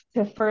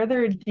to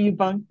further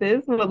debunk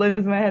this, what lives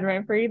in my head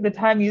right for you, the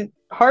time you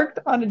parked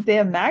on a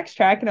damn Max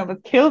track and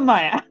almost killed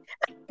my ass.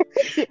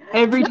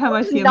 Every That time I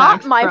was see a not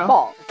Max, my bro.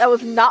 fault. That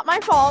was not my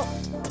fault.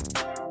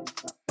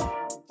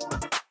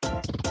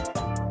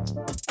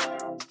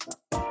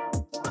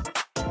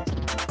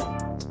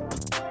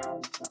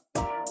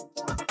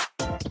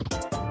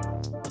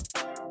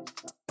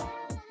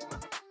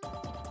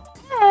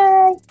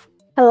 Hey,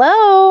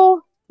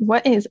 Hello.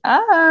 what is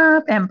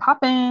up and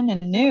poppin'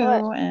 and What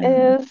new and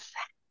is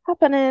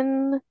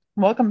happening?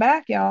 welcome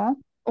back, y'all.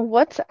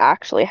 What's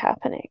actually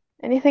happening?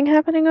 Anything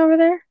happening over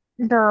there?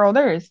 Girl,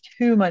 there is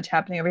too much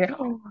happening over here.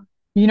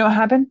 You know what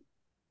happened?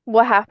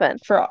 What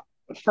happened? For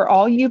for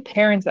all you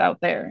parents out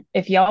there,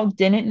 if y'all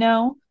didn't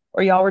know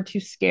or y'all were too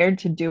scared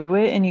to do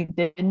it and you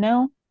didn't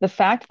know, the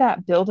fact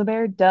that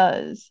Build-A-Bear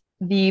does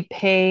the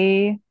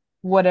pay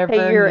Hey,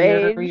 whatever your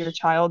year your age?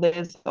 child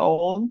is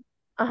old.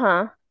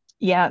 Uh-huh.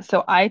 Yeah,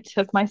 so I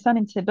took my son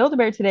into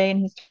Build-A-Bear today and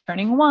he's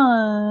turning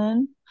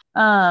 1.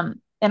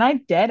 And I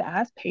dead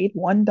ass paid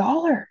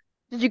 $1.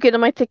 Did you get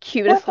him like the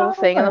cutest little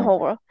thing in the $1. whole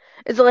world?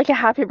 Is it like a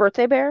happy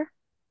birthday bear?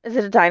 Is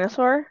it a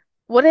dinosaur?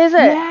 What is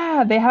it?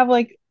 Yeah, they have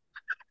like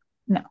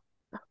no,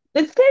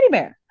 it's teddy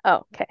bear.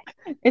 Oh, okay.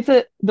 It's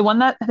the one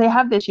that they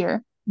have this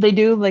year. They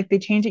do like they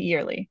change it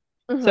yearly.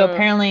 So Mm-hmm.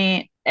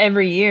 apparently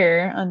every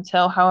year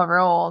until however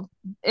old,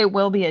 it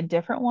will be a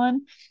different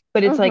one,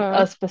 but it's like Mm-hmm.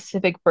 a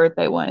specific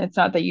birthday one. It's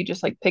not that you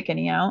just like pick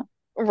any out.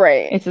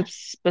 Right. It's a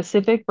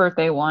specific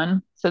birthday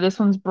one. So this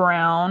one's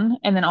brown,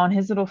 and then on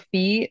his little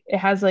feet, it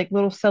has like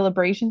little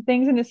celebration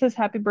things, and it says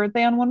happy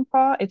birthday on one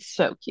paw. It's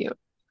so cute.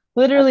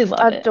 Literally That's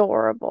love it.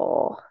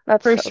 adorable.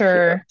 That's For so cute.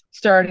 sure,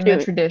 starting a Dude,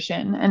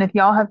 tradition. And if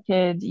y'all have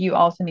kids, you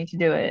also need to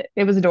do it.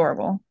 It was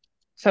adorable.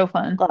 So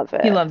fun. love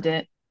He it. loved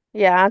it.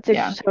 Yeah, it's Yeah,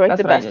 just like that's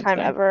the what I best did time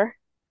today. ever.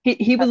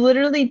 He was That's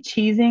literally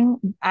cheesing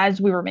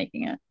as we were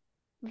making it.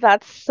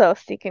 that's so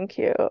stinking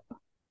cute.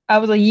 I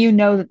was like, you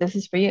know that this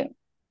is for you.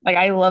 Like,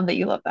 I love that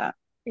you love that.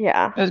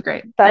 Yeah, It was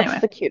great. that's Anyway,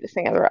 the cutest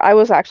thing ever. I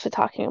was actually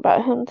talking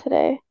about him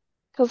today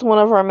because one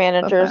of our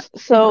love that. managers,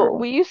 He's so adorable.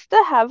 we used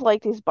to have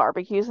like these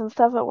barbecues and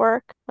stuff at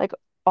work, like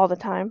all the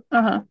time.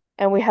 Uh-huh.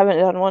 And we haven't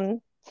done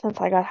one since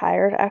I got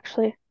hired,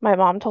 actually. My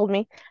mom told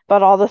me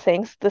about all the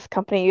things this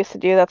company used to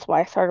do. That's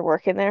why I started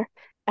working there.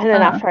 And then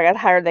Uh-huh. after I got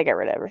hired, they get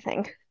rid of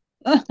everything.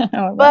 I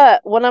love that.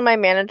 But one of my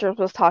managers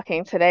was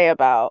talking today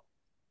about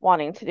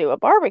wanting to do a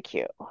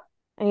barbecue.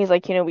 And he's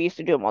like, we used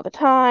to do them all the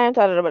time,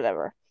 da da da,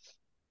 whatever.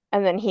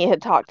 And then he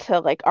had talked to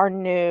like our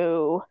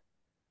new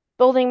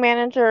building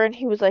manager, and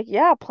he was like,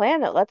 yeah,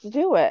 plan it, let's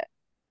do it.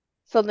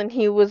 So then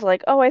he was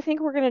like, oh, I think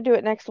we're gonna do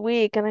it next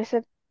week. And I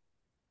said,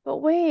 but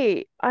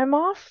wait, I'm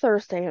off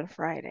Thursday and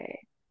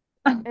Friday.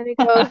 And he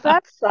goes,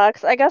 that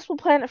sucks. I guess we'll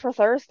plan it for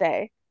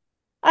Thursday.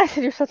 I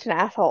said, you're such an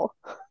asshole.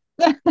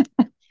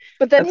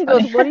 But then That's he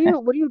goes, funny. what are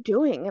you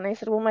doing? And I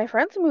said, well, my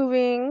friend's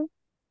moving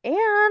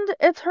and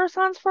it's her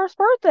son's first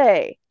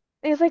birthday.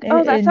 And he's like,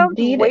 oh, It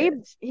indeed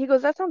is. he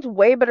goes, that sounds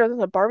way better than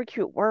the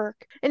barbecue at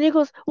work. And he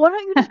goes, why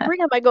don't you just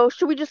bring him? I go,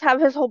 should we just have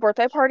his whole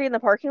birthday party in the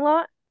parking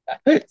lot?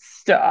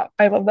 Stop.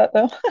 I love that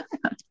though.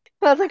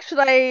 And I was like, should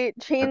I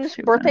That's change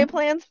too birthday funny.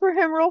 plans for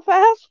him real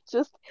fast?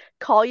 Just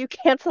call you,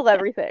 cancel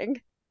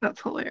everything.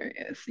 That's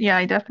hilarious. Yeah,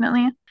 I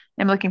definitely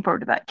am looking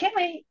forward to that. Can't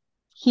wait.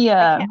 He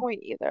I can't wait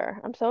either.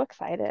 I'm so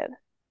excited.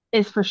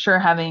 is for sure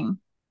having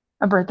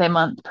a birthday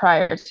month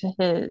prior to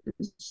his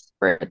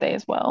birthday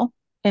as well.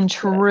 In Good.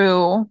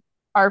 true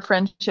our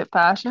friendship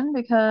fashion,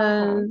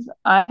 Uh-huh. because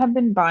I have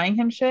been buying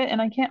him shit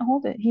and I can't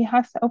hold it. He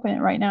has to open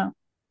it right now.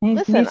 He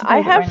Listen, needs to I play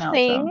with it have right now.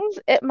 So, things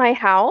at my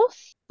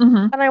house,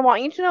 hmm and I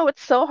want you to know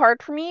it's so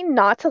hard for me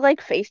not to like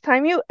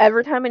FaceTime you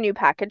every time a new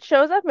package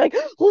shows up. I'm like,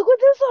 look what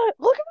this one,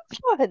 look at this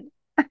one.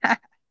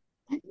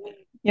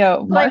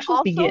 yo, So I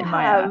Marshalls be also getting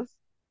my ass. have,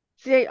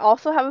 see, I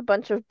also have a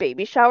bunch of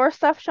baby shower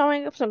stuff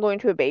showing up, so I'm going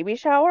to a baby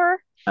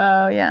shower.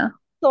 Oh yeah.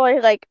 So I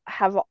like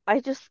I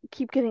just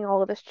keep getting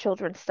all of this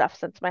children's stuff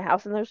since my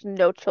house, and there's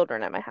no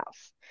children at my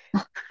house.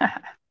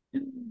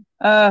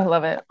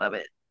 Love it, love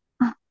it.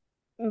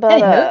 But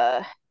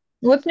Anywho,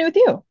 what's new with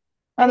you?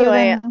 Other anyway,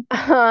 than,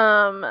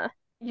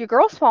 your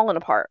girl's falling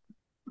apart.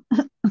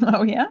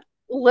 oh yeah.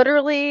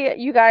 Literally,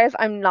 you guys,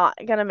 I'm not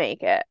gonna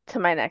make it to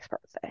my next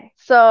birthday.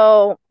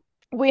 So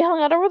we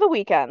hung out over the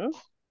weekend,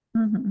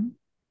 hmm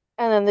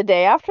and then the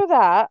day after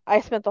that,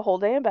 I spent the whole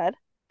day in bed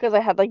because I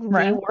had like the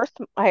Right. worst.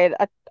 I had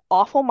an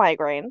awful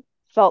migraine,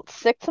 felt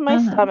sick to my hmm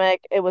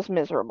stomach. It was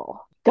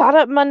miserable. Got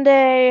up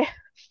Monday,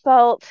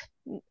 felt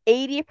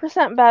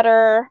 80%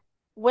 better,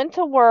 went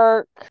to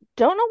work.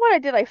 Don't know what I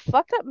did. I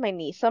fucked up my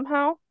knee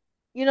somehow.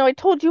 I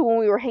told you when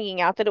we were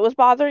hanging out that it was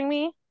bothering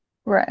me.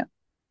 Right.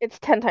 It's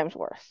 10 times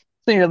worse.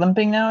 So you're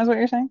limping now, is what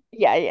you're saying?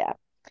 Yeah, yeah.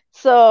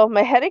 So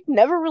my headache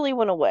never really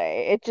went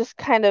away. It just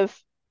kind of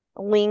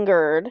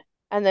lingered.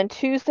 And then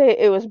Tuesday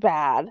it was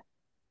bad.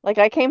 Like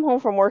I came home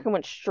from work and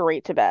went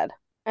straight to bed.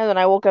 And then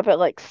I woke up at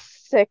like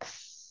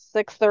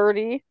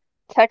 6:30,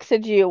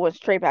 texted you, went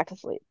straight back to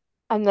sleep.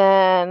 And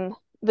then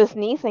this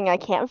knee thing, I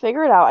can't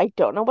figure it out. I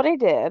don't know what I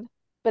did,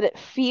 but it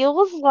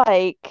feels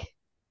like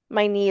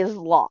my knee is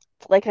locked.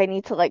 Like I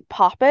need to like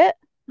pop it,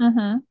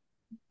 Mm-hmm.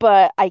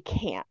 but I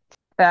can't.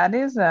 That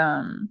is,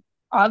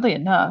 oddly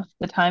enough,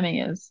 the timing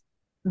is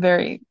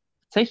very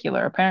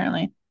particular,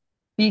 apparently,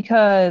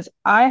 because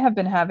I have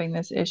been having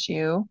this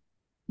issue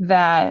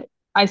that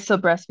I still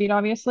breastfeed,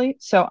 obviously.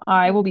 So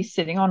I will be Mhm.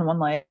 sitting on one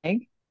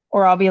leg,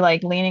 or I'll be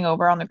like leaning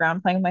over on the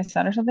ground playing with my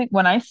son or something.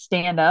 When I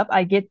stand up,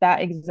 I get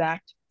that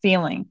exact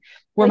feeling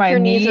where Like my your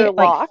knees knee are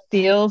like locked.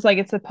 feels like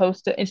it's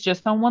supposed to, it's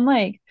just on one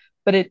leg,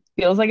 but it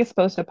feels like it's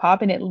supposed to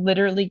pop and it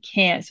literally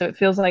can't. So it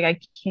feels like I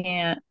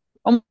can't,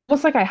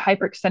 almost like I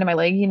hyperextended my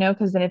leg,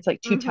 because then it's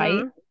like too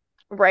tight.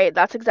 Mm-hmm. Right,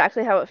 that's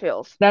exactly how it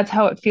feels. That's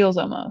how it feels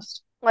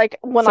almost. Like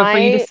when So for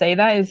you to I, say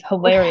that is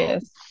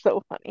hilarious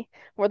so funny.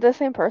 We're the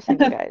same person,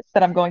 you that guys.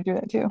 I'm going through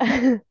that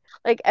too.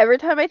 Like every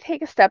time I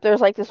take a step,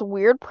 there's like this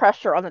weird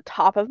pressure on the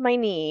top of my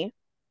knee,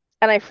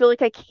 and I feel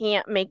like I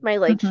can't make my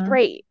leg Hmm.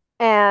 straight.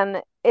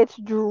 And it's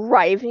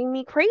driving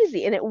me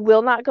crazy, and it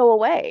will not go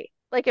away.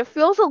 Like it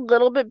feels a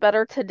little bit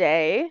better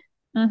today,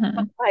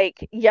 but Hmm.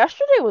 like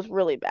yesterday was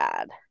really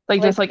bad.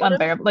 Like Like just like one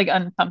of unbearable, like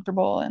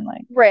uncomfortable and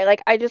like, Right,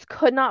 like I just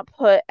could not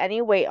put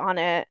any weight on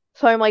it.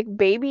 So I'm like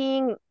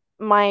babying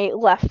my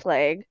left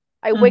leg.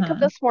 I wake up hmm.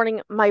 this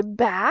morning, my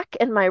back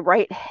and my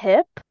right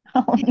hip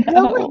Oh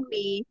no. killing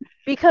me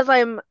because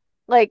I'm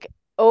like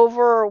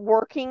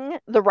overworking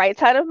the right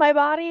side of my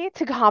body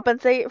to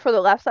compensate for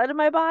the left side of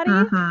my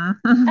body.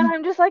 And Hmm.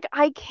 I'm just like,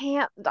 I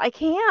can't.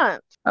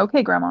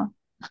 Okay, grandma.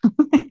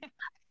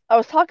 I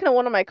was talking to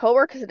one of my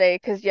coworkers today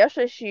because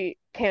yesterday she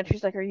came and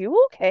she's like, "Are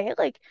you okay?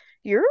 Like,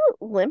 you're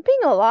limping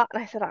a lot."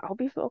 And I said, "I'll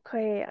be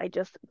okay. I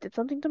just did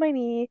something to my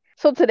knee."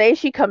 So today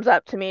she comes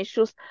up to me. She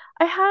goes,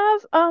 "I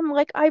have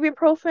like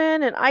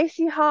ibuprofen and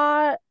icy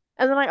hot,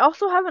 and then I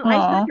also have an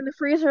ice pack Oh, in the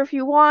freezer if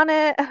you want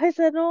it." And I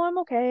said, "No, I'm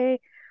okay."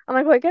 And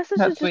I go, "I guess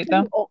this is that's just sweet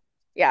getting though. old."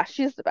 Yeah,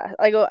 she's the best.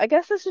 I go, "I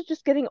guess this is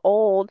just getting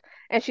old."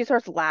 And she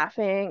starts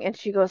laughing and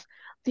she goes,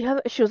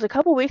 she was a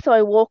couple weeks ago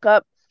I woke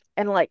up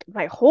and like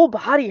my whole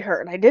body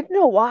hurt and I didn't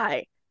know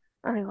why.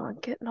 And I go, I'm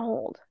getting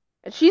old.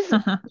 And she's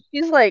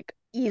like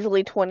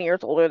easily 20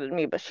 years older than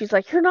me, but she's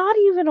like, you're not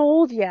even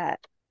old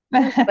yet.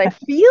 And I said, I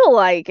feel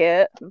like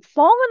it. I'm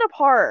falling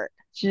apart.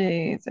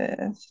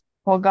 Jesus.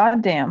 Well,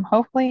 goddamn.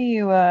 Hopefully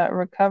you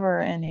recover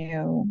and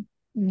you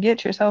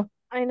get yourself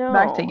I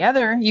back know.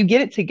 together. You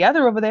get it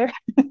together over there.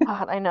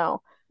 God, I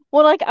know.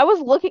 Well, like I was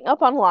looking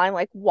up online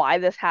like why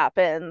this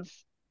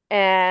happens,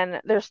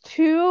 and there's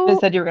They two,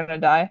 said you were gonna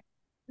die.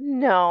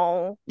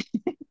 no,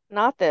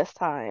 not this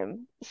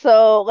time.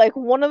 So like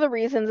one of the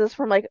reasons is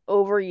from like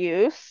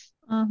overuse.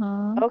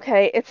 Mm-hmm.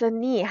 Okay, it's a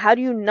knee. How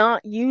do you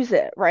not use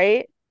it,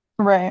 right?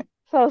 Right.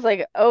 So I was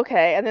like,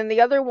 okay. And then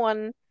the other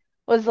one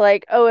was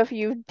like, oh, if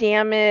you've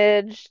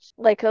damaged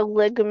like a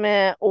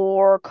ligament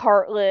or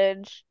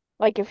cartilage,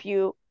 like if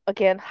you,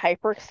 again,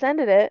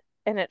 hyperextended it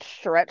and it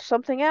stretched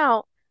something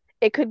out,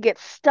 it could get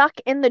stuck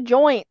in the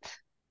joint.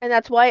 And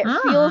that's why it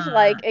feels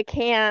like Mm. it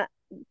can't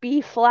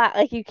be flat,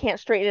 like you can't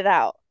straighten it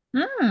out.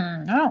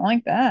 I don't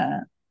like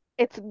that.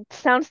 It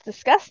sounds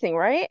disgusting,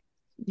 right?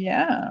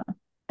 Yeah,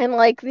 And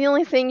like the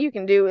only thing you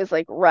can do is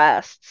like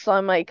rest. So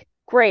I'm like,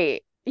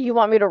 great. You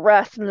want me to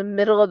rest in the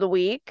middle of the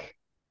week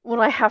when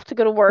I have to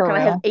go to work for and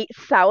I have real.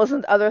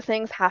 8,000 other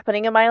things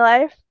happening in my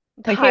life?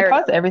 I'm Like, hey, tired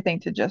pause of it. everything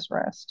to just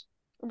rest.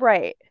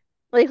 Right.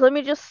 Like, let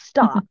me just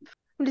stop.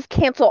 Just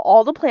cancel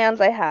all the plans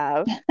I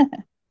have.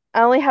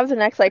 I only have the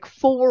next like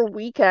 4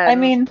 weekends I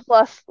mean,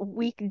 plus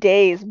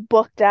weekdays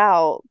booked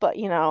out, but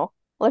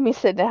let me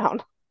sit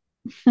down.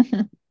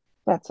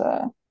 that's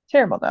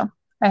terrible though.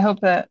 I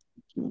hope that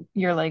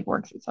your leg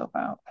works itself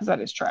out because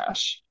that is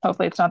trash.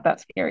 Hopefully, it's not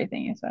that scary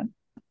thing you said.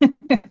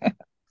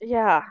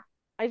 Yeah.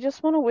 I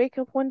just want to wake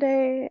up one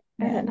day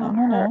and Yeah, it no, not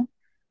no, hurt. no.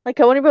 Like,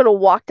 I want to be able to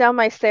walk down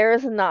my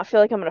stairs and not feel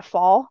like I'm gonna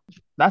fall.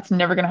 That's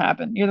never gonna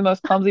happen. You're the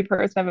most clumsy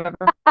person I've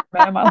ever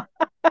met in my life.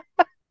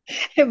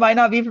 It might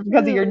not be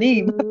because of your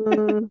knee.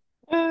 Mm.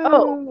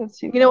 Oh, That's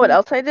too you know what funny.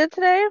 else I did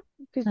today?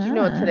 Because you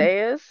know what Mm,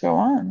 today is? go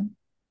on.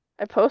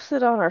 I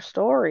posted on our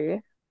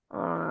story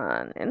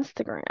on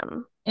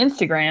Instagram.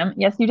 Instagram.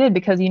 Yes, you did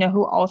because you know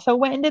who also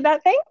went and did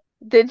that thing?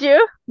 Did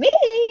you? Me.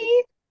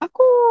 Of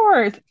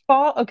course.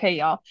 Fall. Okay,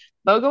 y'all.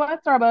 BOGO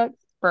at Starbucks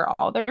for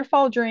all their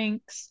fall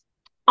drinks.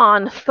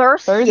 On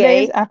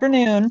Thursdays Thursday.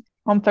 afternoon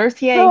on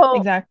Thursday. So,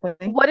 Exactly.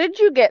 what did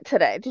you get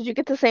today? Did you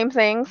get the same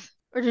things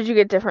or did you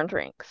get different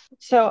drinks?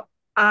 So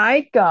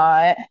I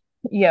got,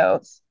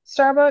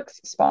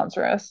 Starbucks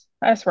sponsor us.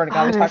 I swear to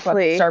God, we talk about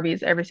Honestly,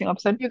 Starbucks every single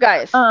episode. you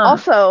guys. Um,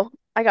 Also,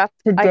 I got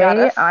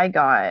Today us. I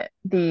got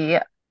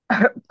the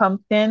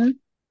pumpkin.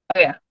 Oh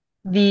yeah,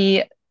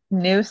 the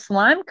new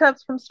slime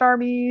cups from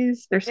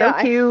Starbucks. They're Yeah, so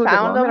I cute. They're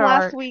glow found in the them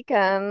last dark.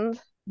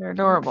 weekend. They're I'm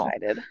adorable.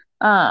 excited.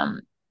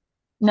 Um,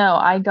 no,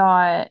 I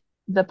got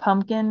the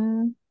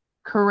pumpkin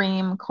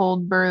cream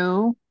cold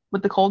brew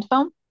with the cold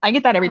foam. I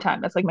get that every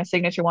time. That's like my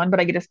signature one, but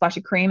I get a splash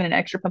of cream and an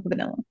extra pump of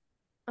vanilla.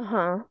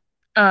 Uh-huh.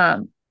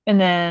 And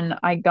then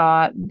I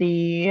got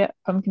the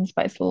pumpkin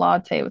spice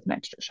latte with an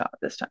extra shot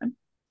this time.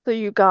 So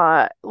you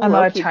got I'm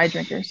a Loki. chai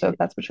drinker, so if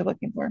that's what you're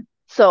looking for.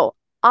 So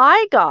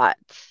I got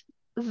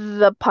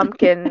the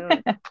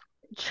pumpkin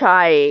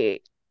chai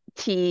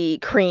tea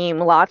cream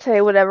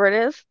latte, whatever it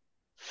is.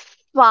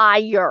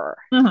 Fire.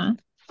 Hmm.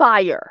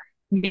 Fire.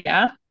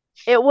 Yeah.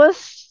 It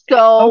was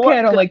so Okay,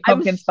 I don't good. like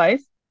pumpkin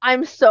spice.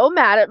 I'm so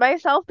mad at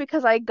myself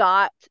because I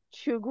got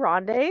two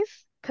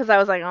grandes because I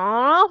was like, I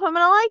don't know if I'm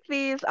gonna like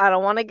these. I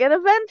don't want to get a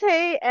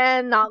venti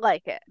and not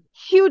like it.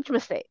 Huge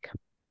mistake.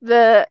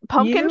 The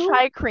pumpkin You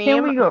chai can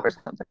cream, we go over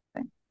something?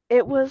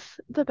 it was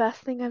the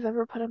best thing I've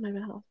ever put in my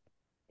mouth.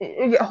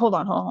 Hold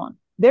on, hold on.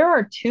 There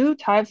are two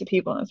types of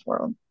people in this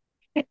world.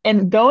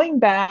 And going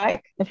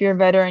back, if you're a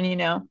veteran, you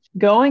know,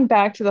 going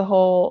back to the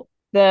whole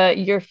the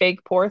you're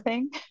fake poor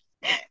thing,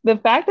 the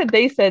fact that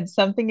they said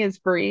something is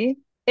free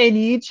and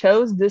you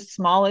chose the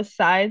smallest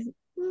size,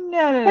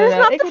 no, no, That no, is no.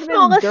 not It the could have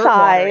been smallest dirt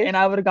water size. and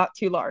I would have got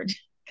too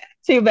large,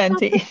 too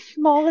Not the venti.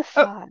 smallest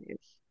Oh,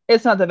 size.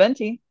 it's not the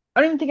venti.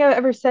 I don't even think I've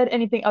ever said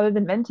anything other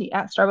than venti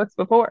at Starbucks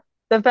before.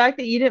 The fact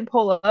that you didn't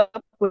pull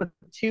up with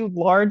two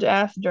large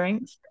ass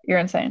drinks, you're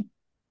insane.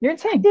 You're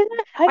insane.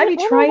 I I didn't be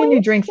want to trying new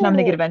waste drinks and I'm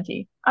gonna get a it.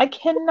 venti. I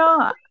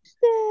cannot.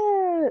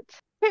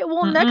 It. Okay,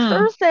 well, next Mm-mm.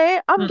 Thursday,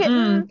 I'm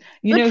getting Mm-mm.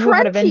 You the know who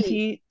had a Trenti.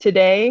 venti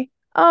today?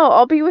 Oh,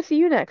 I'll be with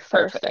you next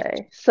Perfect.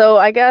 Thursday. So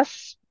I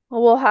guess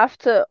we'll have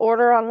to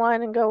order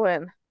online and go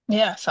in.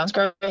 Yeah, sounds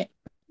great.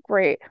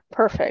 Great.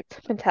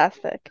 Perfect.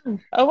 Fantastic.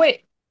 Oh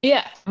wait.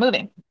 Yeah,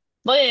 moving.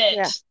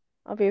 Yeah, Lit.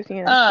 I'll be with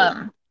you next week.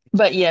 Um,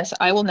 but yes,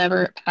 I will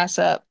never pass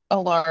up a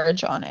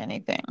large on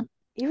anything.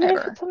 Even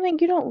if it's Ever. something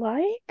you don't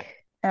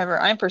like? Ever.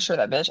 I'm for sure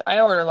that bitch. I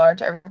order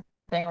large everything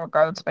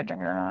regardless if I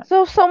drink it or not.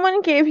 So if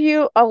someone gave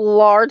you a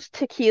large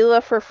tequila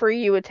for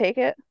free, you would take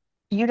it?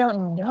 You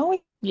don't know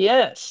it?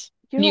 Yes.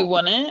 You You don't.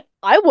 wouldn't?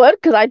 I would,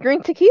 because I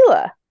drink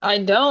tequila. I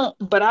don't,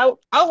 but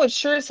I would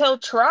sure as hell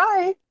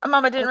try. My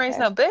mama didn't raise Okay.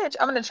 no bitch.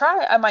 I'm gonna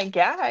try. I might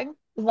gag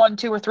one,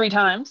 two, or three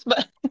times,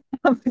 but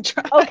I'm gonna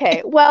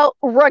Okay, try. well,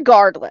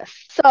 regardless.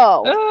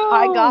 So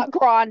I Oh, got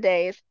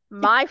grandes.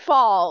 My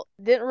fault.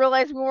 Didn't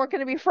realize we weren't going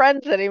to be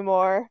friends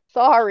anymore.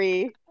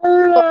 Sorry.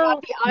 So I got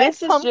no. the iced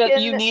This is just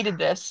you pumpkin. needed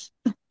this.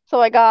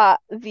 So I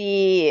got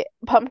the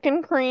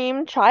pumpkin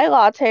cream chai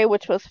latte,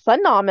 which was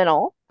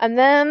phenomenal. And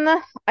then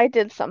I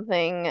did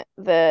something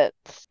that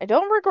I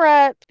don't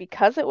regret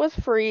because it was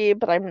free,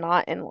 but I'm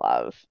not in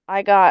love.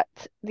 I got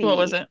What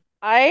was the it?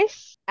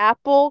 ice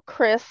apple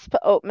crisp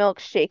oat milk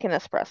shaken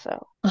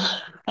espresso.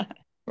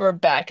 We're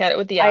back at it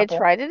with the I apple.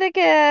 tried it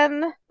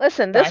again.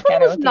 Listen, this Back one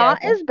at it was with the not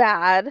apple. as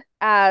bad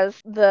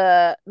as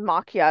the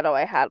macchiato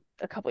I had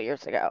a couple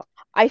years ago.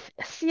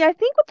 See, I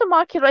think with the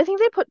macchiato, I think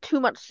they put too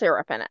much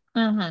syrup in it.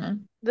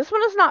 Mm-hmm. This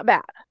one is not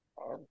bad,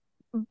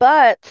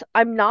 but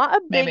I'm not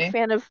a big Maybe.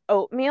 fan of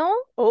oatmeal.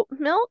 Oat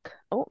milk?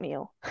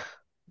 Oatmeal.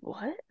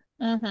 What?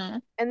 Mm-hmm.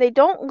 And they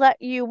don't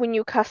let you, when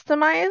you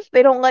customize,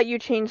 they don't let you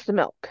change the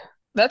milk.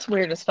 That's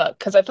weird as fuck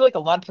because I feel like a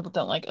lot of people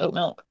don't like oat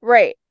milk.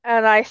 Right.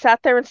 And I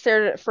sat there and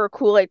stared at it for a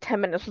cool like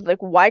 10 minutes. Was like,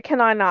 why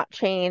can I not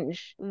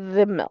change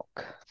the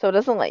milk? So it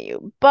doesn't let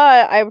you.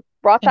 But I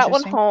brought that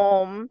one Interesting.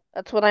 home.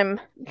 That's what I'm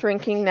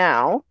drinking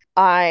now.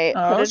 I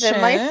put Oh it in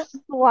my shit.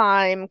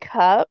 slime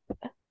cup.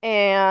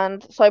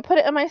 And so I put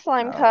it in my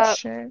slime Oh cup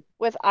shit.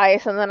 with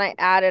ice and then I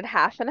added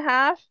half and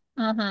half.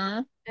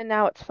 Mm-hmm. And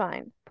now it's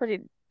fine. Pretty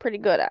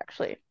good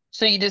actually.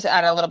 So you just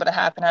add a little bit of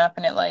half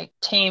and it like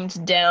tames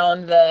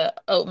down the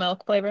oat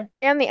milk flavor.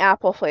 And the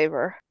apple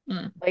flavor.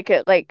 Mm. Like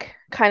it like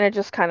kind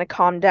of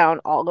calmed down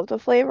all of the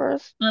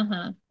flavors.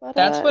 Mm-hmm. But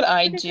That's what it's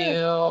I pretty good.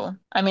 do.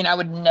 I mean, I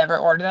would never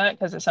order that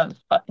because it sounds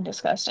fucking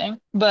disgusting.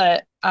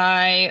 But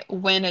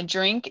when a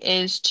drink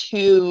is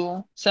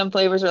some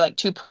flavors are like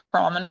too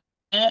prominent.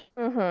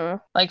 Mm-hmm.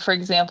 Like for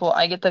example,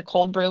 I get the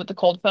cold brew with the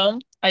cold foam.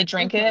 I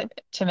drink Mm-hmm.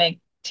 it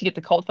to get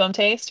the cold foam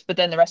taste, but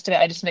then the rest of it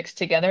I just mix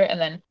together and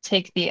then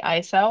take the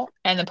ice out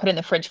and then put it in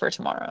the fridge for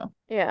tomorrow.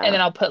 And Yeah.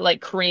 then I'll put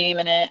like cream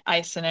in it,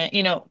 ice in it,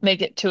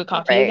 make it to a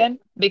coffee Right. again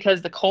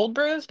because the cold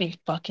brews be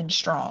fucking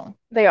strong.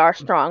 They are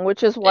strong,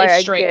 which is why It's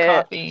I straight get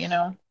coffee.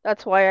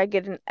 that's why I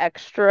get an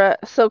extra.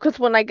 So, because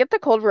when I get the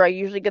cold brew, I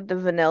usually get the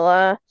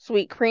vanilla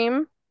sweet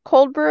cream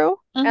cold brew,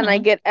 and I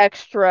Hmm. get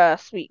extra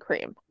sweet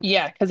cream.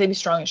 Yeah, because they be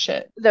strong as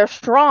shit. They're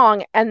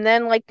strong, and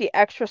then like the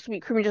extra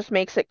sweet cream just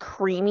makes it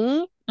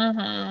creamy.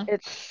 Hmm.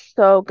 It's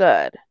so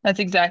good. That's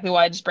exactly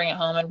why I just bring it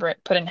home and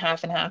put in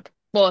half and half.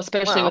 Well,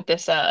 especially Well, with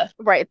this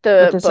right, with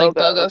the this like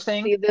BOGO BOGOs.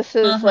 thing. See, this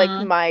is like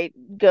Hmm. my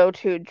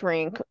go-to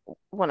drink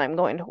when I'm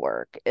going to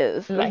work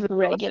is the Like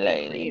vanilla sweet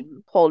regularly.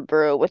 cream cold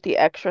brew with the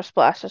extra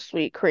splash of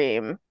sweet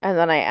cream, and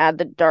then I add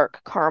the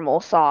dark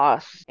caramel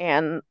sauce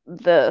and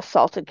the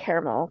salted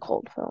caramel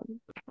cold foam.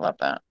 Love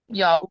that.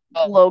 Y'all,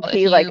 Low if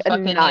key, like you a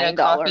fucking need a $9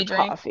 coffee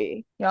drink,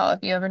 coffee. y'all, if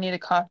you ever need a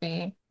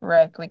coffee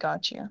wreck, we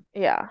got you.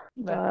 Yeah,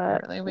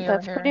 but Literally, we are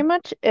that's pretty here.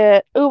 much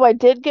it. Ooh, I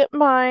did get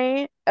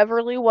my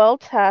Everly Well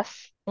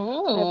test,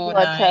 my Ooh,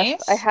 blood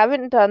test. I nice.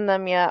 haven't done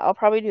them yet. I'll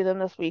probably do them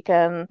this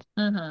weekend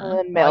and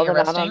then While mail you're them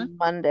out resting. on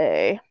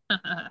Monday.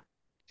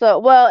 So,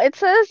 well, it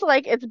says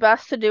like it's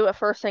best to do it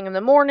first thing in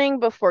the morning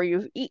before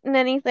you've eaten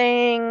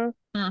anything.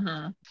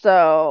 Mm-hmm.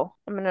 So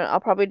I'll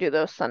probably do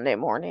those Sunday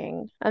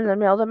morning and then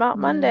mail them out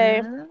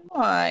Monday.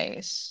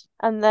 Nice.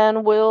 And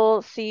then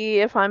we'll see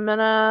if I'm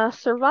gonna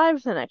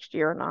survive the next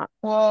year or not.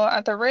 Well,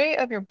 at the rate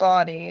of your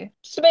body,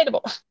 it's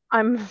debatable.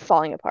 I'm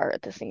falling apart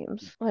at the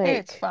seams. It's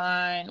Like,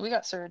 fine. We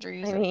got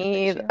surgeries I that can fix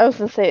need, you. I was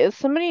gonna say, does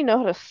somebody know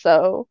how to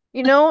sew?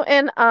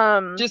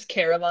 And Just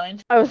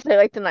Caroline. I would say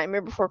like the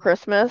Nightmare Before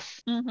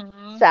Christmas,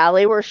 Mm-hmm.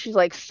 Sally, where she's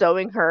like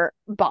sewing her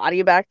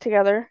body back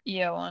together.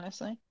 Yeah,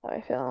 honestly. How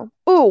I feel.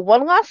 Ooh,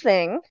 one last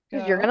thing,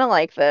 because you're Go. gonna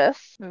like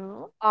this.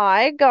 Ooh.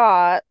 I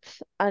got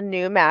a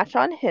new match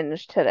on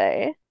Hinge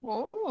today.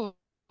 Ooh.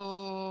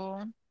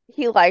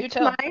 He Do liked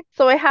tell. mine.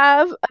 So I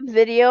have a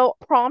video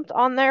prompt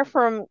on there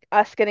from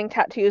us getting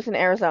tattoos in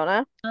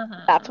Arizona.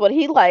 That's Uh-huh. what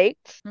he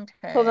liked. So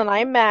Okay. then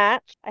I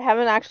matched. I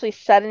haven't actually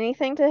said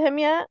anything to him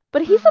yet,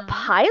 but he's a Mm-hmm.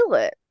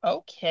 pilot.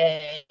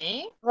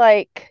 Okay.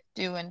 Like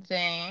Doing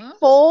things.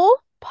 full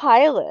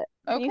pilot.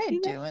 Can you Okay, see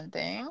that? doing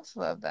things.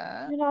 Love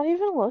that. You're not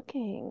even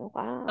looking.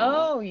 Wow.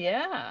 Oh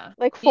yeah.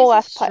 Like full He's a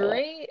ass pilot.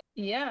 straight,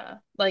 yeah.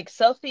 Like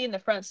selfie in the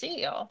front seat,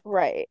 y'all.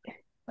 Right.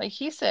 Like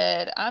he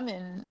said, I'm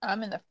in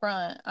the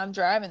front. I'm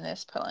driving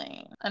this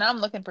plane and I'm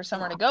looking for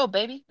somewhere to Wow. go,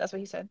 baby. That's what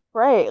he said.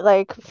 Right.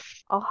 Like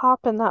I'll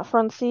hop in that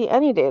front seat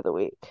any day of the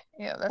week.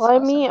 Yeah, that's Fly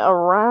me awesome. Lit.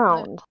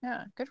 around.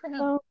 Yeah, good for him.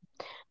 So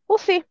we'll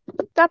see.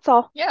 That's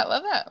all. Yeah,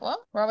 love that.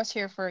 Well, we're always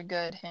here for a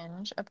good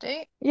Hinge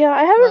update. Yeah,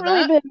 I haven't Love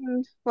really that.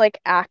 been like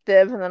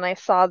active, and then I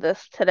saw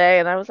this today,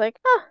 and I was like,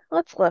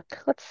 let's look,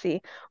 let's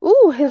see. Ooh,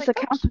 You're his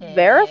like, account's okay,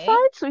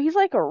 verified, so he's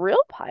like a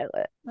real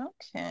pilot.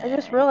 I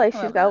just okay. realized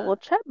he's Love got a that. little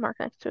check mark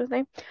next to his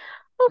name.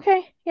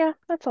 Okay, yeah,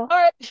 that's all. All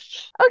right.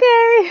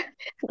 Okay,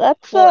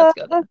 let's Well, let's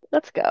go then.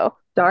 let's go.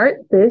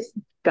 Start this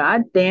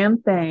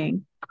goddamn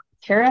thing.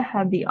 Tara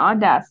had the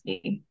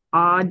audacity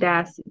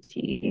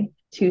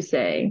to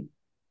say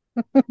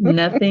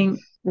nothing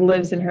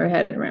lives in her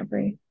head rent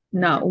free.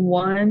 Not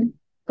one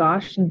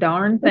gosh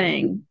darn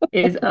thing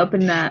is up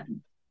in that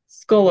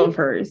skull of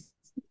hers,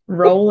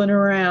 rolling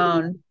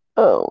around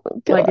Oh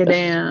my like a gosh.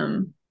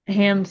 damn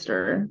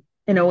hamster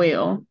in a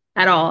wheel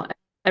at all,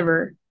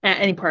 ever, at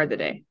any part of the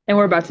day. And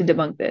we're about to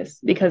debunk this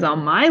because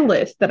on my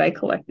list that I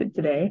collected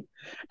today,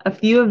 a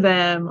few of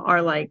them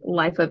are like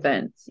life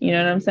events. You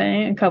know what I'm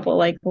saying? A couple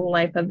like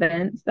life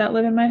events that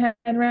live in my head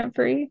rent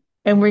free.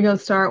 And we're going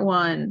to start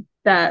one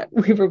that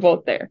we were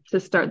both there to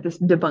start this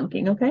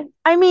debunking. Okay.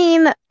 I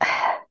mean,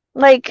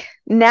 like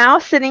now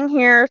sitting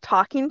here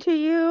talking to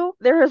you,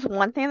 there is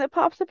one thing that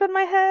pops up in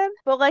my head,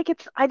 but like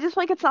I just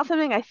like it's not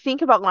something I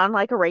think about on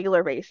like a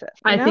regular basis,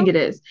 you I know? think it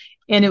is.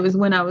 And it was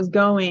when I was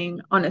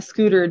going on a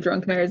scooter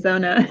drunk in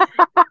Arizona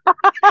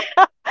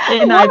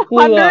and I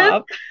flew 100,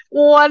 off.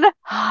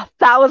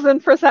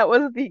 1000%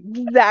 was the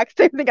exact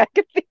same thing I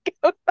could think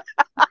of.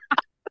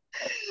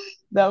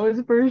 That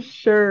was for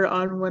sure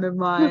on one of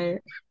my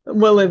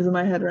what lives in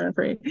my head rent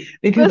free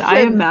because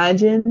I Listen,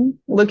 imagine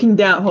looking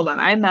down. Hold on,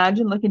 I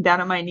imagine looking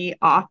down at my knee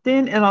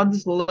often, and I'll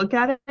just look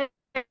at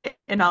it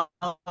and I'll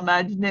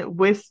imagine it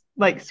with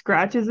like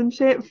scratches and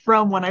shit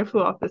from when I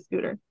flew off the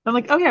scooter. I'm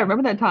like, oh yeah,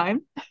 remember that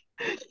time?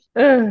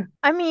 Ugh.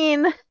 I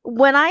mean,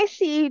 when I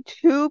see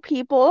two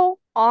people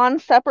on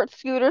separate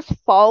scooters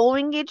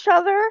following each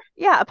other,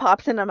 yeah, it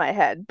pops into my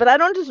head. But I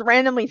don't just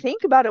randomly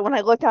think about it when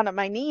I look down at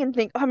my knee and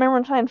think, oh, I remember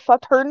when trying to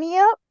fuck her knee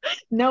up.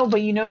 No,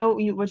 but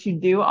what you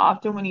do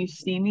often when you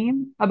see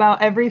me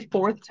about every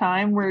fourth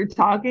time we're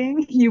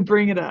talking, you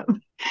bring it up.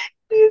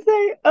 You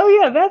say, "Oh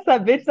yeah, that's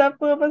that bitch that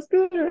flew up a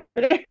scooter."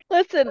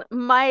 Listen,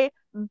 my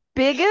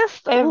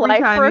biggest Every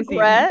life time you see me.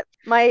 regret,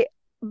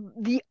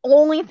 the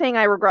only thing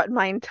I regret in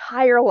my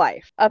entire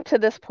life up to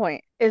this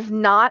point is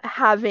not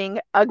having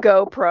a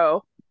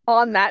GoPro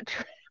on that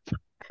trip.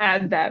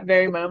 At that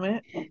very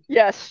moment.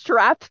 Yes,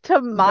 strapped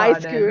to my God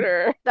and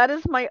scooter. That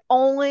is my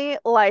only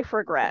life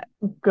regret.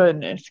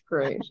 goodness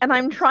And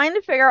I'm gracious. trying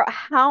to figure out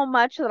how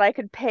much that I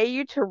could pay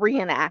you to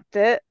reenact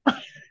it.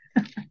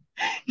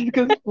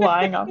 Because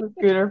flying off a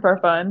scooter for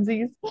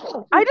funsies.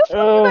 I just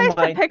want you Oh guys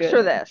to my picture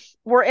goodness. this.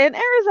 We're in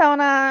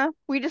Arizona.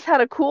 We just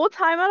had a cool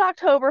time at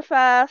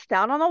Oktoberfest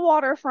down on the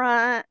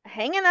waterfront,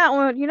 hanging out. And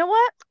we went, you know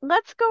what?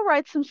 Let's go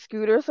ride some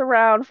scooters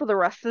around for the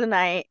rest of the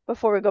night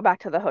before we go back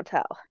to the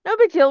hotel. No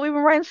big deal. We've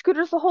been riding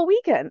scooters the whole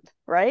weekend,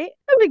 right?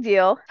 No big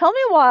deal. Tell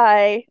me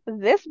why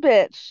this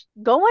bitch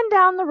going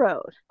down the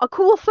road, a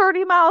cool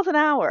 30 miles an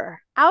hour,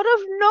 out of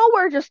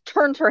nowhere just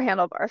turns her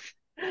handlebars.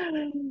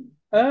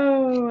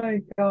 Oh my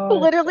gosh.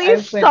 Literally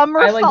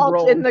I like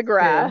somersaults in rolled the too.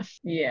 grass.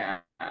 Yeah.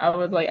 I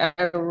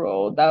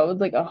rolled. That was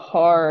like a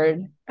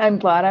hard. I'm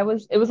glad it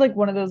was like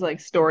one of those like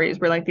stories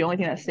where like the only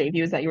thing that saved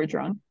you is that you were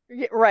drunk.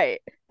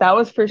 Right. That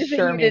was for Is that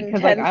sure you me didn't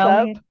because like tense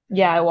up?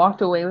 I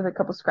walked away with a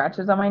couple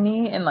scratches on my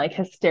knee and like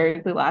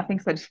hysterically laughing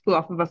because I just flew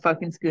off of a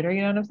fucking scooter,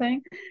 you know what I'm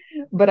saying?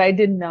 But I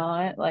did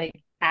not like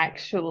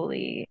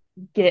actually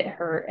get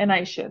hurt and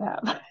I should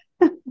have.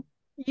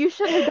 You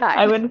should have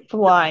I died. went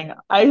flying.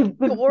 I've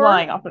been Your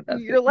flying off of that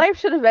your scooter. life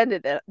should have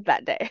ended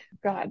that day.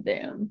 God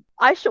damn.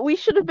 We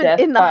should have been Death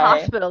in the by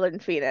hospital in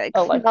Phoenix,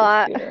 electric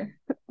not scooter.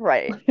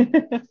 right.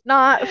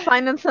 Not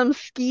finding some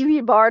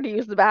skeevy bar to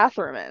use the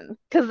bathroom in.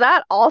 Because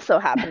that also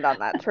happened on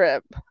that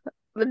trip.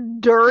 The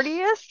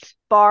dirtiest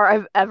bar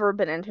I've ever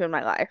been into in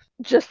my life,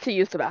 just to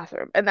use the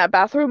bathroom. And that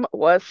bathroom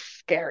was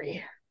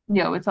scary.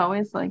 Yo, it's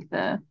always like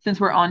since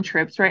we're on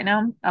trips right now,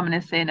 I'm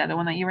gonna say another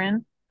one that you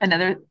ran.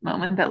 Another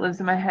moment that lives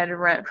in my head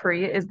rent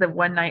free is the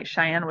one night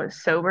Cheyenne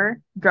was sober,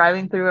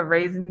 driving through a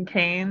Raising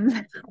Cane's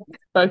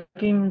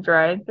fucking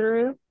drive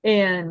through,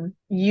 and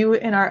you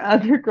and our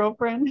other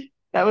girlfriend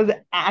that was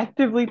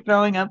actively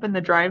throwing up in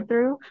the drive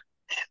through,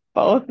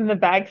 both in the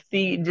back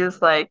seat,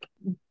 just like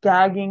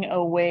gagging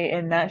away.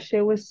 And that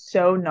shit was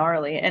so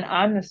gnarly. And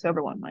I'm the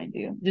sober one, mind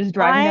you, just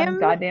driving down this I'm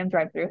goddamn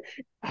drive through.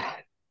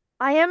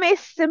 I am a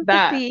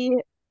That sympathy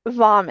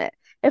vomit.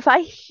 If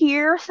I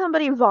hear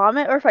somebody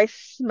vomit or if I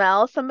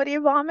smell somebody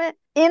vomit,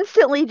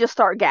 instantly just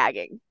start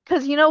gagging.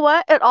 Because you know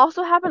what? It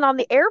also happened on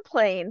the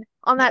airplane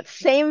on that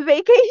same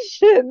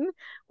vacation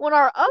when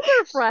our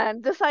other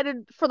friend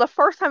decided for the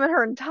first time in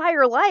her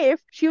entire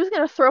life she was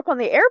going to throw up on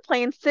the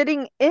airplane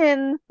sitting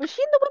in, was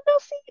she in the window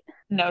seat?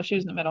 no, she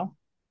was in the middle.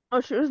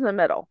 Oh, she was in the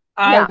middle.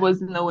 I Yeah.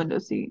 was in the window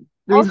seat.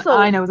 The reason Also,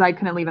 I know is I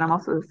couldn't leave, and I'm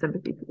also a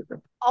sympathy for the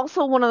group.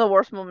 also one of the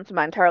worst moments of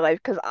my entire life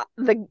because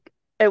the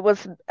it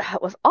was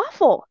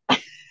awful.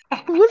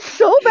 It was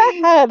so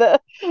bad.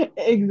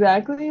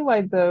 Exactly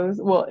why those,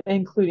 well,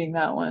 including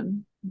that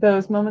one,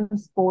 those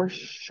moments for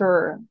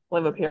sure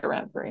live up here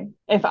rent free.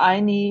 If I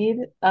need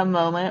a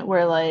moment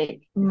where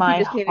like You my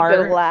just need a good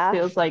heart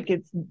feels laugh. like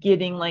it's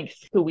getting like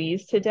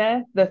squeezed to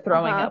death, the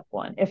throwing Uh-huh. up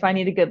one. If I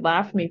need a good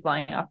laugh, me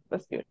flying off the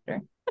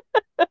scooter.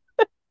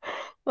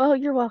 Well,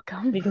 you're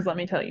welcome. Because let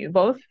me tell you,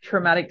 both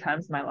traumatic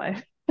times in my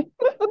life.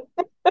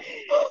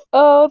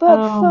 Oh,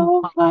 that's Oh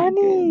so my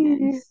funny.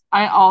 goodness.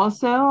 I'm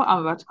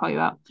about to call you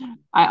out.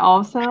 I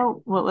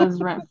also, what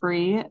lives rent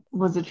free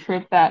was a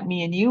trip that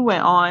me and you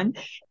went on.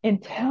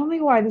 And tell me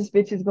why this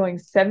bitch is going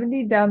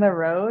 70 down the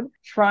road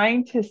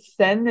trying to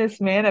send this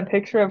man a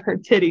picture of her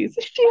titties.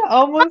 She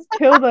almost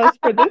killed us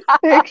for this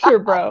picture,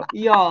 bro.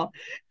 Y'all,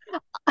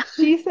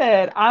 she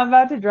said, I'm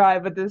about to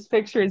drive, but this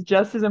picture is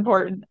just as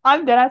important.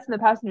 I'm dead ass in the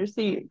passenger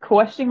seat,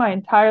 questioning my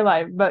entire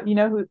life. But you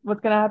know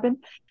what's gonna happen?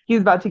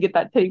 He's about to get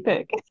that titty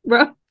pic, bro.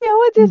 Yeah,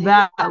 what did he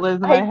That have?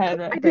 lives in my I head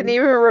I rent didn't free.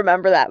 even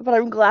remember that, but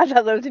I'm glad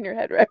that lives in your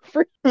head right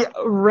for.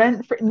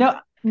 Rent free. No,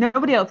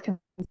 nobody else can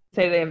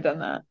say they have done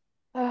that.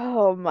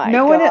 Oh my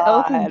No one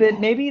else has God. been.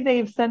 Maybe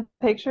they've sent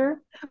a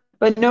picture,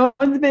 but no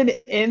one's been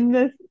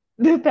in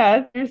the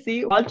passenger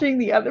seat watching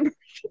the other person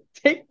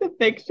take the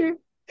picture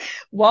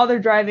while they're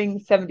driving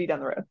 70 down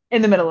the road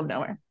in the middle of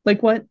nowhere.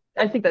 Like what?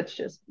 I think that's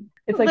just.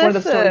 It's like one of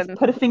those stories. Listen,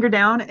 Put a finger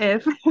down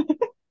if.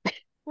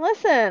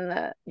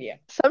 listen. Yeah,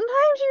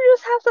 Sometimes you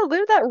just have to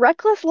live that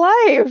reckless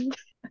life.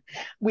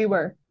 we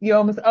were. You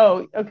almost.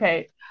 Oh,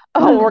 okay.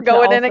 Oh, we're To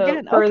going in also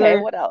again. Okay,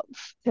 further what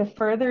else? to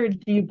further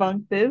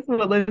debunk this,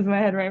 what lives in my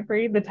head rent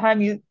free, the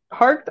time you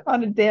parked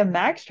on a damn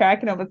Max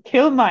track and almost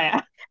killed my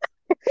ass.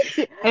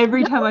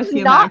 Every That time I was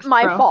see a not Max,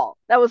 my bro, fault.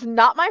 That was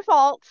not my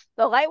fault.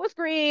 The light was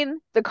green.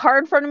 The car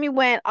in front of me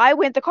went. I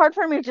went. The car in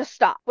front of me just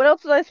stopped. What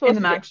else was I and the supposed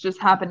to do? Max just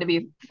happened to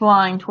be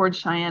flying towards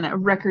Cheyenne at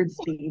record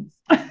speeds.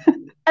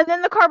 And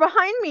then the car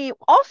behind me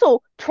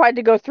also tried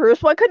to go through,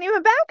 so I couldn't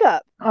even back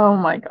up. Oh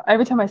my God.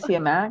 Every time I see a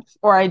Max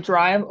or I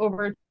drive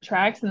over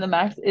tracks and the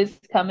Max is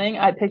coming,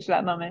 I picture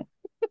that moment.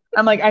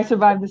 I'm like, I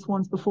survived this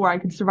once before. I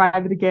can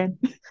survive it again.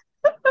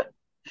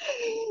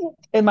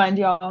 And mind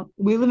y'all,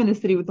 we live in a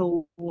city with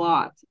a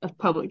lot of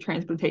public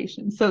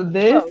transportation. So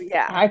this Oh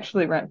yeah.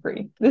 actually rent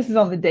free. This is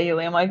on the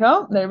daily. I'm like,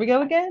 oh, there we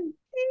go again.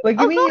 Look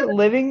at me Although,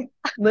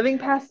 living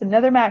past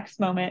another Max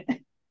moment.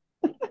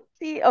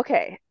 see,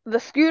 okay, the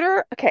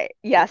scooter, okay,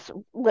 yes,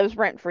 lives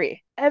rent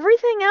free.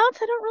 Everything else,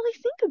 I don't really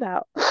think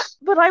about.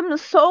 But I'm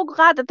so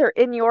glad that they're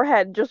in your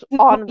head, just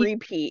on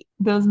repeat.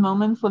 Those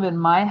moments live in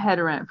my head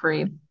rent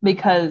free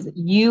because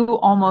you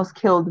almost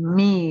killed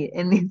me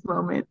in these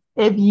moments.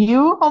 If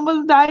you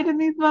almost died in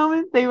these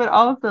moments, they would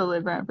also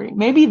live rent free.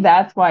 Maybe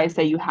that's why I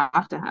say you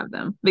have to have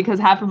them because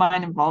half of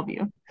mine involve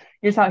you.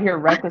 You're just out here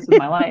reckless with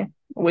my life,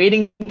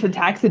 waiting to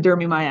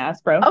taxidermy my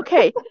ass, bro.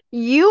 Okay,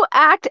 you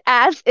act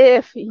as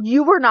if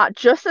you were not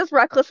just as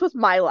reckless with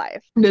my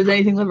life. Does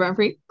anything live rent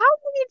free? How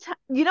many times?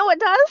 You know what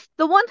does?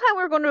 The one time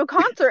we were going to a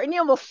concert and you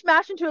almost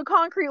smashed into a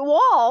concrete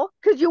wall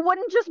because you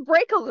wouldn't just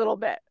brake a little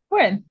bit.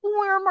 When? When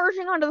we were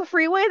merging onto the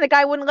freeway, the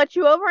guy wouldn't let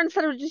you over.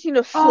 Instead of just,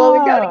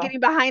 slowing down and Oh, getting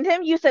behind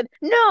him, you said,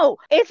 "No,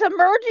 it's a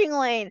merging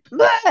lane."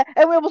 Blah!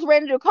 And we almost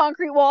ran into a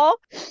concrete wall.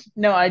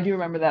 no, I do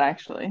remember that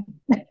actually.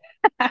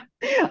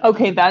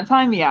 Okay, that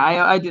time, yeah,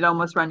 I did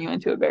almost run you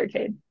into a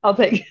barricade. I'll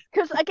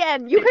Because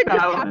again, you take could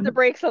just that tap the one.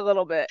 brakes a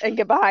little bit and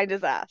get behind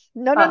his ass.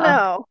 No, no, Uh-uh.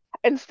 no.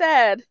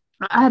 Instead,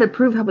 I had to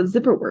prove how a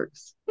zipper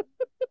works.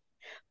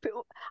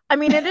 I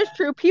mean, it is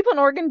true. People in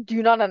Oregon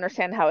do not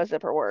understand how a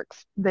zipper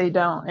works. They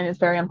don't, and it's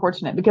very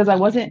unfortunate because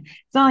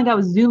it's not like I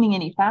was zooming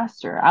any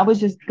faster. I was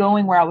just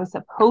going where I was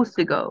supposed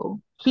to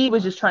go. He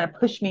was just trying to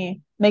push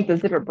me, make the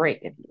zipper break,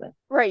 if you will.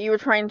 Right, you were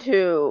trying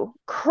to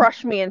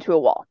crush me into a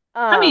wall.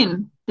 I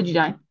mean, did you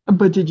die?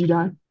 But did you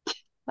die?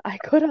 I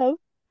could have.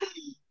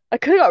 I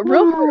could have got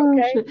real hurt, Oh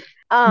okay? shit.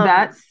 Um,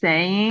 That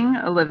saying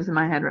lives in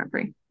my head rent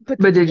free. but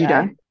But did you did you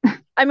die? die?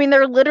 I mean,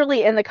 they're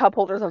literally in the cup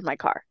holders of my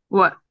car.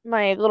 What?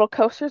 My little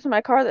coasters in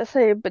my car that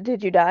say, "But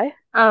did you die?"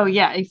 Oh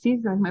yeah,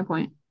 exactly my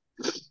point.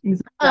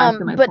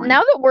 Exactly my But point.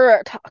 now that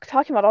we're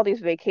talking about all these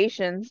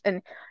vacations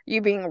and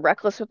you being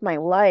reckless with my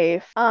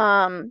life,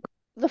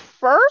 the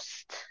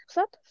first, was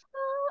that,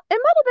 it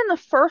might have been the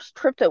first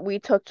trip that we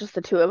took, just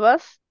the two of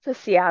us, to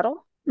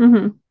Seattle.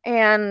 Mm-hmm.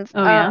 And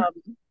Oh yeah.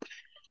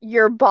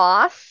 your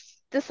boss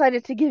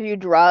decided to give you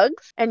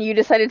drugs, and you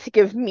decided to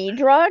give me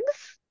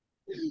drugs.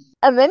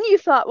 And then you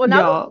thought, well,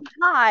 now that Y'all,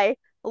 I'm high,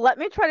 let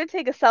me try to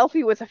take a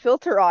selfie with a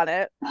filter on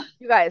it.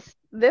 You guys,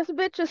 this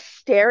bitch is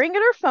staring at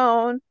her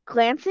phone,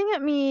 glancing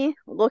at me,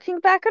 looking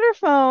back at her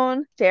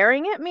phone,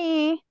 staring at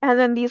me, and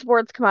then these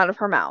words come out of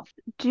her mouth.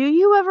 Do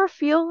you ever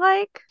feel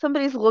like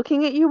somebody's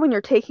looking at you when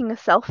you're taking a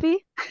selfie?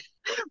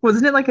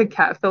 wasn't it like a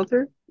cat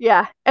filter?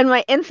 Yeah. And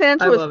my instant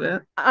I answer was, love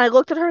it. I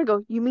looked at her and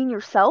go, you mean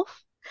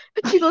yourself?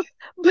 And she goes,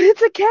 but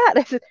it's a cat.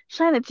 I said,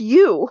 Shine, it's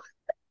you.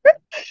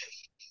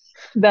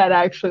 That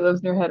actually lives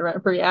in your head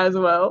rent free as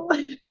well.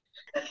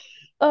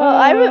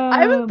 I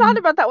haven't thought Um,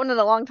 about that one in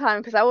a long time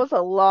because that was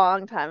a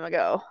long time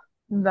ago.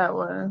 that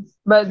was.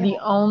 But Yeah. the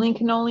only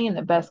cannoli and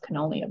the best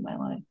cannoli of my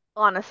life.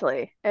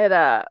 Honestly,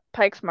 at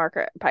Pike's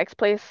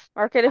Place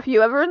Market, if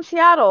you ever in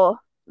Seattle,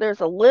 there's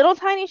a little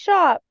tiny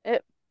shop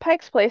at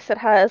Pike's Place that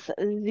has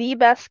the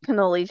best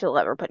cannolis you'll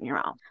ever put in your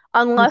mouth.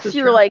 This Unless is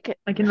you're true. like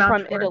I can vouch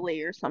from for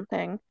Italy or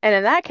something. And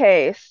in that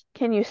case,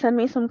 can you send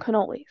me some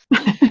cannolis?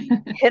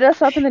 it. Hit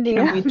us up in the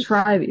Can we DMs.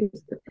 try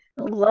these?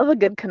 Love a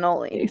good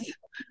cannoli.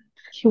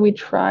 Can we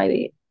try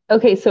these?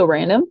 Okay, so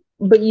random,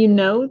 but you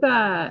know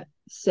that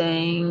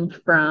saying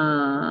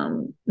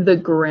from The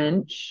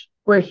Grinch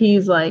where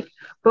he's like,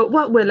 "But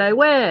what will I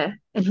wear?"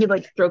 And he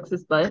like strokes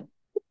his butt.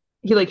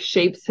 He like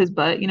shapes his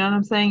butt. You know what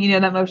I'm saying? You know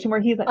that motion where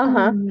he's like,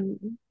 Uh-huh. "Oh."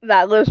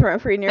 That lives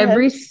rent free in your head.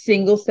 Every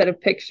single set of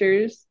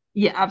pictures.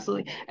 Yeah,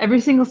 absolutely.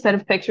 Every single set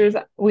of pictures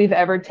we've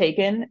ever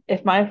taken,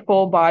 if my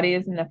full body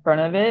is in the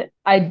front of it,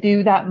 I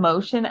do that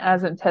motion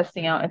as I'm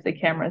testing out if the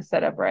camera is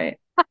set up right.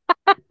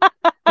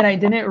 And I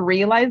didn't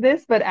realize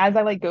this, but as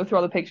I like go through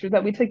all the pictures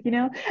that we took,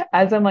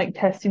 as I'm like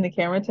testing the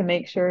camera to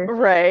make sure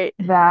Right.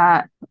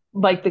 that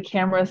like the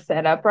camera is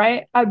set up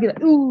right, I'd be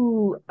like,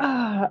 ooh,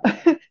 ah.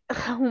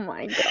 Oh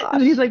my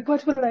And he's gosh. like,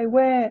 what would I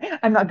wear?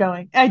 I'm not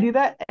going. I do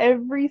that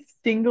every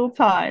single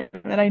time.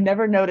 And I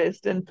never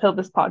noticed until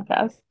this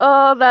podcast.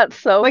 Oh, that's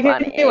so Like I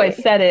knew I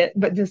funny. said it,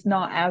 but just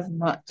not as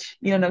much.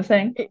 You know what I'm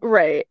saying?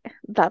 Right.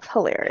 That's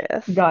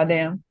hilarious.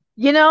 Goddamn.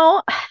 You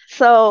know,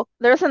 so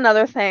there's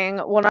another thing.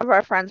 One of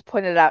our friends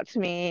pointed out to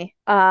me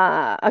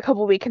a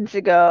couple weekends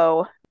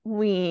ago.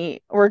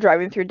 We were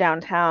driving through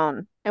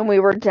downtown and we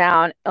were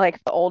down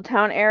like the Old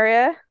Town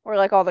area where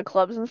like all the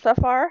clubs and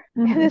stuff are.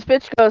 And this Hmm.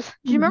 bitch goes,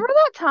 "Do you Hmm. remember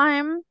that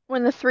time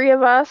when the three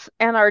of us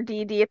and our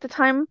DD at the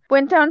time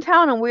went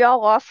downtown and we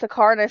all lost the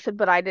car?" And I said,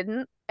 "But I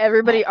didn't."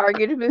 Everybody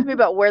argued with me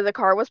about where the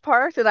car was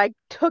parked, and I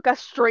took us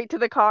straight to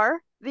the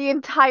car. The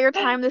entire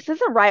time, this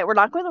isn't right. We're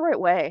not going the right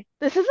way.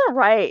 This isn't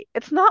right.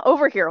 It's not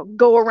over here.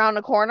 Go around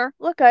the corner.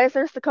 Look, guys,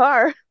 there's the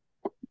car.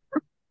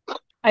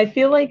 I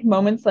feel like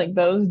moments like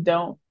those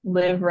don't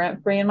live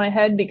rent free in my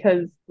head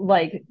because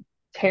like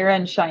Tara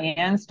and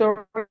Cheyenne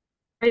stories,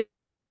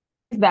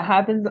 that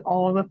happens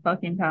all the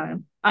fucking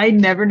time. I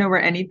never know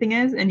where anything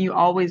is, and you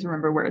always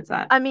remember where it's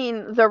at. I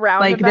mean, the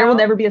Like there will roundabout,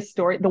 never be a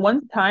story. The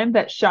one time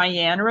that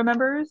Cheyenne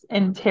remembers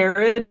and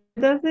Tara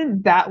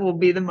doesn't, that will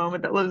be the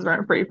moment that lives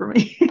rent free for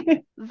me.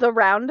 the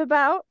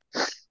roundabout,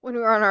 when we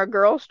were on our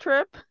girls'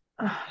 trip,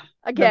 The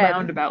again,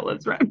 roundabout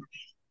lives rent.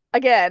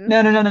 again,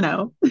 No, no, no, no,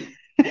 no.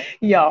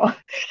 Y'all,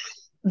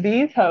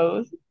 these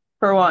hoes,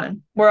 for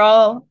one, we're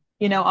all,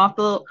 off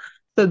the little.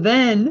 So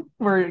then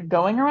we're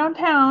going around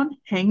town,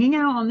 hanging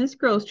out on this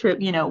girls' trip,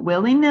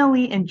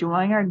 willy-nilly,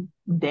 enjoying our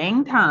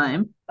dang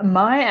time.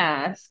 My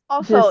ass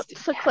also,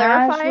 just to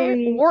clarify,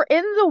 casually, we're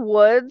in the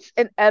woods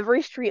and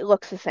every street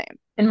looks the same.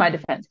 in my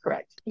defense,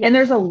 correct. And Yes.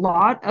 there's a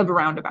lot of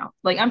roundabouts.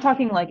 Like I'm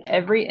talking like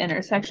every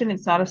intersection,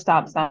 it's not a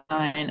stop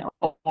sign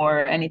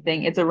or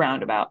anything. It's a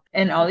roundabout.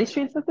 And all these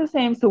streets look the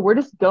same. So we're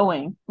just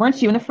going.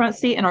 Weren't you in the front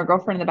seat and our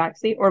girlfriend in the back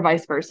seat or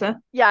vice versa?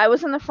 Yeah, I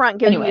was in the front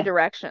giving you Anyway,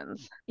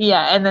 directions.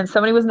 yeah, and then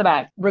somebody was in the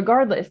back.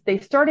 Regardless, they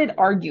started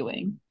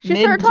arguing She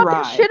started talking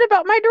mid-drive. shit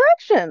about my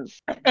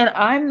directions. And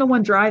I'm the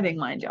one driving,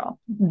 mind y'all.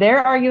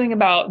 They're arguing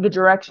about the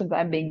directions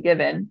I'm being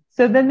given.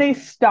 So then they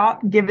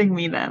stop giving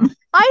me them.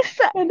 I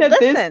said, And at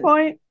this listen,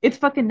 point, it's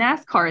fucking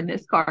NASCAR in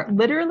this car.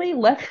 Literally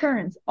left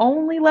turns,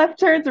 only left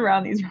turns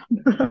around these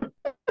roundabouts.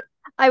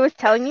 I was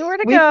telling you where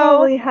to We go.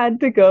 probably had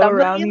to go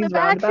Somebody around in the these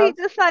back seat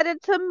roundabouts.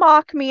 decided to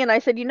mock me, and I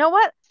said, you know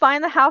what?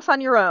 Find the house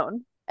on your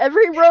own.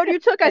 Every road you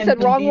took, I And said,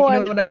 then wrong do you know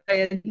one. what I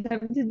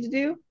attempted to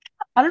do?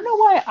 I don't know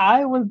why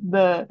I was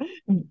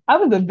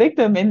the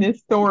victim in this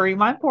story.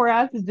 My poor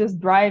ass is just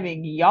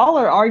driving. Y'all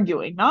are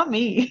arguing, not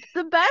me.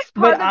 The best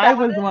But part I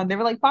about was the it, one. They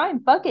were like,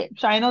 fine, fuck it.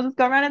 Shine, I'll just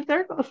go around in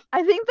circles.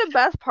 I think the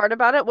best part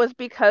about it was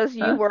because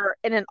you Huh? were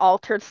in an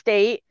altered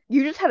state,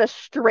 you just had a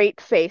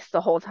straight face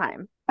the whole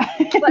time.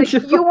 Like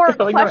Just you like weren't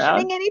going around.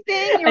 questioning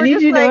anything. You I were need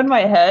just you to know like, in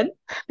my head.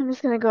 I'm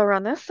just gonna go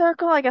around this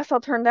circle. I guess I'll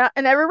turn down.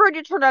 And every road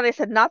you turned out, I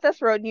said, not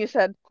this road. And you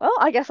said, well,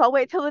 I guess I'll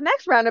wait till the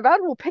next roundabout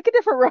and we'll pick a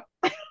different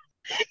road.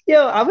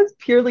 Yo, I was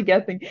purely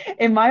guessing.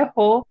 In my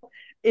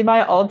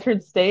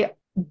altered state,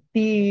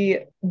 the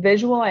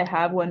visual I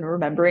have when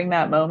remembering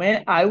that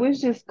moment, I was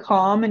just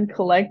calm and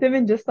collective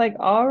and just like,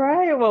 all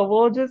right, well,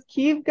 we'll just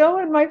keep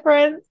going, my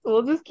friends.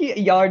 We'll just keep,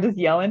 y'all are just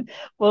yelling.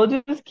 We'll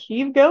just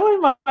keep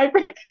going, my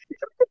friends.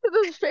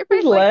 There's a straight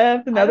face, like,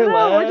 Left, I don't another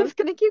know, we're left. just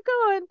gonna keep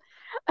going.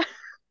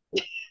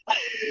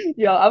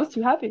 Yo, I was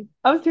too happy.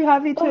 I was too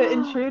happy to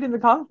intrude in the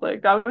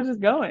conflict. I was just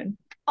going.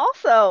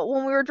 Also,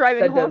 when we were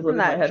driving That home does live from in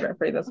my that head trip, rent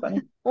free. That's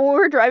funny. when we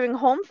were driving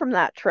home from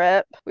that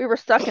trip, we were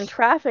stuck in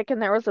traffic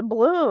and there was a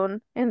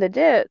balloon in the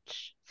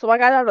ditch. So I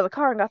got out of the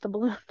car and got the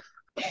balloon.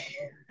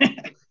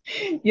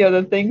 Yo,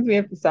 the things we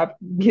have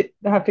to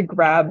have to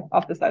grab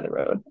off the side of the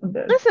road. I'm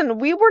dead. Listen,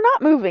 we were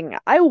not moving.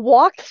 I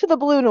walked to the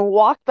balloon and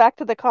walked back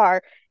to the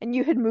car, and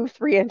you had moved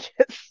 3 inches.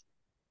 It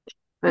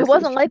This is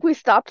wasn't true. like we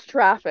stopped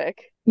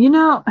traffic. You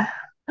know,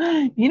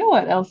 you know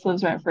what else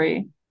lives rent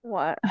free?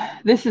 What?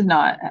 This is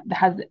not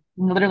has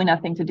literally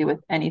nothing to do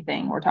with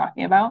anything we're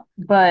talking about,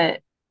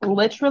 but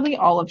literally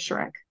all of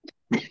Shrek.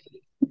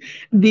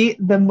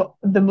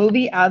 The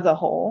movie as a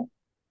whole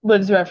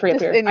lives rent free up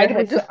Just here. in your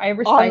head, just I on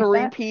recite that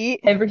repeat.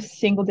 every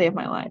single day of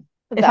my life.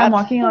 If I'm That's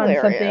walking on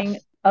something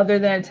hilarious. other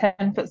than a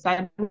 10-foot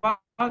sidewalk,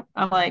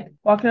 I'm like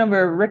walking over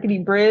a rickety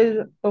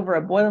bridge over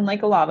a boiling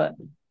lake of lava.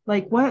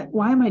 Like what?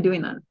 Why am I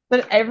doing that?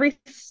 But every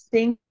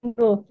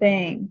single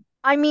thing,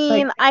 I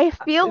mean, like I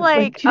feel like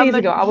like 2 days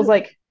ago, I was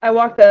like, I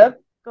walked up.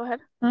 Go ahead.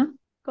 Huh?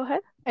 Go ahead.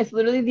 It's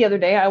literally the other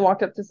day I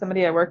walked up to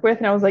somebody I work with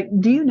and I was like,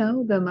 "Do you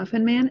know the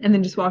Muffin Man?" And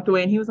then just walked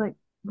away and he was like,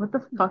 "What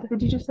the fuck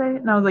did you just say?"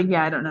 And I was like,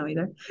 "Yeah, I don't know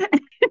either."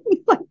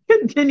 He like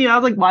continued. I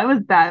was like, "Why was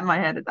that in my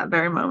head at that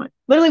very moment?"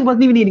 Literally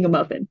wasn't even eating a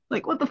muffin.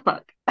 Like, what the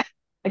fuck?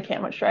 I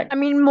can't with Shrek. I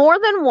mean, more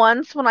than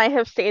once when I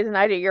have stayed the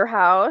night at your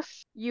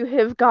house, you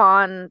have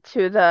gone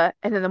to the,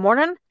 and in the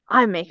morning,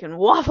 I'm making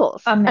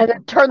waffles, I'm and then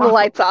making turn the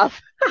lights waffles.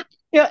 off.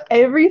 Yeah,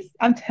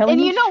 I'm telling And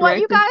you, you know what, Shrek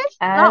you is guys?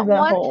 as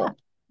a whole.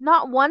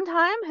 Not one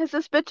time has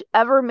this bitch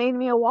ever made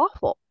me a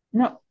waffle.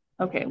 No,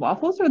 okay,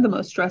 waffles are the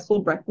most stressful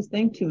breakfast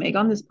thing to make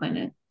on this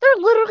planet. They're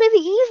literally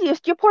the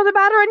easiest. You pour the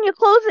batter in, you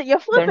close it, you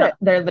flip They're it. not.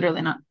 They're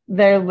literally not.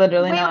 They're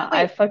literally Wait, wait, not. wait.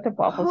 I've fucked up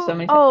waffles Who? so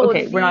many times. Oh,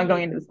 Okay, we're not the.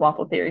 going into this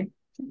waffle theory.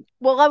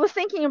 Well, I was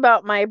thinking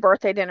about my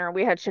birthday dinner.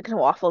 We had chicken and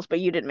waffles, but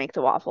you didn't make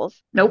the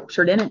waffles. Nope,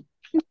 sure didn't.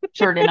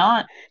 Sure did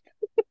not.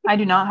 I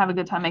do not have a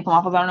good time making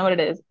waffles. I don't know what it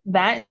is.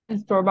 That and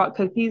store-bought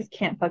cookies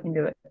can't fucking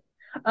do it.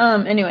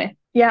 Anyway.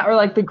 Yeah, or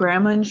like the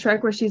grandma in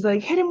Shrek where she's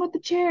like, hit him with the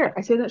chair.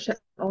 I say that shit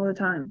all the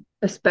time.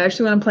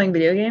 Especially when I'm playing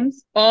video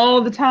games.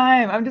 All the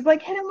time. I'm just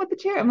like, hit him with the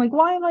chair. I'm like,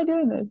 why am I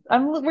doing this?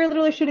 We're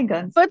literally shooting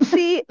guns. But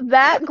see,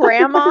 that What is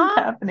grandma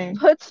happening?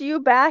 puts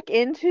you back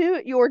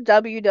into your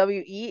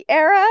WWE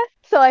era.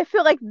 So I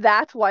feel like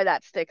that's why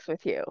that sticks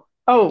with you.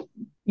 Oh,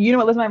 you know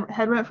what lives in my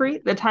head rent free?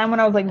 The time when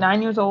I was like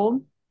 9 years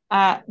old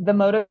at the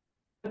Moto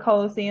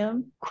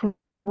Coliseum,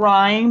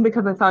 crying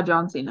because I saw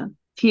John Cena.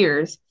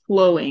 Tears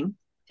flowing,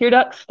 tear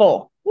ducts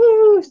full.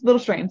 Woo, little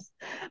streams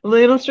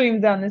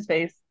down his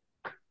face.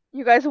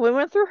 You guys, we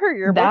went through her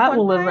yearbook That one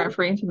will live time. rent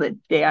free until the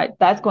day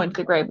that's going to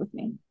the grave with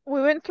me.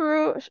 We went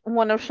through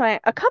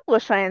a couple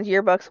of Cheyenne's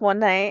yearbooks one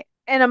night,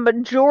 and a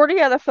majority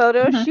of the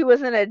photos, Mhm. she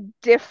was in a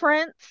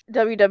different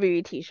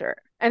WWE t-shirt,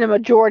 and a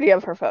majority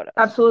of her photos.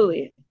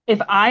 Absolutely.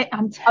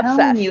 I'm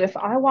telling you, Obsessed. if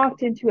I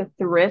walked into a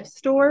thrift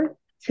store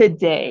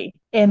today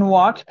and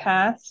walked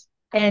past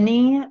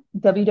any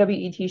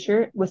WWE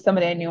t-shirt with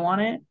somebody I knew on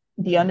it,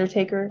 The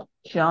Undertaker,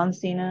 John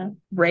Cena,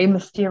 Rey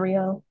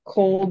Mysterio,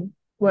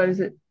 what is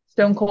it?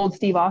 Stone Cold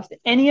Steve Austin,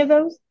 any of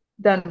those,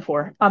 done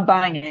for. I'm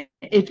buying it.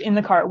 It's in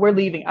the cart. We're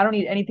leaving. I don't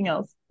need anything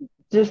else.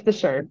 Just the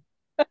shirt.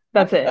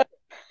 That's it.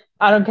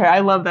 I don't care. I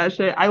love that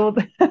shit. I will,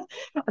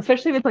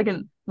 especially if it's like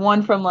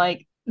one from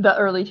like the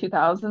early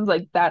 2000s,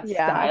 like that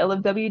Yeah. style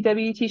of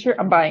WWE t-shirt.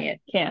 I'm buying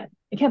it.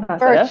 I can't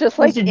pass Or that it's up. just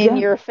like Mr. in Jen.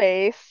 your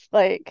face,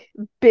 like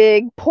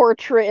big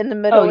portrait in the Oh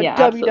middle and yeah,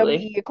 absolutely.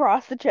 WWE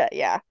across the chest.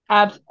 Yeah.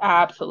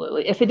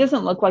 Absolutely. If it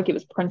doesn't look like it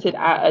was printed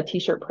at a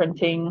t-shirt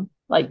printing,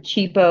 like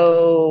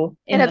cheapo And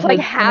in the it's like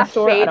hood kind of half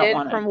store, I don't faded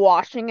want it. from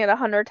washing it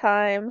 100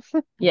 times.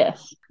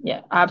 Yes.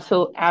 Yeah,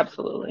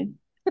 absolutely.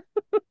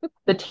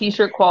 The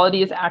t-shirt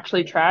quality is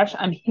actually trash.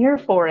 I'm here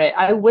for it.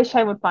 I wish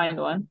I would find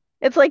one.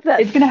 It's like that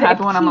It's gonna thick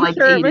happen when I'm like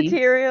t-shirt 80.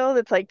 material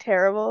that's like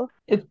terrible.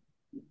 It's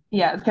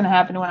Yeah, it's gonna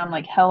happen when I'm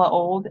like hella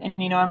old and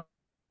I'm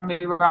gonna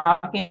be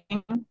rocking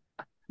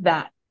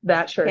that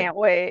shirt. Can't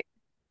wait.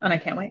 And I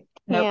can't wait.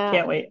 Nope, Can't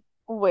can't wait.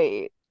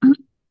 wait.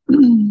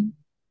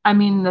 I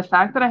mean, the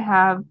fact that I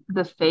have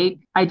the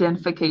fake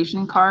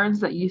identification cards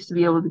that used to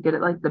be able to get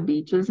at like the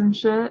beaches and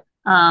shit,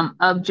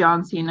 of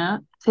John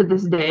Cena to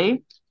this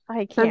day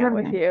I says can't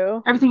with everything.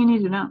 you. Everything you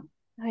need to know.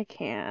 I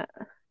can't.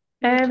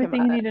 You're too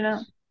Everything you much. need to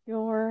know.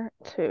 You're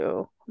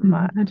too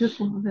I just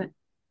much. love it.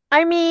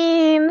 I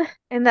mean,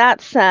 in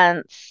that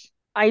sense,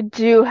 I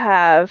do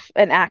have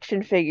an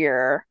action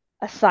figure,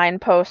 a sign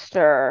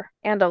poster,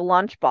 and a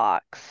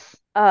lunchbox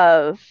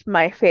of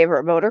my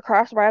favorite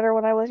motocross rider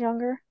when I was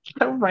younger.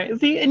 So right.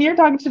 See, and you're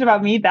talking shit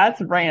about me.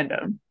 That's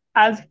random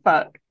as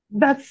fuck.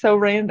 That's so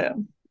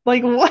random.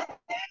 Like what?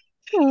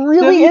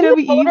 Really into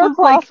WWE was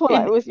like motocross when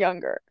I an, was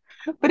younger.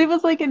 but it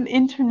was like an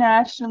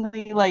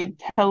internationally like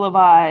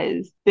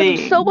televised So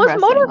thing. was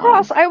Wrestling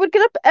motocross. was. I would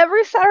get up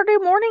every Saturday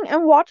morning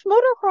and watch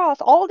motocross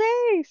all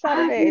day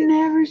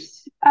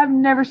Saturdays. I've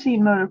never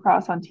seen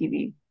motocross on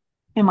TV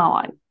in my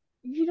life.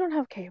 You don't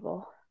have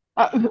cable.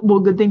 Well,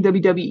 good thing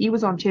WWE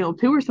was on Channel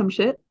 2 or some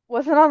shit.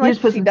 Wasn't on You like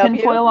just the put some CW.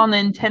 tinfoil on the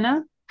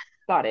antenna.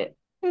 Got it.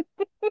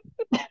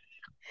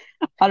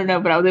 I don't know,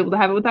 but I was able to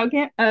have it without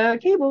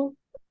cable.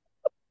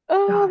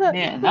 Oh, God, that's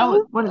man, that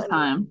was so what a funny.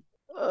 time.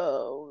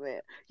 Oh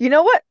man. You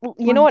know what?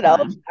 You What know a what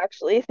else? time.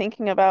 Actually,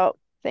 thinking about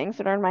things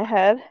that are in my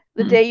head.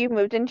 The Hmm. day you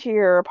moved into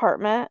your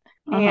apartment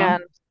Uh-huh.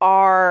 and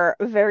our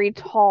very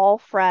tall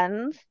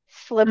friends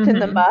slipped in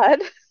the Hmm. mud.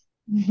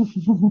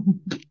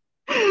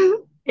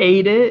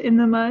 Ate it in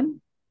the mud.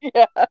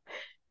 Yeah.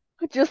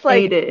 Just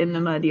like Ate it in the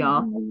mud,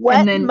 y'all. And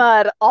wet then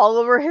mud all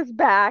over his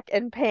back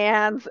and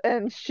pants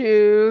and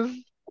shoes.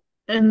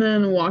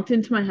 walked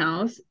into my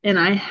house and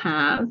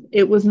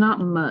it was not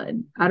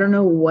mud. I don't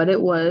know what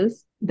it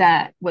was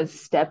that was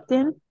stepped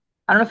in.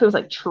 I don't know if it was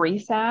like tree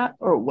sap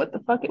or what the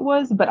fuck it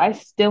was, but I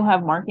still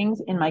have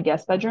markings in my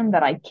guest bedroom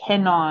that I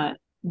cannot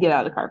get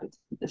out of the carpets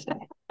to this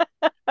day.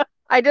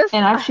 I just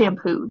And I've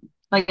shampooed.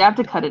 Like I have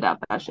to cut it up,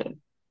 that shit.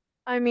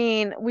 I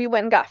mean, we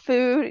went and got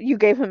food. You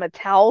gave him a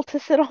towel to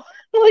sit on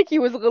like he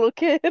was a little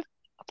kid.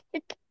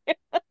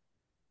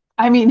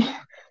 I mean,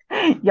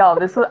 y'all,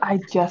 I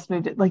just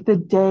moved it like the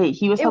day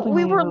he was helping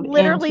We me were move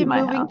literally into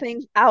my moving house.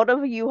 things out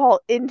of a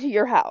U-Haul into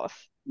your house.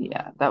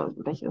 Yeah, that was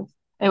ridiculous.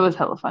 It was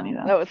hella funny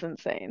though. That was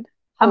insane.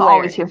 I'm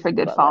always Hilarious. here for a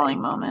good But like,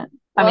 falling moment.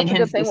 I well, mean, that's a good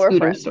hence the thing we're scooter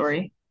friends.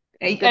 story.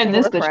 Good And thing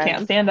this we're bitch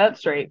can't friends. stand up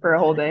straight for a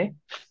whole day.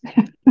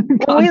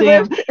 When we Goddamn,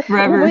 lived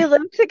when we forever.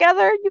 lived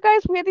together, you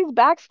guys, we had these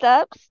back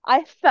steps.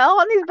 I fell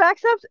on these back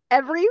steps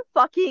every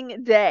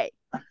fucking day.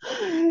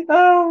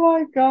 Oh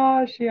my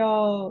gosh,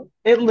 y'all.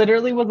 It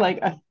literally was like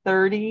a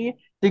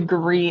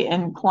 30-degree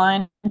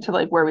incline to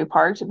like where we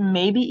parked,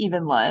 maybe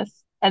even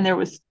less. And there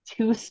was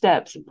two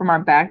steps from our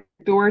back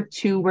door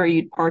to where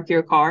you'd park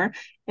your car.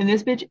 And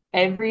this bitch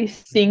every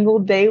single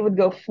day would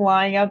go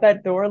flying out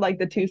that door like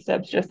the two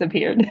steps just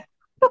appeared.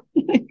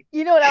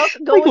 You know what else?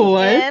 Like Going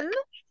what? in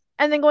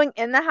and then going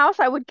in the house,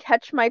 I would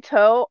catch my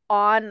toe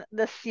on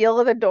the seal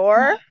of the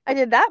door. I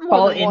did that more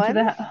Fall than into once.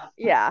 the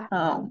Yeah.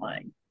 oh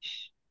my,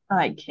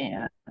 I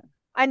can't.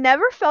 I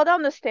never fell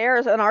down the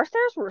stairs, and our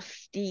stairs were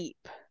steep.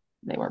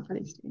 They were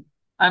pretty steep.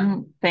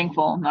 I'm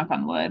thankful, knock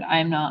on wood, I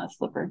am not a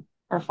slipper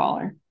or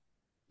faller.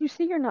 You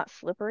see, you're not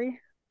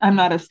slippery. I'm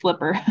not a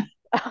slipper.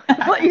 I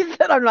thought you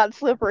said I'm not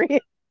slippery.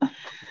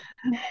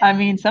 I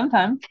mean,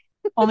 sometimes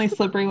only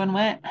slippery when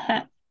wet.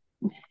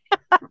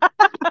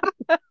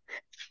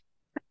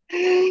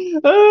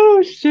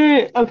 Oh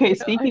shit. Okay, I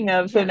speaking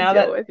of, so can't now deal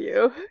that with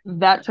you.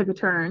 that took a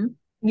turn,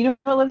 you know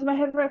what lives in my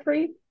head rent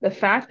free? The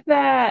fact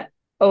that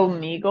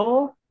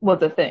Omegle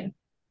was a thing.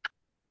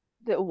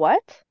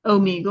 What?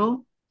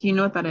 Omegle, do you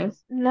know what that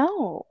is?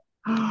 No.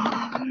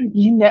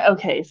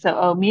 Okay, so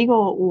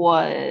Omegle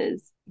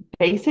was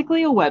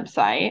basically a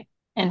website,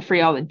 and for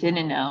y'all that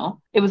didn't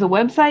know, it was a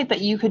website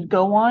that you could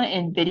go on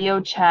and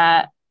video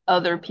chat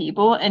other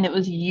people, and it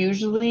was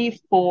usually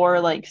for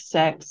like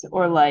sex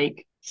or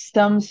like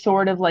some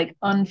sort of like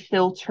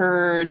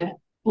unfiltered,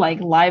 like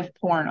live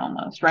porn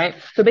almost, right?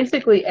 So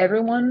basically,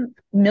 everyone,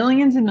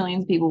 millions and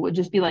millions of people would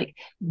just be like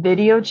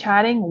video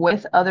chatting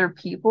with other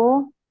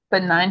people,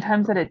 but nine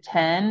times out of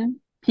 10,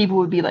 people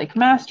would be like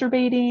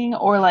masturbating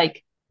or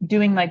like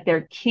doing like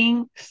their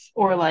kinks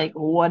or like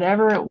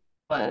whatever it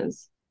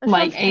was, That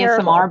like sounds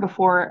terrible. ASMR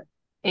before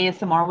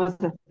ASMR was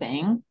the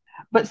thing.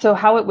 But so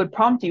how it would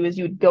prompt you is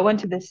you would go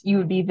into this, you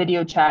would be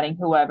video chatting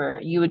whoever,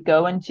 you would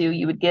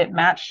get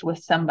matched with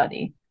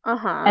somebody,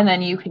 Uh-huh. and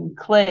then you can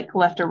click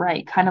left or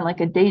right, kind of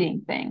like a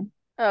dating thing.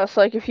 Oh,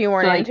 so like if you So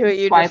weren't like into it,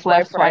 you just swipe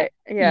left, swipe swipe.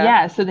 right. Yeah.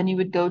 Yeah. So then you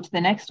would go to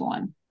the next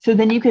one. So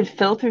then you could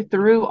filter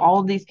through all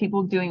of these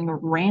people doing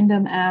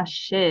random ass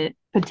shit,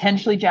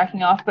 potentially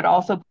jacking off, but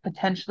also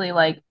potentially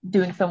like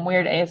doing some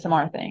weird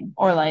ASMR thing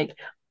or like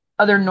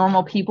other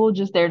normal people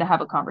just there to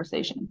have a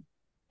conversation.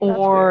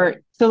 That's weird.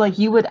 Or so like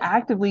you would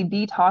actively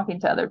be talking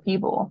to other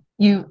people.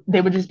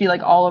 They would just be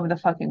like all over the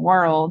fucking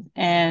world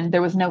and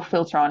there was no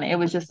filter on it. It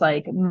was just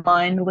like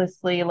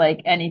mindlessly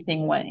like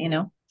anything went, you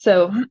know?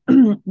 So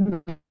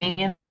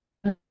me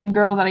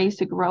girl that I used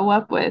to grow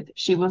up with,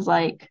 she was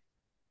like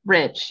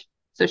rich.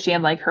 So she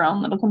had like her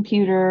own little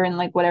computer and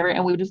like whatever.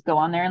 And we would just go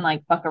on there and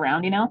like fuck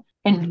around, you know?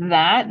 And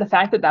the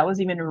fact that that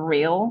was even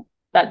real,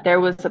 that there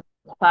was a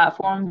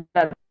platform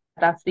that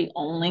that's the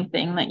only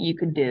thing that you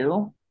could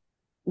do,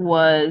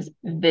 was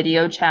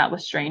video chat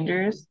with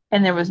strangers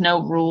and there was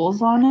no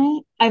rules on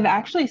it. I've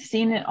actually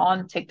seen it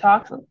on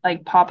TikTok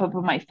like pop up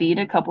on my feed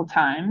a couple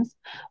times,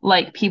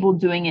 like people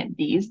doing it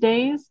these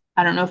days.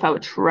 I don't know if I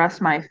would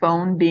trust my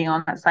phone being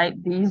on that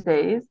site these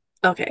days.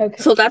 Okay. Okay.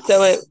 So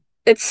So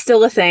it's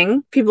still a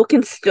thing. People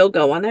can still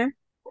go on there.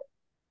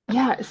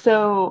 yeah,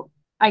 so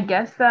I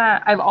guess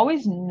that I've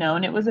always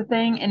known it was a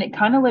thing and it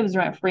kind of lives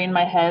rent free in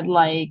my head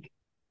like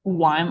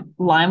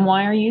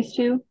LimeWire used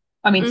to.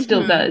 I mean,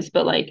 still Mm-hmm. does,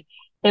 but like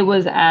it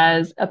was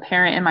as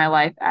apparent in my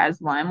life as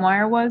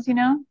LimeWire was, you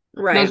know?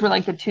 Those Right. were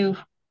like the two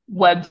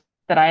webs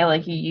that I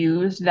like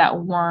used that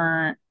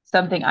weren't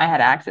something I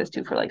had access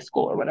to for like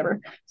school or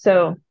whatever.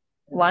 So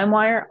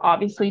LimeWire,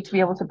 obviously to be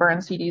able to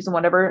burn CDs and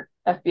whatever,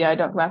 FBI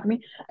don't come after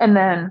me. And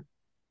then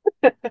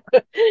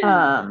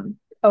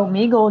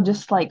Omegle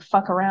just like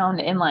fuck around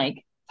and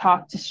like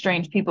talk to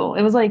strange people.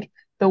 It was like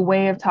the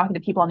way of talking to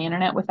people on the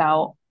internet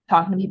without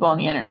talking to people on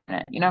the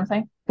internet. You know what I'm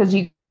saying? Because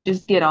you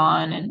just get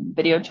on and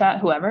video chat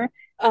whoever.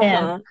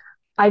 And Uh-huh.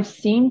 I've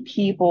seen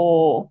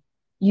people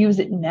use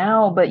it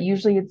now, but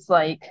usually it's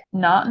like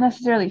not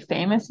necessarily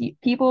famous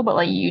people, but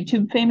like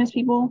YouTube famous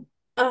people.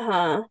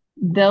 Uh-huh.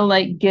 They'll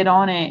like get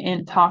on it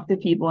and talk to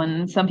people,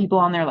 and some people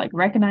on there like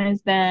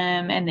recognize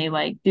them and they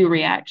like do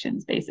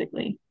reactions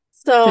basically.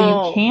 So you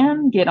So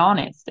can get on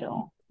it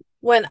still.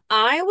 when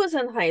I was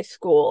in high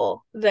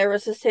school, there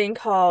was this thing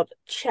called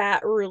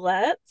chat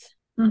roulette,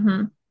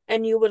 Hmm.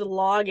 and you would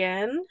log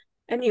in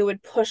and you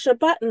would push a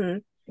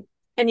button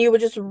and you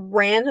would just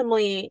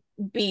randomly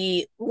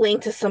be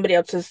linked to somebody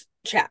else's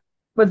chat.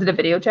 Was it a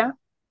video chat?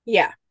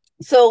 Yeah.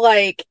 So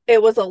like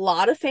it was a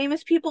lot of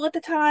famous people at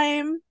the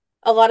time,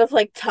 a lot of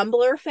like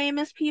Tumblr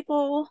famous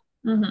people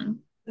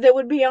Hmm. that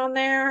would be on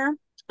there.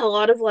 A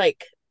lot of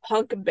like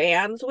punk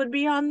bands would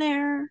be on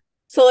there.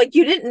 So like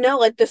you didn't know,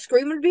 like the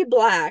screen would be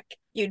black,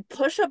 you'd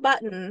push a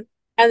button,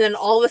 and then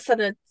all of a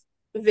sudden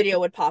a video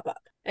would pop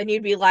up and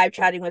you'd be live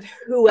chatting with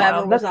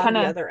whoever Wow, was that's on kind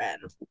the of, other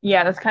end.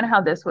 yeah, that's kind of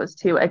how this was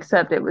too,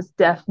 except it was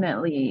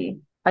definitely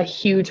a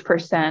huge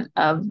percent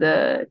of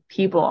the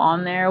people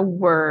on there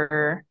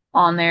were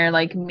on there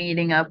like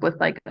meeting up with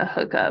like a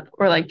hookup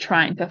or like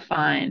trying to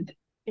find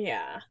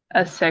Yeah.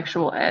 a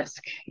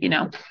sexual-esque, you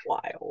know,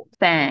 Wild.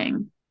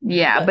 thing.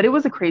 Yeah, But but it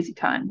was a crazy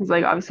time because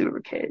like obviously we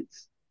were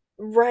kids.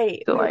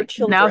 right, So we were like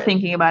now children.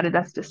 thinking about it,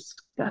 that's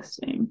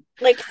disgusting.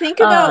 Like think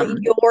about Um,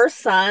 your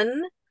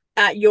son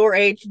at your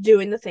age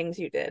doing the things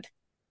you did.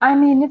 I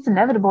mean, it's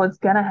inevitable, it's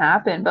gonna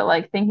happen, but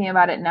like thinking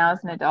about it now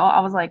as an adult, I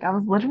was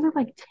literally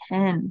like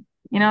 10.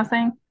 You know what I'm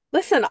saying?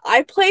 Listen,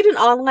 I played an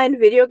online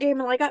video game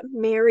and I got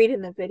married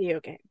in a video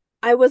game.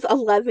 I was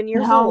 11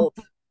 And years how old old.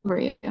 were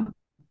you?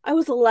 I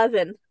was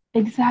 11.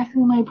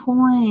 Exactly my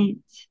point.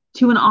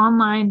 To an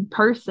online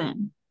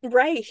person.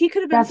 Right. He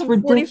could have been That's some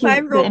ridiculous.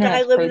 45-year-old The old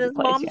guy internet's a living in crazy his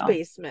place, mom's y'all.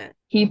 basement.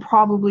 He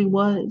probably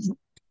was.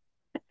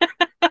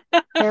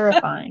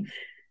 Terrifying.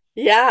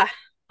 Yeah.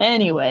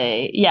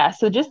 Anyway, yeah,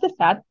 so just the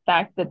fact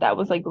that that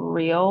was like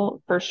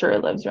real for sure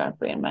lives rent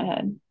free in my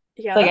head.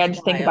 Yeah, Like I that's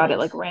just think about it wild.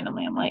 like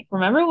randomly. I'm like,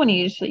 remember when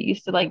you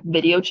used to like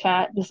video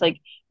chat, just like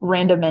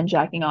random men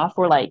jacking off,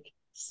 or like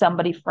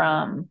somebody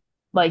from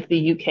like the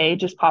UK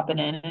just popping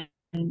in,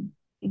 and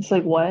it's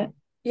like, what?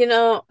 You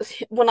know,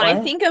 when I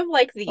What? think of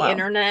like the Wow.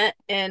 internet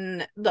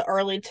in the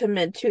early to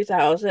mid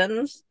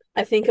 2000s,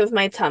 I think of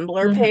my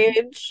Tumblr Mm-hmm.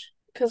 page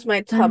because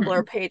my Tumblr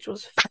Mm-hmm. page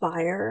was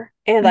fire.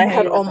 And Yeah,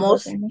 you were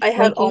Tumblr famous. I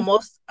had Loki.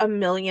 almost a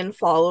million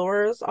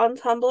followers on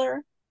Tumblr.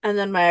 And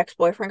then my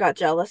ex-boyfriend got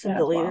jealous and Yeah,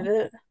 that's deleted wild.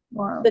 it.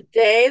 Wow. The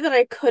day that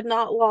I could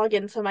not log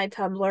into my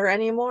Tumblr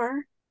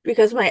anymore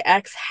because my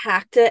ex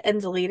hacked it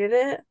and deleted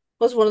it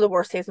was one of the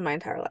worst days of my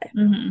entire life.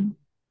 Mm-hmm.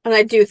 And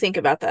I do think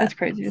about that That's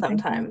crazy to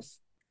think about. sometimes.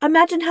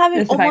 Imagine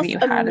having Just the fact that almost you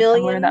a had a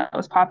Tumblr million. that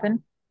was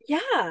popping.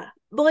 Yeah.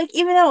 But like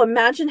even though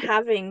imagine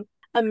having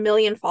a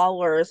million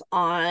followers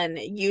on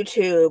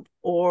YouTube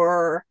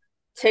or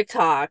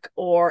TikTok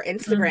or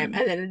Instagram Mm-hmm.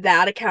 and then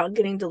that account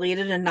getting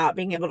deleted and not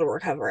being able to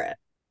recover it.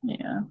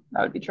 Yeah,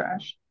 that would be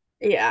trash.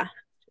 Yeah.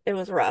 It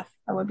was rough.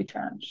 That would be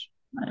trash,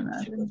 I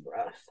It was imagine.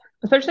 rough.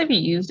 Especially if you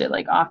used it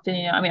like often.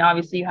 You know, I mean,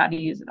 obviously you had to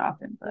use it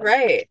often, but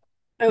Right.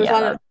 I was yeah,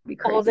 on that it would be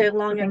all day crazy to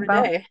long think every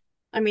about. day.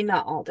 I mean,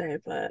 not all day,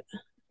 but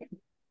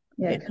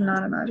Yeah, I you could know,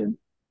 not imagine.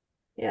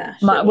 yeah,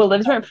 shit My was what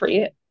lives rent rough.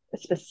 free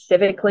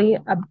specifically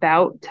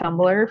about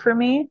Tumblr for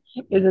me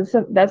is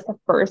that's the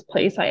first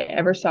place I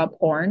ever saw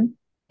porn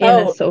in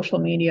a Oh, social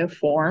media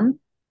form,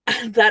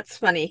 that's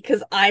funny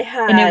because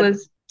and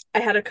I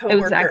had a it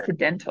was coworker.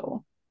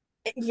 accidental.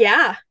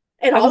 Yeah,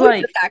 it I was always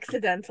is like,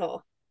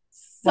 accidental.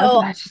 where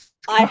did So that just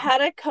I go?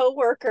 had a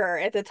coworker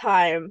at the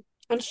time,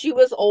 and she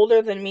was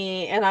older than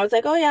me, and I was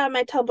like, "Oh yeah,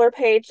 my Tumblr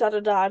page, da da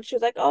da." And she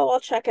was like, "Oh, I'll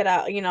check it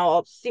out. You know,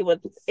 I'll see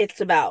what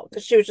it's about."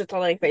 Because she was just on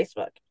like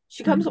Facebook.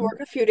 She comes to Mhm. work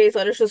a few days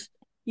later. She goes,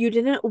 "You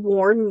didn't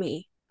warn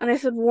me." And I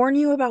said, "Warn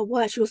you about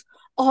what?" She goes,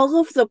 "All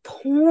of the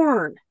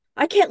porn.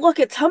 I can't look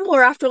at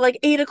Tumblr after like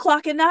 8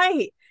 o'clock at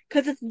night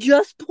because it's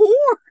just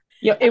porn."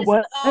 Yeah, And it I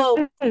said, was,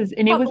 "Oh,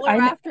 and it was Tumblr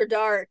after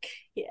dark."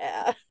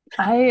 Yeah.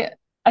 I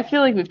I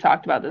feel like we've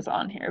talked about this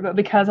on here, but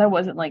because I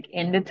wasn't like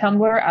into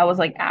Tumblr, I was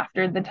like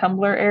after the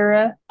Tumblr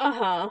era.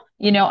 Uh-huh.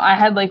 I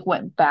had like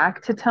went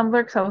back to Tumblr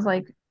because I was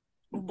like,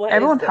 What is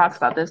everyone talks this?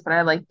 about this, but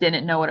I like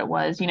didn't know what it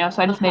was. So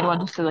I just made one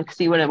Uh-huh. just to like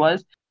see what it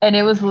was. And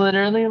it was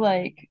literally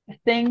like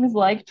things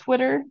like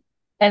Twitter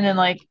and then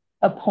like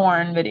a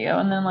porn video.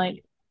 And then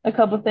like a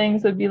couple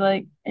things would be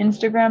like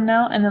Instagram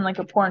now and then like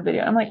a porn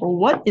video. I'm like,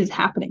 what is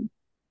happening?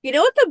 You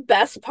know what the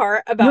best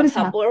part What about is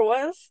Tumblr happening?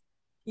 was?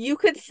 You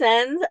could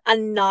send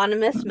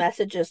anonymous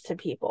messages to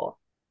people.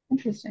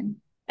 Interesting.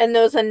 And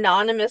those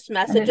anonymous I didn't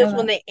know messages,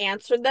 when that. they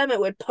answered them, it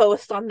would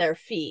post on their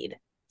feed.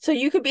 So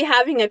you could be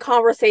having a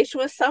conversation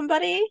with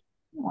somebody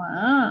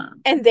Wow.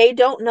 and they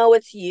don't know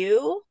it's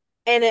you,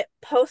 and it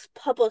posts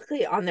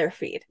publicly on their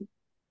feed.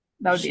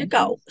 That would be Shit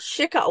got intense.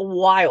 shit got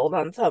wild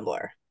on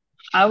Tumblr.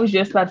 I was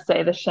just about to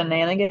say the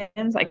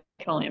shenanigans. I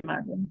can only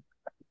imagine.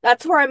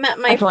 That's where I met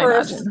I my can only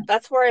first imagine.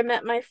 that's where I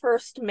met my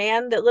first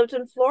man that lived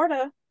in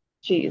Florida.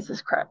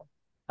 Jesus Christ.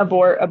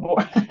 Abort,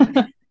 abort.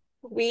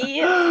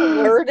 We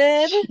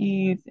flirted.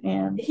 Cheese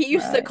and He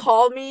used to right.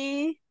 call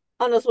me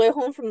on his way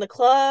home from the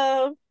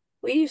club.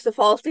 We used to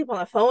fall asleep on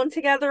the phone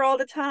together all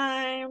the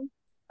time.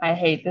 I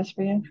hate this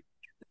for you.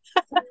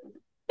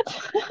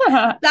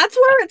 That's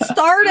where it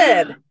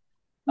started.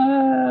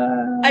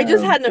 I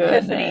just Oh had an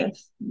epiphany.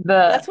 goodness. The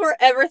That's where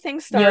everything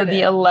the started.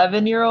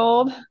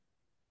 11-year-old.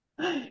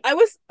 I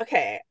was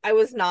okay. I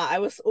was not. I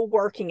was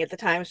working at the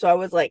time, so I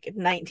was like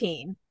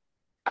 19,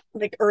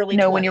 like early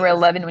No, when you were 20s.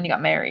 11 when you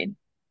got married.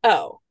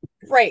 Oh,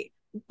 right.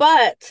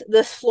 But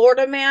this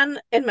Florida man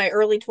in my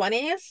early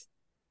 20s,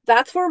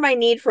 that's where my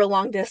need for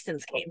long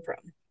distance came from.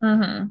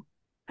 Mm-hmm.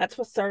 That's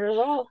what started it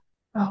all.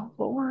 Oh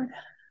Lord.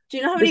 Do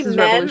you know how many This is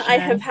men I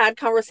have revolutionary. had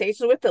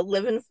conversations with that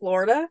live in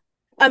Florida?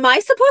 Am I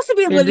supposed to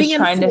be You're living just in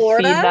trying to feed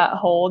Florida? that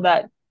hole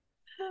that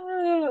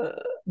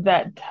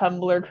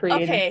Tumblr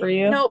created for Okay,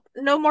 you. nope,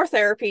 no more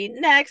therapy.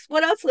 Next,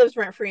 what else lives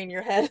rent free in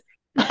your head?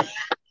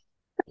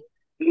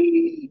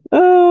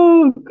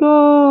 Oh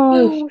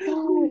gosh.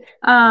 Oh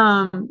God.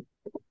 Um,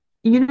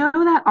 you know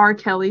that R.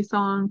 Kelly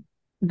song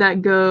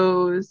that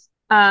goes,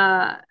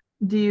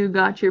 do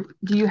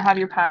you have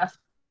your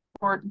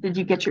passport? Did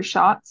you get your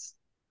shots?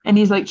 And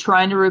he's like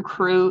trying to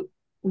recruit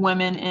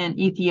women in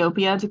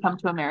Ethiopia to come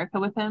to America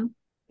with him.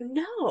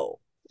 No.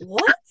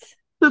 What?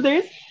 So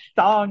there's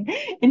a song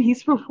and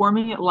he's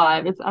performing it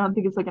live. I don't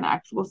think it's like an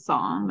actual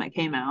song that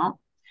came out,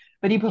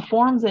 but he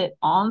performs it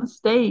on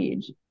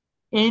stage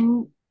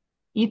in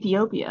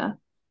Ethiopia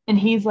and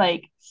he's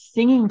like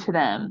singing to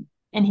them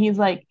and he's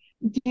like,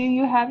 do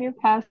you have your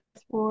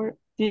passport?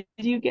 Did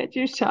you get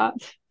your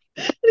shots?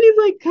 And he's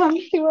like, come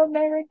to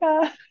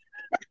America.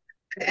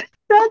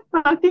 That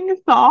fucking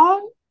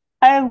song.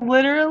 I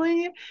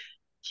literally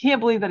can't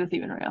believe that it's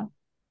even real.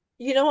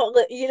 You know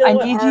what? You know I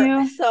what? need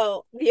you.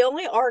 So the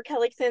only R.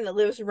 Kelly thing that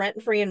lives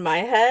rent free in my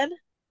head.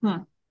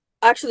 Hmm,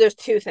 Actually, there's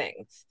two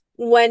things.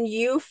 When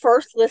you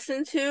first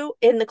listen to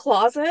 "In the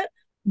Closet,"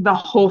 the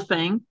whole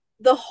thing.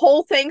 the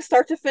whole thing,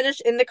 start to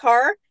finish, in the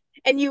car,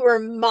 and you were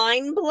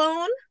mind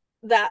blown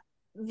that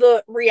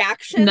the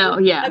reaction No,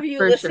 yeah, of you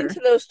for listening sure. to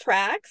those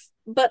tracks.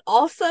 But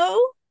also,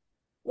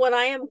 when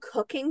I am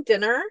cooking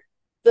dinner,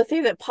 the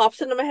thing that pops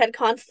into my head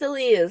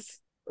constantly is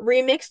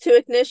remix to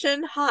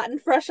Ignition, hot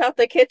and fresh out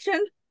the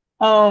kitchen.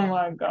 Oh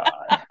my God.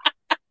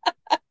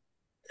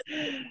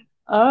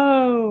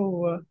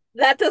 Oh.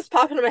 That does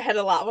pop into my head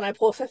a lot when I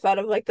pull stuff out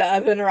of like the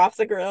oven or off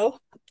the grill.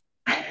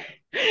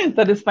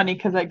 That is funny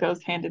because that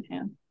goes hand in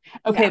hand.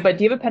 Okay, Yeah. but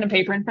do you have a pen and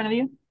paper in front of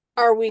you?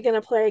 Are we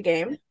gonna play a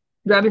game?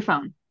 Grab your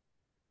phone.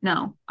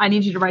 No, I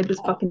need you to write this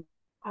Oh, fucking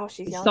oh,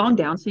 she's yelling at song me.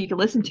 down so you can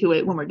listen to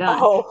it when we're done.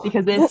 Oh,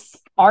 Because it's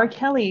this R.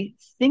 Kelly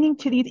singing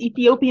to these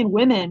Ethiopian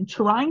women,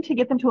 trying to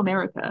get them to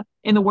America.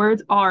 And the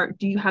words are,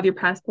 do you have your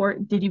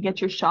passport? Did you get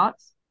your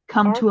shots?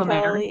 Come R. to Kelly,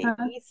 America is kind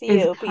of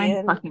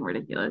Ethiopian fucking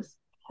ridiculous.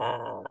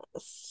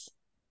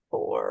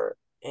 passport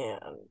and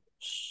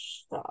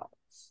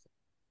shots.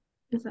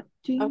 Is that,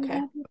 do you Okay.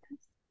 have your passport?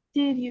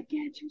 Did you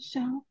get your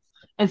shots?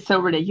 It's so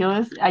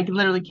ridiculous. I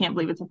literally can't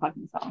believe it's a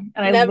fucking song.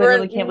 And I Never,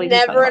 literally can't believe he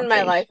sung it never on in my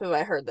stage. life have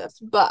I heard this,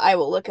 but I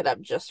will look it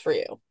up just for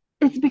you.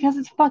 It's because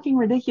it's fucking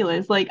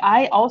ridiculous. Like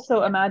I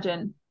also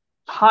imagine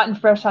hot and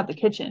fresh out the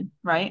kitchen,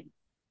 right?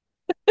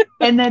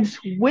 And then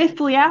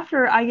swiftly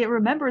after, I get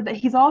remembered that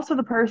he's also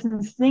the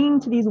person singing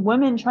to these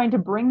women trying to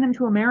bring them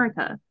to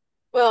America.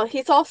 Well,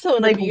 he's also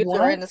an Like abuser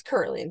what? and is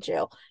currently in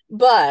jail.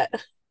 But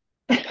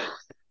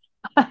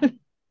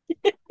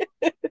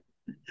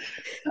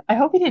I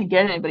hope he didn't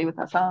get anybody with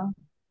that song.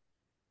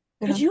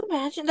 You could know? you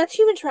imagine? That's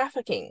human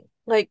trafficking,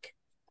 like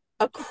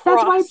That's why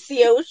across it's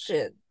the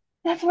ocean.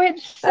 that's why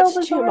it's so That's too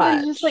bizarre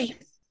that he's just much.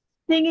 like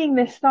singing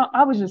this song.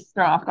 I was just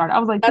thrown off guard. I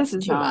was like, this That's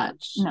is too not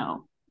much.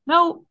 no,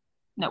 no,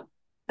 no.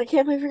 I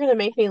can't believe you're gonna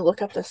make me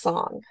look up this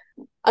song.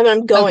 I mean,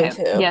 I'm going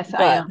Okay, to, yes, I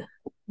but am.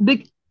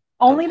 Be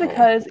only okay.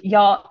 because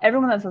y'all,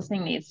 everyone that's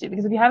listening needs to,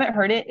 because if you haven't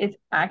heard it, it's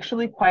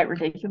actually quite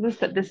ridiculous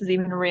that this is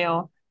even a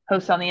real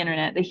post on the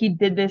internet, that he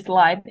did this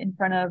live in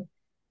front of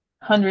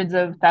hundreds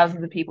of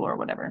thousands of people or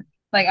whatever.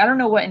 Like, I don't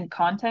know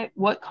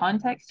what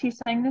context he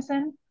sang this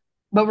in,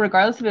 But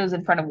regardless if it was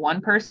in front of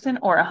one person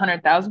or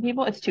 100,000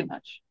 people, it's too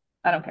much.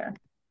 I don't care.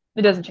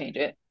 It doesn't change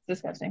it. It's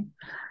disgusting.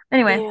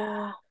 Anyway,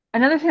 Yeah.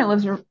 another thing that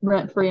lives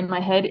rent free in my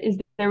head is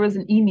there was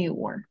an emu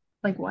war.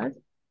 Like what?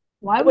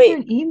 Why was there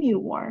Wait, an emu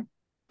war?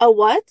 a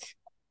what?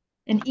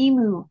 An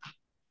emu,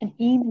 an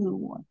emu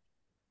war,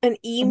 An an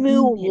emu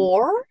emu,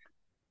 war?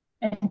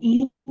 an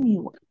emu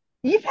war.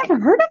 You've never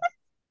heard of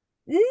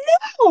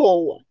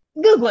No.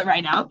 it? Google it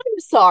right now. I'm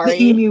The sorry.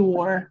 emu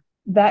war.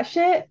 That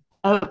shit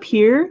up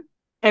here.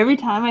 Every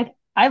time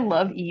I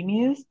love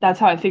emus. That's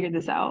how I figured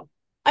this out.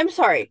 I'm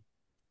sorry.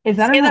 Is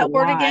I don't Say know that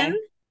word again. why.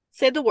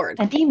 Say the word.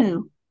 An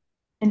emu.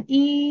 An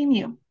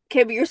emu.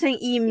 Okay, but you're saying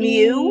emu?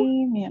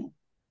 Emu.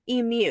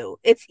 Emu.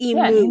 It's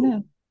Yeah, an emu.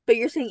 emu. But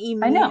you're saying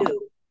I emu. know.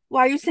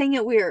 Why are you saying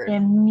it weird?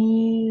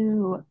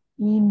 Emu.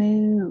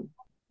 Emu.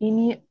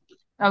 Emu.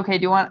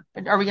 Okay,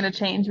 are we gonna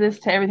change this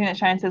to everything that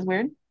Shine says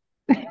weird?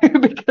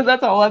 Because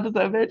that's a whole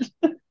episode, bitch.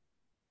 An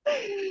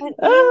emu. The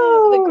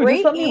Oh, just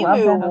Great let me love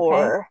Emu them, okay?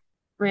 War.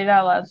 Read it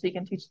out loud so you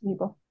can teach the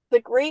people. The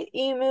Great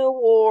Emu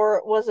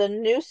War was a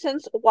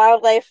nuisance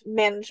wildlife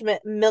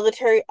management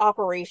military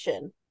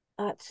operation.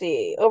 Let's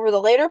see. Over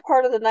the later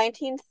part of the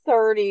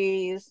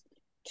 1930s,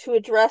 to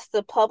address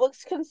the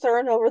public's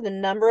concern over the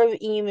number of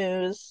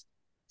emus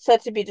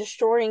said to be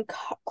destroying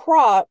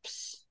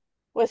crops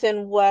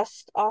within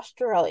West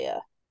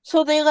Australia.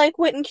 So they like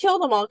went and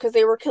killed them all because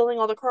they were killing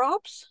all the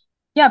crops?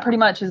 Yeah, pretty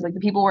much is like the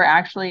people were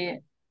actually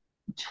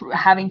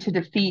having to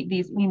defeat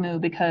these emu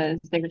because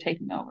they were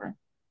taking over.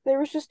 There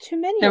was just too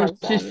many There was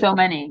of just them. so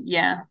many,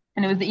 yeah.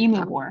 And it was the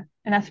emu war.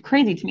 And that's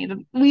crazy to me.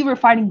 We were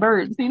fighting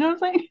birds, you know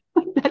what I'm saying?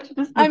 That's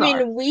just I bizarre.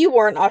 mean, we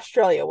weren't,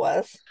 Australia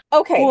was.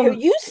 Okay, have Well,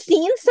 you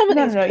seen some of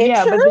no, no, these no,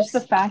 yeah, but just the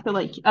pictures? fact that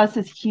like us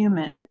as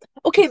humans.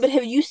 Okay, but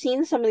have you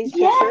seen some of these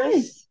pictures?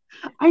 Yes.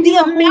 I The did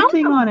a whole amount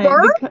thing of on it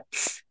because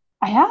birds,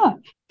 I have.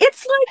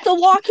 it's like The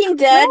Walking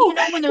Dead, No,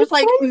 when there's it's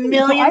like crazy. So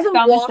millions I of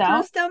found this walkers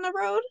out. down the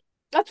road.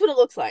 That's what it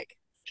looks like.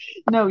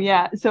 No,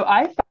 yeah. So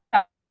I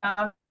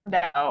found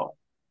out.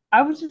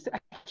 I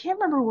can't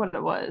remember what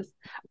it was.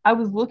 I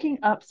was looking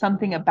up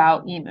something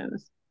about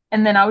emus.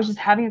 And then I was just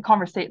having a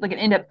conversation, like an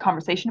in-depth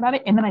conversation about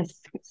it. And then I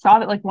saw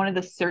that like one of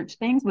the search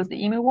things was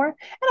the emu war.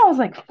 And I was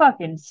like,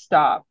 fucking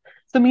stop.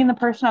 So me and the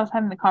person I was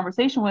having the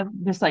conversation with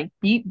just like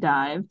deep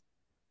dive.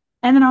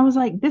 And then I was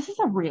like, this is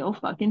a real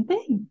fucking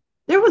thing.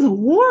 There was a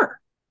war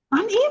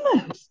on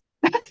emus.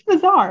 That's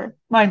bizarre.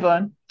 Mind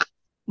blown.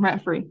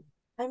 Rent free.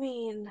 I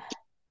mean,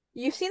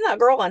 you've seen that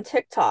girl on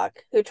TikTok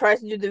who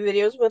tries to do the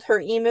videos with her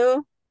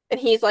emu, and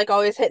he's like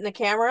always hitting the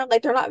camera.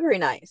 Like they're not very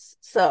nice.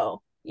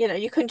 So,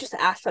 you couldn't just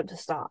ask them to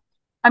stop.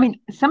 I mean,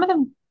 some of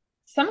them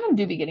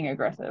do be getting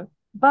aggressive, It's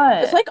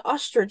but like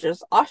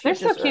ostriches. they're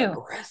so Ostriches are cute.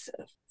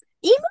 aggressive.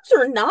 Emus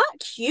are not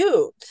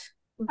cute.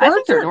 I think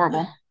Birds they're are,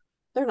 adorable.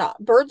 they're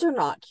not. Birds are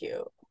not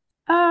cute.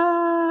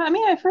 I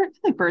mean, I feel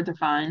like birds are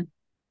fine.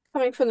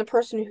 Coming from the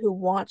person who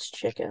wants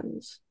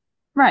chickens.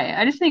 Right.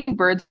 I just think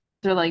birds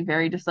are like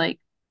very just like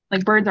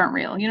birds aren't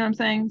real. You know what I'm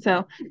saying?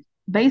 So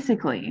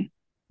basically,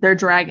 they're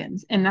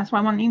dragons, and that's why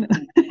I want an emu.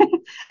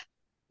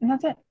 And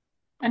that's it.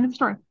 End of the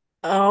story.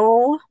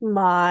 Oh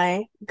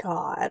my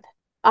God.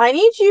 I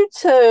need you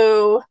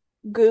to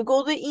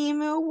Google the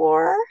Emu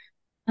War.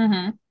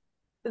 Mm-hmm.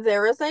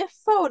 There is a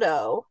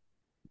photo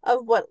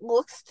of what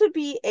looks to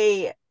be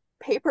a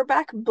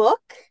paperback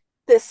book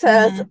that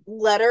says Mm-hmm.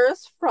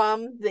 letters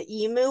from the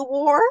Emu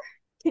War.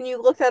 Can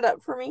you look that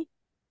up for me?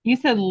 You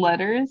said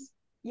letters.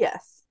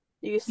 Yes.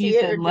 Do you You see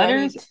it, or said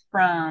letters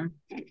from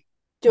do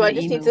the I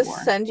just need emu to war.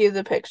 send you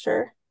the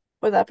picture?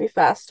 Would that be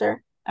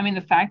faster? I mean,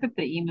 the fact that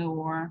the emu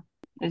war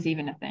is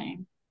even a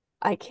thing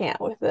I can't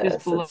with just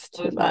this. blows It's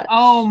too my.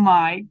 Oh much.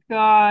 my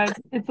God!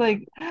 It's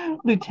like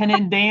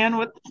Lieutenant Dan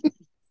with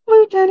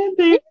Lieutenant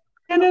Dan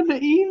and the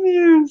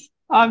emus.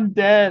 I'm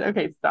dead.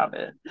 Okay, stop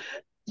it.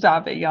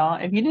 Stop it, y'all.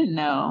 If you didn't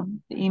know,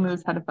 the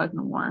emus had a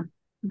fucking war.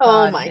 Oh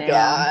God my damn.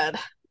 God.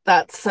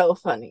 That's so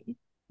funny.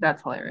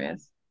 That's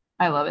hilarious.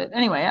 I love it.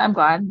 Anyway, I'm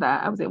glad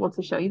that I was able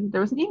to show you that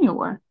there was an emu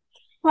war.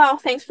 Wow,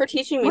 thanks for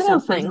teaching me What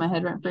else lives in something. my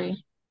head rent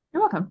free?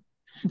 You're welcome.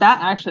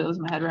 That actually lives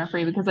in my head rent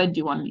free because I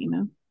do want an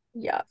emu.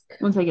 Yuck.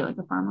 Once I get like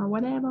a farm or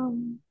whatever.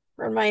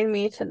 Remind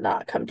me to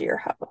not come to your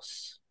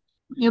house.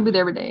 You'll be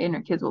there every day, and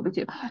your kids will be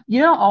too.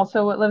 You know,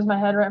 also what lives in my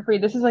head rent free?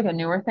 This is like a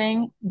newer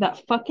thing.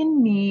 That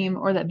fucking meme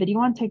or that video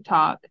on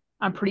TikTok.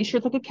 I'm pretty sure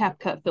it's like a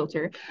CapCut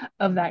filter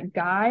of that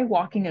guy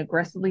walking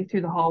aggressively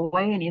through the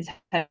hallway and he has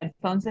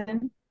headphones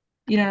in.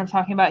 You know what I'm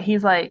talking about?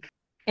 He's like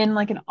in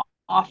like an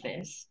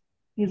office.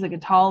 He's like a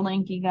tall,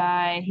 lanky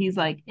guy. He's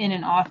like in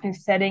an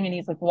office setting and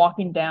he's like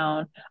walking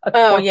down a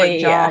Oh, yeah, corporate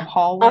yeah, yeah. job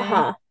hallway,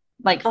 Uh-huh.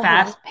 like Uh-huh.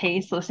 fast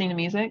paced, listening to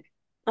music.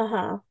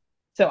 Uh-huh.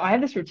 So I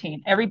have this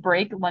routine. Every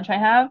break, lunch I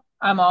have,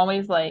 I'm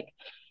always like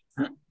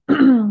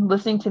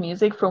listening to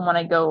music from when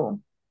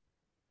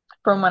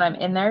I'm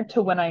in there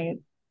to when I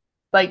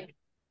like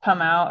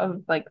come out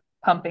of like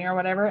pumping or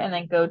whatever, and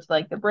then go to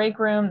like the break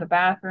room, the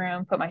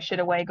bathroom, put my shit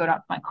away, go out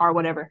to my car,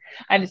 whatever.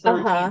 I have this little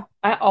routine. Uh-huh.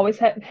 I always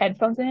have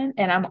headphones in,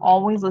 and I'm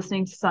always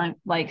listening to some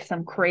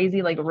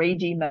crazy like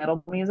ragey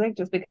metal music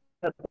just because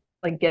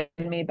like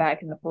getting me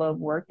back in the flow of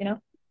work, because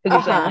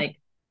usually I'm Uh-huh. like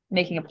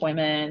making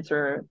appointments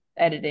or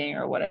editing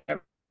or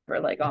whatever,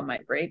 like on my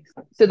breaks.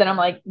 So then I'm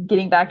like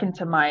getting back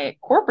into my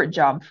corporate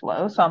job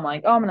flow. So I'm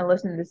like, oh, I'm gonna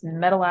listen to this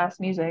metal ass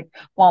music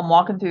while I'm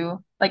walking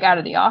through, like, out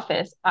of the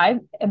office. I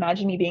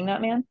imagine me being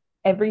that man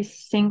every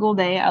single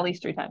day, at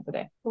least 3 times a day.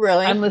 I'm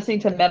Really?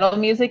 listening to metal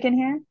music in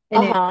here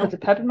and it Uh-huh. puts a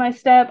pep in my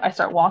step. I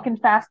start walking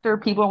faster.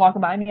 People are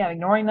walking by me. I'm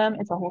ignoring them.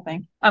 It's a whole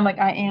thing. I'm like,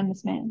 I am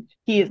this man.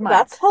 He is my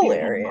That's spirit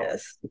animal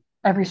hilarious.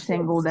 every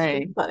single That's so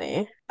day.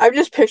 funny. I'm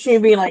just picturing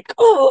you being like,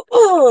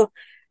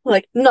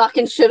 like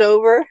knocking shit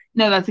over.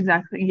 No, that's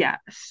exactly, yeah.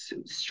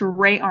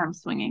 Straight arm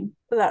swinging.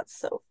 That's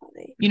so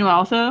funny.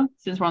 Also,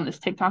 since we're on this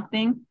TikTok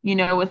thing,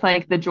 with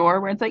like the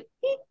drawer where it's like,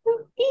 ee,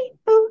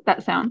 ooh,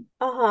 that sound.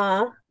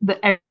 Uh-huh.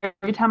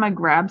 Every time I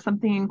grab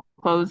something and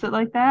close it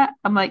like that,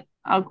 I'm like,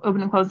 I'll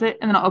open and close it,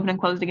 and then I'll open and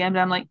close it again. But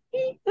I'm like,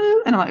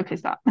 ooh, and I'm like, okay,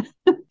 stop.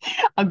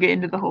 I'll get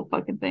into the whole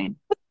fucking thing.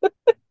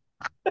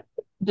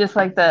 Just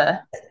like the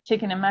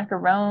chicken and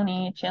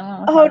macaroni, chilling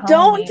with my Oh,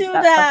 don't homies, do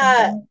that fucking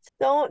that. thing.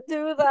 Don't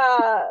do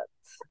that.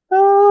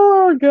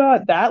 Oh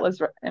God, that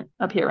was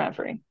up here rent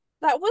free.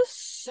 That was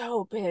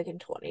so big in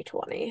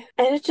 2020.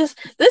 And this is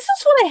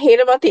what I hate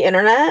about the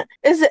internet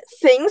is that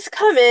things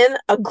come in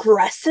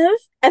aggressive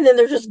and then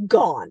they're just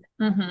gone.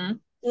 Mm-hmm.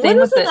 When Same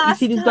was with the you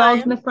see last these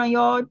dogs in time, the front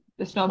yard?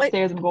 The snow like,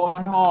 upstairs. I'm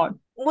going hard.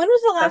 when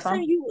was the That last time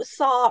song. you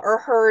saw or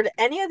heard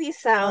any of these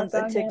sounds in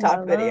Hot and TikTok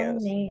videos?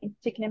 bologna,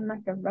 chicken and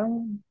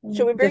macaroni.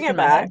 Should we bring Just it in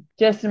my back? head.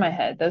 Just in my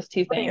head. Those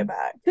two Bring it things.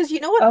 back. Because you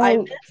know what I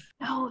Oh, miss?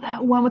 oh,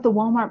 that one with the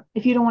Walmart.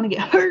 If you don't want to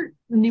get hurt,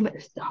 then you better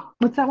stop.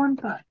 What's that one?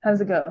 God, how does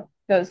it go?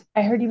 It goes,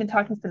 I heard you been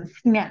talking to the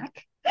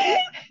snack.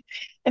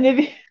 And if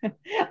you,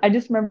 I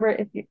just remember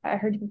I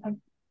heard you been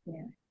talking,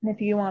 yeah. And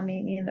if you want to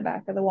meet me in the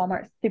back of the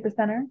Walmart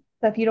Supercenter,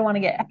 so if you don't want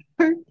to get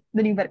hurt,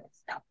 then you better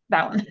stop.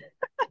 That one.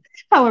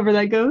 However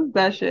that goes,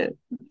 that shit.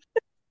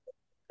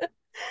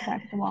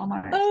 Back to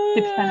Walmart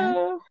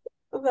Supercenter.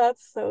 Oh,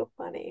 that's so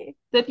funny.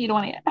 So if you don't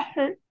want to get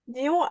hurt,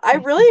 I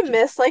you really just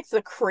miss like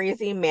the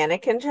crazy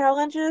mannequin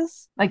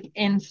challenges. like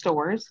in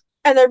stores.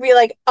 And there'd be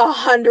like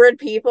 100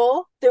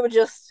 people that would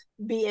just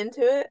be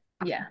into it.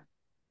 Yeah.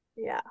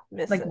 Yeah,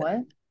 miss Like it. what?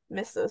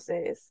 Miss those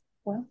days.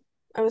 Well,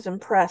 I was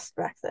impressed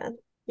back then.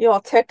 You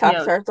all TikTok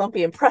yeah, stars don't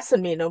be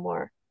impressing me no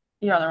more.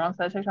 you're on the wrong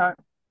side of TikTok.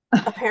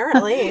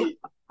 Apparently.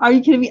 Are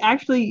you kidding me?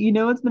 Actually,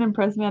 what's been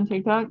impressing me on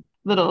TikTok?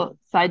 Little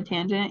side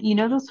tangent. You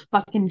know those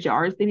fucking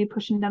jars they be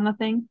pushing down the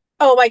thing?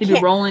 Oh, I They be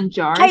can't. rolling I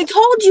jars.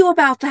 told you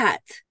about that.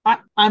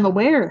 I'm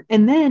aware.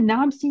 And then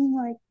now I'm seeing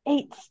like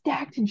 8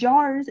 stacked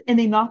jars and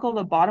they knock all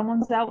the bottom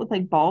ones out with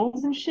like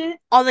balls and shit.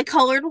 All the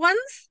colored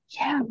ones?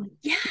 Yeah, like,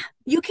 Yeah.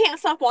 You can't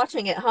stop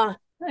watching it, huh?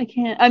 I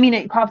can't. I mean,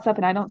 it pops up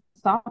and I don't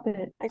stop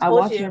it. I I told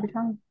watch it you. every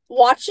time.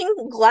 Watching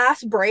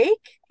glass break,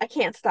 I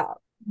can't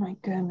stop. My I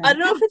goodness. don't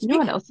know if it's You know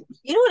what because else?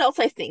 you know what else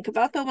I think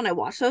about though when I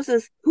watch those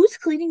is who's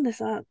cleaning this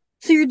up?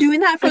 So you're doing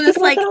that I for think this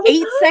about like that all the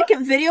 8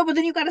 second video, but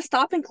then you got to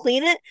stop and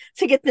clean it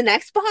to get the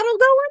next bottle going?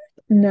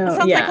 time. That No,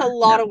 sounds like a yeah,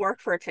 lot no. of work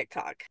for a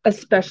TikTok.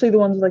 Especially the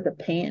ones with like the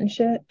paint and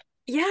shit.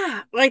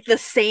 Yeah, like the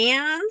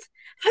sand.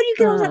 How do you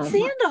get all that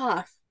sand Um,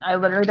 off? I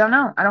literally don't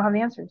know. I don't have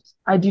the answers.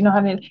 I do not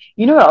have any.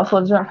 You know what else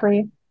lives rent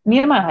free? Me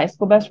and my high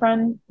school best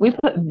friend, we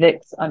put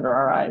Vicks under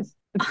our eyes.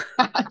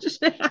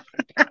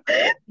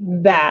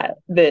 That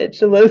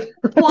bitch lives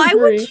rent Why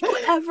would free. you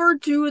ever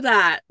do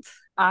that?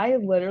 I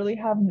literally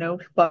have no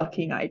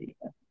fucking idea.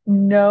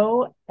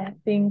 No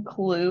effing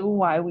clue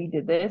why we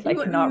did this. I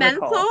You cannot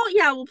recall. menthol?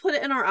 Yeah, we'll put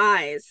it in our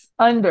eyes.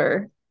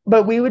 Under,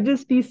 but we would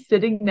just be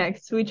sitting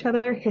next to each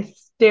other,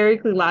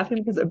 hysterically laughing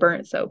because it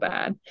burnt so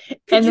bad. Could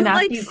And then you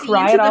after like you see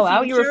cry into it the all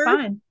out, you were future?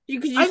 fine.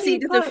 Could you I see mean,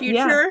 into the yeah.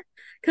 future?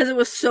 Because it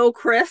was so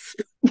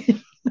crisp.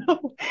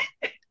 No,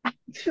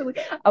 actually,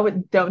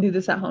 don't do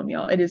this at home,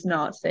 y'all. It is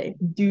not safe.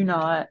 Do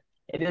not.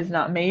 It is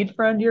not made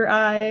for under your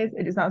eyes.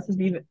 It is not supposed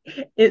to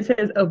be. It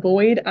says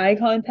avoid eye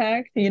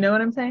contact. You know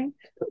what I'm saying?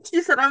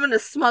 She said, I'm gonna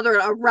smother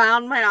it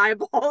around my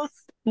eyeballs.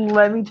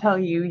 Let me tell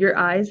you, your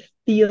eyes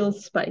feel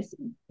spicy.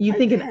 You I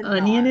think an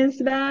onion cannot.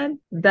 is bad?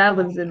 That Oh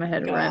lives in my my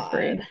head rent God.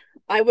 free.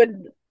 I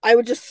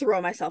would just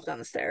throw myself down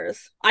the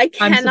stairs. I'm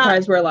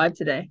surprised we're alive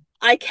today.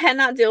 I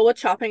cannot deal with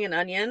chopping an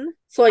onion,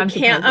 so I I'm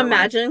can't surprised we're alive.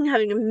 imagine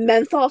having a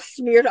menthol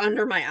smeared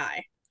under my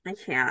eye. I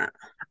can't.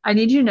 I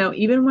need you to know,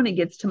 even when it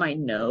gets to my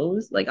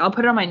nose, like I'll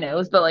put it on my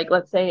nose, but like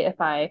let's say if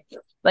I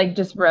like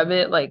just rub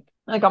it like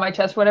on my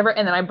chest, or whatever,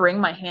 and then I bring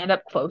my hand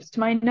up close to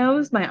my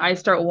nose, my eyes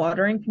start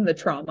watering from the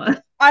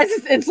trauma. I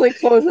just instantly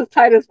close as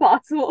tight as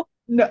possible.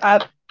 No,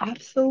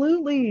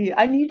 absolutely.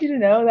 I need you to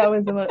know that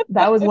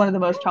was one of the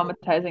most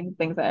traumatizing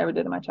things I ever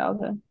did in my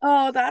childhood,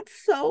 Oh, that's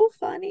so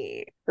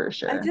funny. for I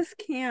sure. just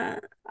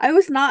can't. I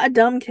was not a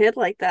dumb kid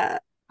like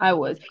that. I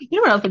was. You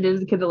know what else I did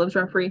as a kid that lives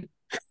rent free?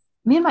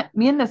 Me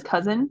and this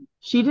cousin,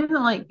 she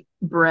didn't like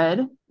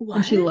bread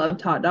And she What?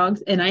 loved hot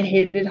dogs, and I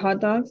hated hot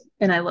dogs,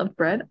 and I loved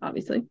bread,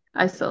 obviously.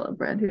 I still love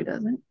bread. Who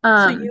doesn't?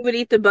 So you would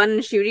eat the bun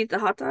and she would eat the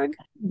hot dog?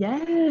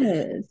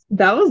 Yes.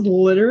 That was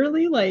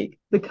literally like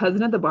the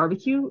cousin at the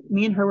barbecue.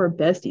 Me and her were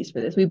besties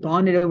for this. We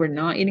bonded over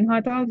not eating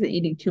hot dogs and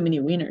eating too many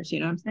wieners. You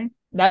know what I'm saying?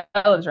 That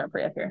lives rent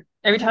free up here.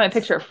 Every time I That's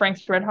picture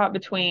Frank's Red Hot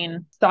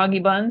between soggy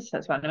buns,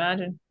 that's what I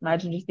imagine.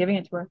 Imagine just giving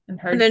it to her and and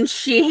her. then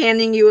she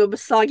handing you a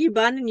soggy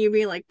bun and you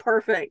being like,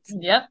 perfect.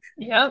 Yep,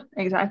 yep,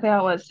 exactly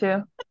how it was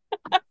too.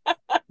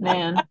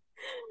 Man,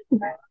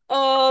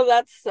 Oh,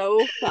 that's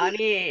so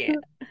funny.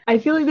 I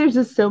feel like there's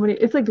just so many.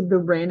 It's like the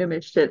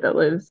randomest shit that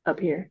lives up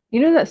here. You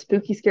know that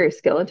spooky, scary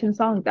skeleton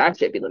song? That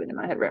should be living in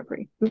my head rent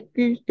free.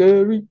 Spooky,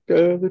 scary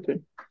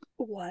skeleton.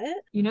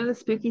 What? You know the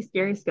spooky,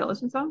 scary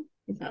skeleton song?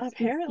 It's like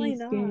Apparently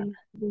spooky, not.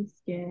 scary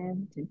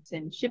skeleton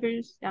send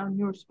shivers down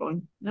your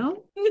spine.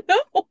 No?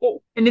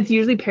 No. And it's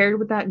usually paired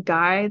with that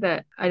guy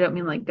that I don't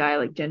mean like guy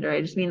like gender.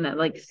 I just mean that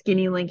like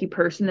skinny, lanky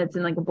person that's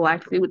in like a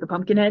black suit with a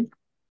pumpkin head.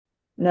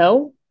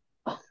 No?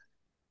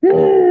 This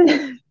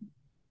is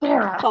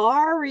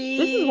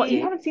what you Sorry.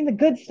 haven't seen the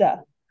good stuff.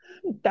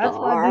 That's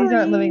why these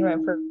aren't living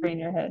rent Sorry. free in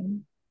your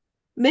head.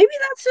 Maybe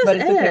that's just But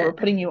it's okay. We're it.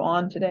 putting you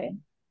on today.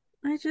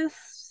 I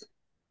just,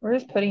 We're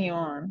just putting you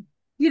on.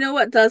 you know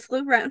what does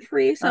live rent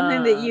free?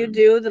 Something that you Um,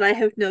 do that I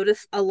have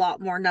noticed a lot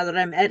more now that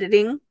I'm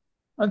editing.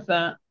 what's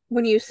that?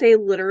 When you say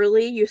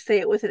literally, you say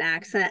it with an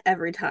accent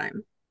every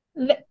time.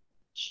 Li-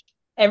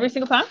 Every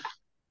single time?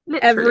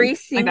 Every Literally. Like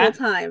single that.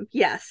 time.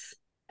 Yes.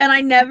 And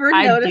I never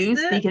I noticed do it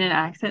speak in an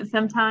accent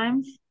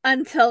sometimes.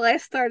 until I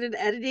started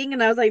editing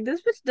and I was like,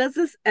 this bitch does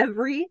this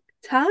every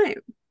time.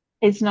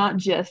 It's not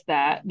just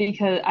that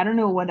because I don't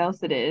know what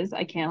else it is.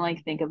 I can't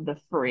like think of the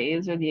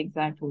phrase or the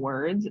exact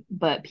words,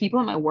 but people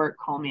at my work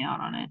call me out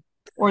on it.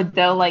 Or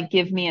they'll like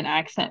give me an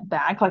accent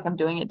back, like I'm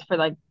doing it for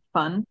like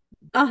fun,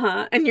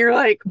 Uh-huh. And you're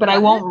like, but I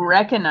what? won't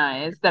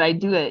recognize that I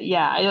do it.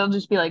 Yeah, it'll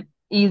just be like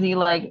easy,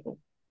 like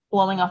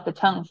flowing off the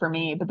tongue for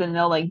me, but then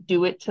they'll like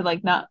do it to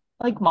like not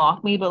like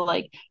mock me, but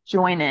like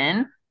join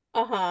in.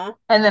 Uh-huh.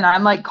 And then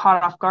I'm like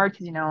caught off guard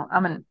because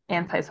I'm an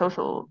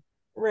antisocial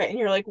Right. And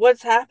you're like,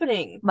 what's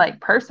happening? like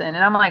person. And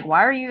I'm like,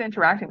 why are you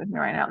interacting with me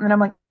right now? And then I'm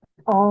like,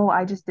 oh,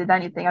 I just did that.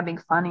 And you think I'm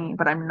being funny,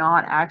 but I'm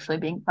not actually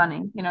being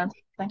funny. You know what I'm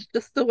saying? It's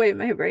just the way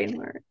my brain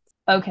works.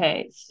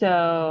 Okay,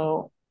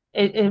 so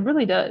it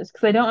really does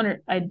because I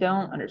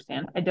don't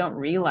understand. I don't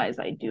realize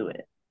I do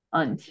it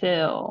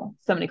until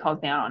somebody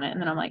calls me out on it, and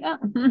then I'm like, oh.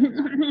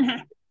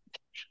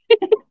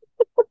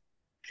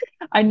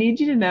 I need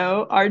you to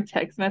know our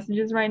text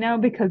messages right now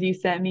because you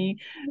sent me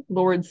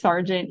Lord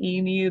Sergeant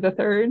Emu the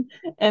Third,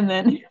 and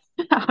then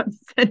I'm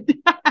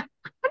sending,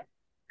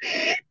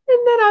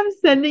 I'm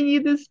sending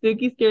you the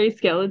spooky, scary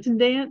skeleton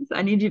dance.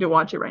 I need you to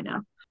watch it right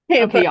now.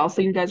 Hey, Okay, but y'all.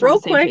 So you guys are on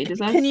the real same page quick,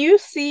 as can us? you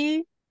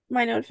see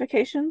my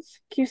notifications?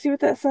 Can you see what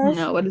that says?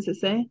 No. What does it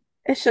say?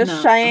 It says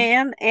No.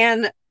 Cheyenne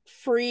and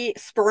free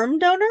sperm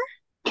donor.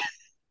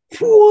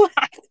 What?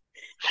 I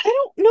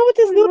don't know what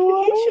this What?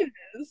 notification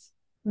is.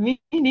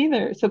 Me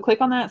neither. So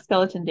click on that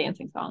skeleton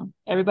dancing song.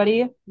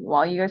 Everybody,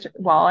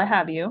 while I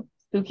have you,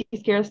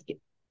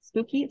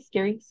 spooky,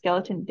 scary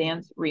skeleton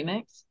dance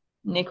remix.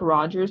 Nick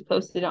Rogers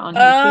posted it on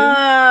YouTube.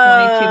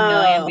 22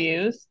 million Oh,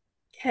 views.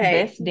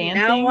 okay. This Now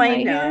dancing I right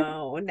here,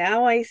 know.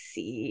 Now I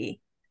see.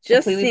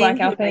 Just completely black seeing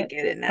him, I outfit,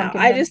 get it now.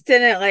 pumpkin I head. just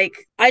didn't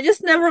like, I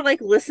just never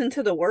like listened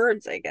to the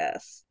words, I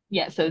guess.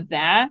 Yeah, so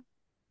that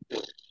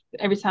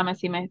every time I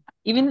see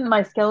even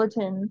my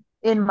skeleton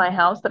in my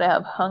house that I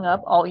have hung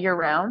up all year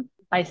round,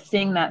 I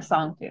sing that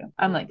song too.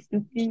 I'm like,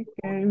 spooky,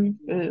 scary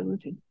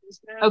skeleton.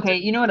 Okay,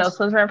 you know what else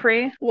was rent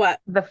free? What?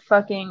 The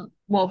fucking,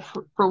 well,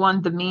 for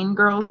one, the Mean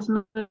Girls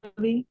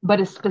movie,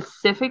 but a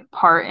specific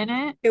part in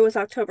it, It was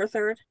October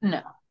 3rd.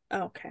 no.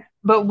 Okay.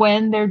 But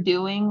when they're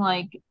doing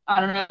like, I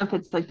don't know if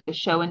it's like the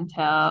show and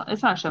tell,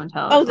 it's not show and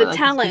tell, Oh, it's the like the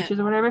talent. speeches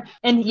or whatever.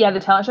 And yeah,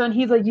 the talent show, and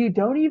he's like, you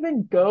don't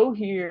even go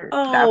here.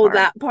 That Oh, part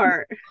that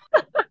part.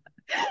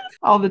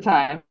 all the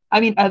time. I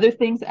mean, other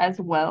things as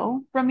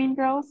well from Mean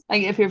Girls.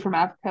 Like if you're from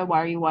Africa,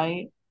 why are you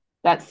white?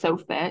 That's so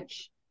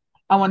fetch.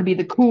 I want to be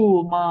the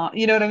cool mom.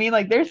 You know what I mean?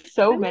 Like there's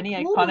so I'm a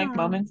many cool iconic mom.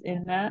 moments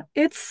in that.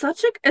 It's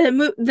such the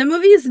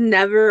movie is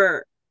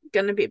never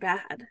gonna be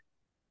bad.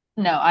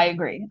 No, I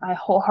agree. I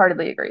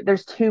wholeheartedly agree.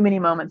 There's too many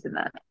moments in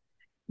that.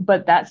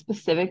 But that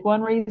specific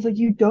one where he's like,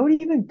 you don't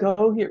even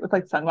go here with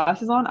like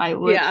sunglasses on, I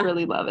Yeah.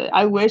 literally love it.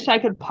 I wish I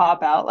could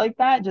pop out like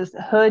that, just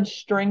hood,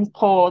 strings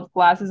pulled,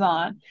 glasses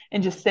on,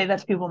 and just say that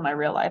to people in my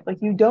real life. Like,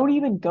 you don't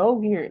even go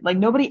here. Like,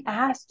 nobody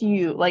asked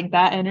you. Like,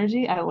 that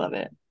energy, I love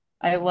it.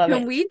 I love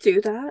Can it. we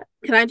do that?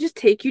 Can I just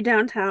take you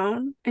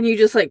downtown and you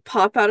just like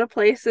pop out of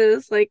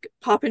places, like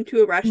pop into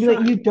a And be like,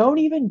 restaurant? you don't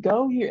even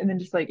go here. And then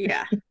just like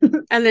Yeah.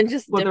 And then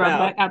just with the dip rubber out.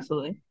 back.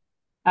 Absolutely.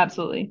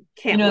 Absolutely. You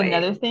Can't know, wait.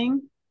 another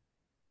thing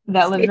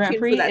that lives Stay rent tuned for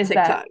free that is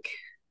that TikTok.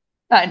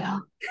 I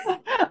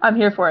know. I'm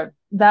here for it.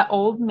 That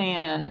old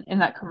man in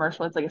that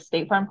commercial, it's like a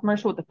State Farm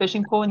commercial with the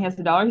fishing pole and he has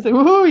the dollar. He's like,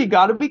 "Ooh, you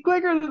gotta be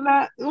quicker than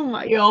that." Oh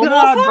my You almost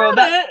God, bro.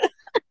 had it.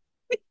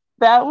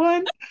 That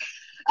one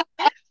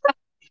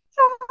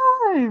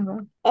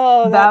time.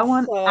 Oh, That that's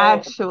one so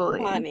actually,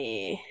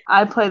 funny.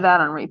 I play that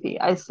on repeat.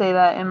 I say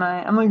that in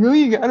my, I'm like, oh,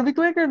 you gotta be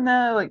quicker.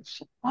 No, like,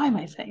 why am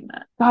I saying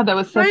that? God, that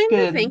was such Trying to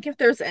good think if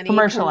there's any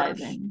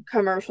commercializing.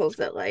 commercials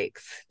that like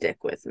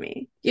stick with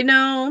me.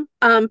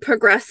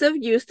 Progressive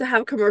used to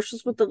have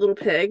commercials with the little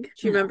pig.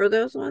 Do you No, remember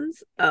those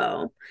ones?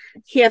 Oh,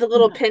 he had the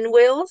little no.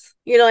 pinwheels,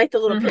 like the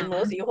little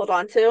pinwheels that Hmm. you hold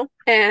on to.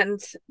 And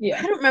I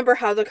Yeah. don't remember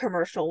how the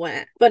commercial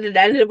went, but it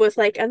ended with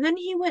like, and then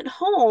he went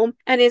home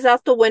and he's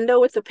out the window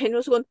with the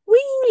pinwheels going,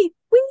 wee,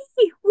 wee,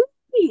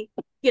 wee.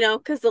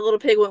 Because the little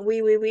pig went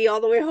wee, wee, wee all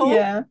the way home.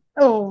 Yeah.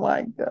 Oh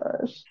my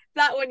gosh.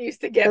 That one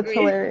used to get That's me.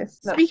 hilarious.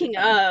 That's too Speaking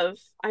funny. of,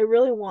 I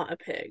really want a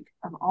pig.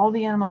 Of all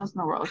the animals in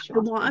the world, she I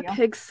wants a want a pig.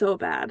 pig so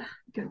bad.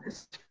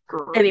 Goodness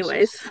gracious.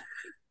 Anyways,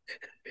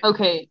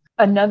 Okay,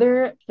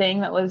 another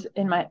thing that lives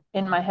in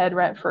my head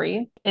rent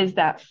free is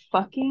that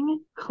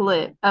fucking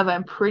clip of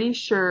I'm pretty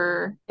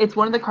sure it's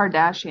one of the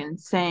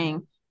Kardashians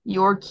saying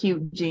your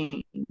cute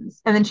jeans.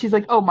 And then she's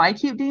like, "Oh, my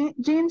cute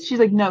jeans?" She's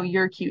like, "No,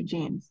 your cute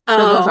jeans." So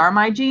those oh, are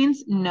my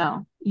jeans?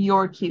 No,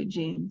 your cute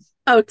jeans.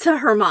 oh, to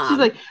her She's mom.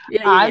 like,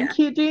 Yeah, "I'm yeah,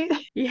 cute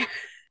jeans." yeah.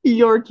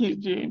 Your cute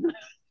jeans.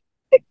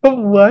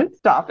 What?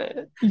 Stop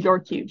it. Your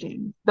cute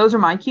jeans. Those are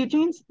my cute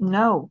jeans?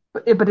 No.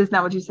 But isn't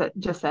that what you said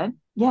just said?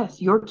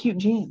 Yes, your cute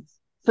jeans.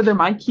 So they're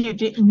my cute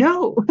jeans.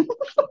 No.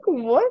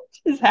 What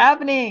is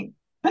happening?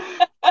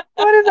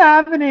 What is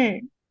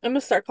happening? I'm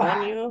gonna start calling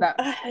Ah, you.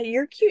 that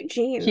You're cute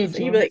cute jeans,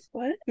 and you'd be like, jeans.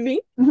 "What?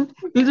 Me?"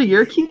 These are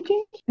your cute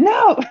jeans?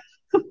 No.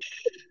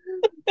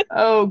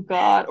 Oh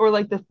God. Or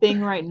like the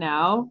thing right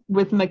now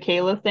with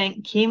Michaela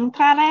saying Kim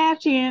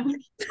Kardashian.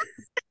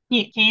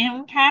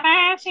 Kim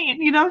Kardashian.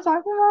 You know what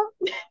I'm talking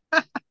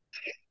about?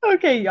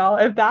 Okay, y'all,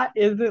 if that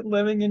isn't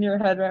living in your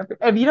head,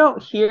 if you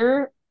don't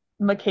hear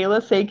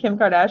Michaela say Kim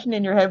Kardashian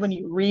in your head when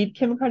you read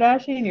Kim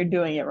Kardashian, you're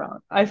doing it wrong.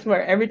 I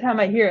swear, every time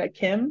I hear a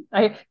Kim,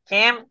 I hear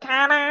Kim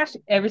Kardashian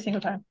every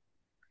single time.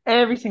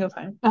 Every single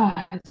time. Oh,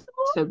 it's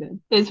so good.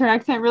 Is her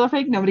accent real or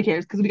fake? Nobody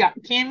cares because we got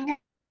Kim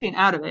Kardashian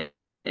out of it,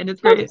 and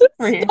it's great.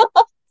 We're here.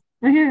 Stop.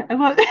 We're here. I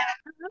love it.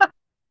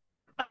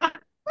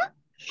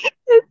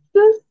 It's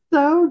just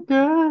so I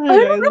good. I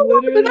don't know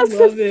why, but literally that's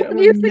the love it. I'm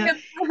like, funniest thing no,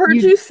 I've ever heard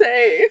you. you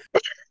say.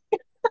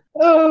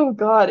 Oh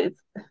God, it's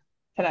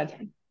 10 out of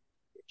 10.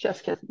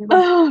 Just kiss people.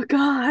 Oh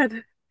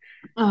God.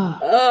 Oh,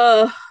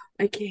 Oh,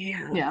 I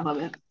can't. yeah, I love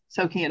it.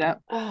 Soaking it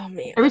up. Oh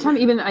Every man. time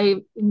even I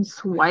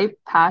swipe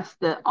past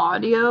the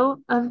audio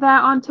of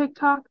that on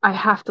TikTok, I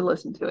have to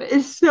listen to it.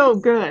 It's so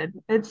good.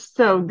 It's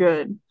so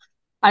good.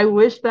 I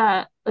wish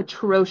that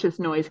atrocious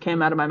noise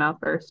came out of my mouth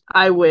first.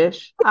 I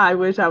wish. I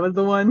wish I was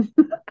the one.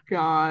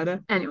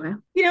 God. Anyway,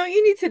 You know what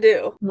you need to do?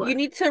 You what?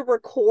 need to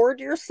record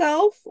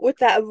yourself with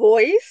that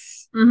voice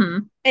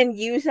Mm-hmm. and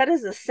use that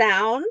as a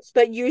sound,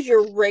 but use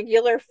your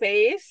regular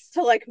face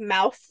to like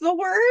mouth the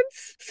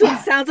words. So it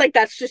sounds like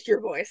that's just your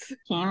voice.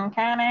 Kim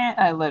Kardashian.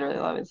 I literally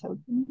love it. So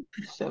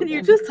Can you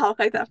good. just talk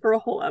like that for a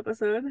whole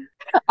episode?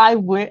 I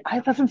would.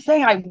 That's what I'm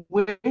saying. I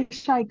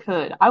wish I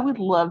could. I would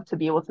love to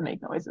be able to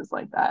make noises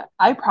like that.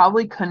 I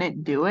probably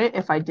couldn't do it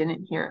if I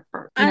didn't hear it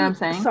first. You know what I'm I'm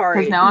saying? Because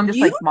sorry. now I'm just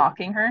You like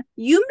mocking her.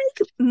 you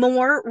make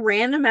more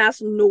random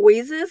ass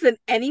noises than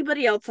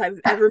anybody else I've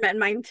ever met in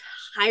my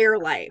entire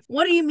life.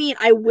 What do you mean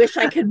I wish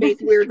I could make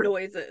This is weird true.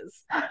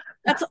 noises?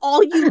 That's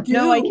all you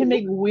No, I can do.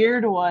 make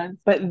weird ones,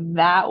 but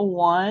that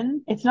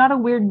one, it's not a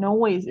weird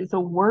noise. It's a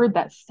word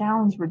that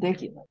sounds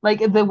ridiculous. Like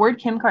the word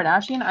Kim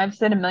Kardashian, I've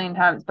said a million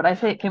times, but I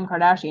say it Kim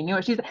Kardashian. You know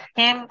what she's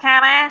Kim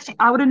Kardashian.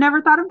 I would have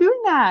never thought of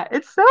doing that.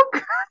 It's so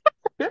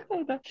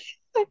good.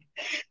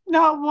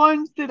 Not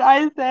once did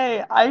I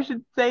say I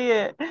should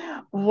say it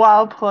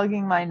while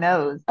plugging my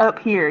nose up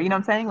here. You know what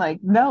I'm saying? Like,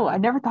 no, I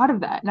never thought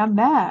of that. And I'm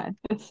mad.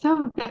 It's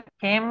so good.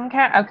 Kim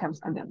Cat. Okay,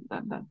 I'm done,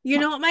 done, done. You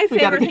Come on. know what my We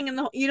gotta favorite get thing in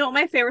the you know what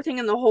my favorite thing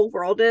in the whole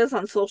world is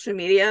on social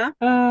media?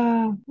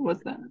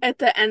 what's that? At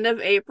the end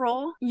of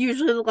April,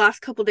 usually the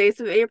last couple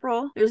days of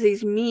April, there's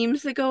these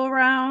memes that go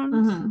around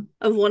Mm-hmm.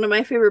 of one of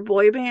my favorite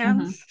boy Mm-hmm.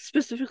 bands,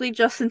 specifically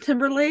Justin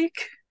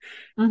Timberlake.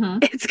 Mm-hmm.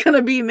 It's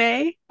gonna be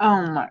May.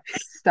 Oh my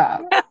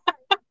stop.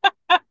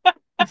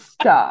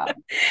 Stop.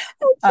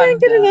 I can't I'm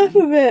get enough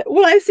done. of it.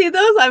 When I see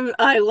those,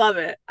 I love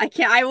it. I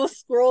can't. I will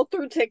scroll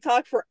through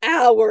TikTok for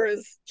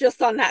hours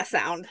just on that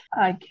sound.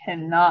 I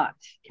cannot.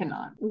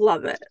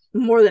 Love it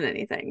more than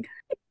anything.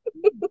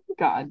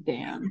 God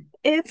damn.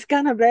 It's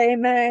gonna be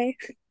May.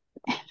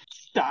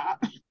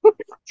 Stop.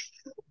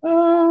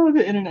 Oh,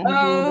 the internet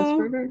has ruined us Oh,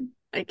 forever.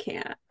 I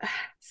can't.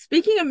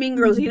 Speaking of Mean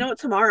Girls, you know what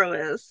tomorrow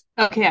is?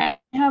 Okay, I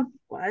have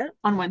What?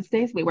 on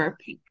Wednesdays we wear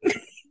pink.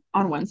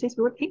 On Wednesdays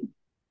we wear pink.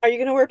 Are you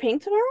gonna wear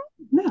pink tomorrow?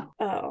 No,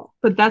 Oh,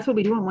 but that's what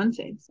we do on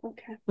Wednesdays.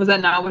 okay. Was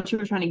that not what you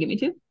were trying to get me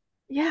to?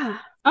 Yeah.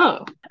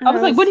 Oh, I And was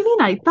I like, was what do you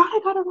mean? I thought I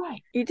got it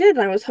right. You did,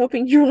 and I was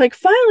hoping you were like,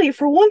 finally,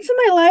 for once in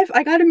my life,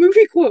 I got a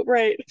movie quote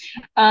right.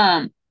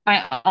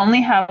 I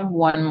only have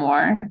one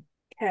more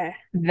Okay.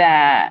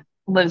 that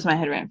lives my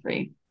head rent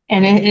free.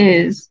 And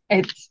it's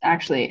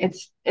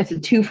a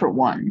two for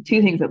one,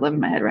 two things that live in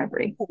my head rent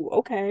free. Ooh,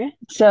 okay.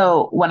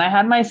 So when I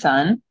had my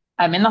son,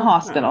 I'm in the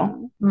hospital.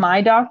 Uh-huh.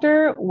 My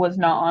doctor was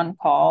not on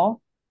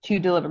call to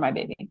deliver my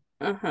baby. It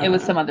was Uh-huh.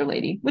 some other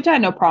lady, which I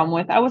had no problem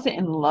with. I wasn't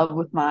in love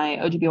with my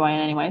OGBYN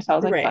anyway, so I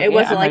was like, Right. fuck It it,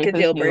 wasn't I'm like ready a for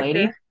this deal new lady.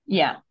 breaker.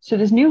 Yeah. So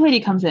this new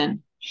lady comes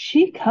in.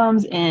 She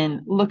comes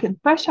in looking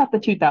fresh out the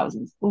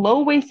 2000s,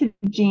 low-waisted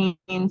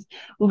jeans,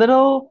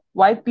 little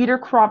white beater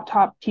crop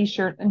top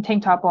t-shirt and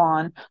tank top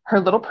on, her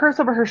little purse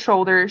over her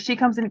shoulder. She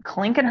comes in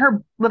clinking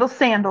her little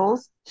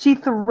sandals. She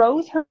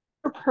throws her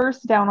purse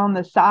down on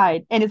the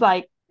side and is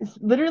like,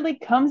 literally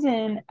comes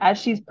in as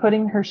she's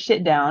putting her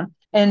shit down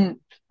and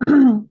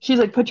she's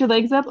like, put your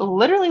legs up,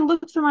 literally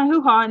looks at my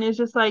hoo-ha and is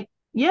just like,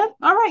 yep,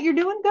 all right, you're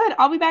doing good.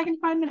 I'll be back in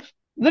 5 minutes.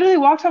 Literally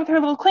walks out with her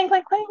little clink,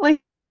 clink, clink,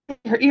 like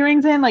her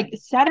earrings in, like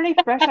Saturday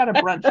fresh out of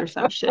brunch or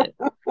some shit.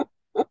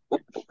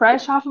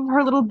 Fresh off of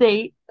her little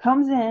date,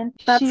 comes in.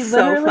 That's She so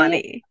literally,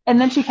 funny. and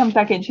then she comes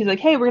back in. She's like,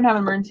 hey, we're going to have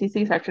an emergency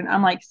C-section.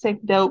 I'm like, sick,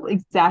 dope,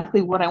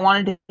 exactly what I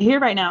wanted to hear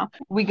right now.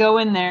 We go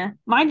in there.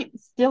 Mind you,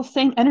 still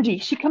same energy.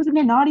 She comes in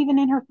there, not even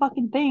in her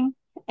fucking thing.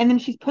 And then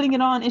she's putting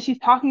it on and she's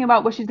talking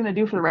about what she's going to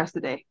do for the rest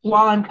of the day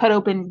while I'm cut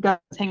open,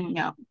 guts hanging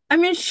out. I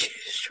mean, she's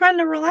trying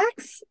to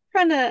relax,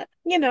 trying to,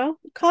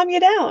 calm you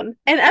down.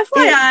 And It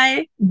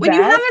FYI, when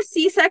you have that a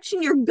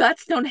C-section, your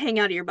guts don't hang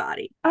out of your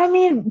body. I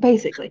mean,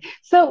 basically.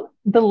 So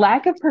the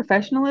lack of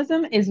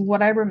professionalism is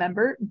what I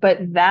remember,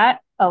 but that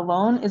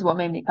alone is what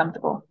made me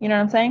comfortable. You know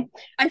what I'm saying?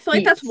 I feel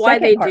like The that's why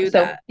they second part, do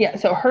so that. yeah,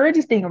 so her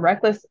just being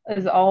reckless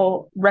is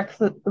all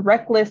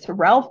reckless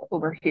Ralph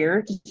over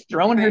here, just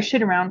throwing her Right.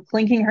 shit around,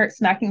 clinking her,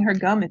 smacking her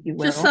gum, if you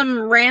Just will.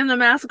 some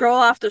random ass girl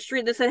off the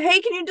street that said,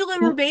 "Hey, can you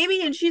deliver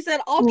baby?" And she said,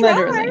 "I'll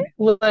try."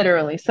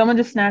 Literally, someone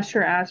just snatched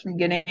her ass from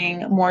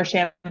getting more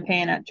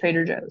champagne at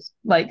Trader Joe's.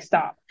 Like,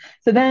 stop.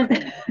 So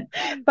then,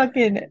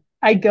 fucking,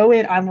 I go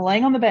in, I'm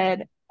laying on the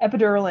bed,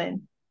 epidural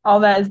in,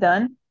 all that is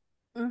done.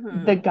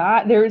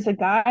 Mm-hmm. There is a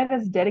guy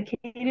that's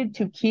dedicated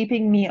to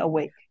keeping me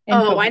awake and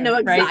Oh, I know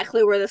coherent, right?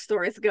 exactly where the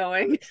story's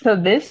going. So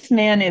this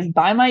man is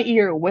by my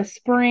ear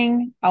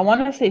whispering, I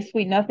want to say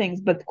sweet nothings,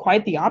 but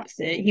quite the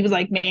opposite. He was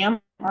like, ma'am,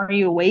 are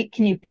you awake?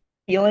 Can you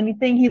feel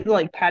anything? He's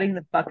like patting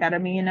the fuck out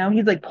of me, you know?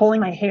 He's like pulling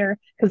my hair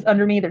because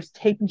under me there's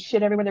tape and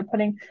shit everywhere they're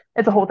putting.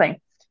 It's a whole thing.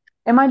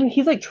 And mind you,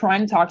 he's like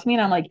trying to talk to me,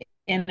 and I'm like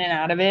in and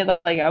out of it.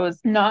 Like I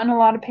was not in a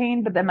lot of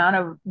pain, but the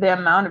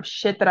amount of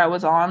shit that I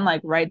was on,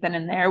 like right then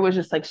and there, was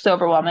just like so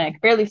overwhelming. I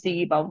could barely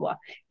see, blah blah blah.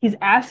 He's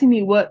asking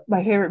me what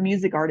my favorite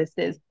music artist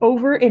is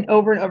over and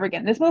over and over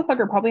again. This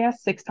motherfucker probably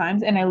asked 6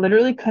 times, and I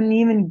literally couldn't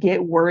even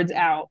get words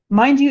out.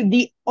 Mind you,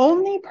 the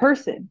only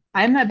person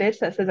I'm that bitch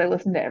that says I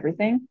listen to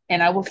everything,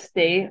 and I will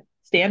stand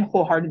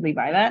wholeheartedly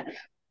by that.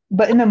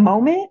 But in the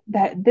moment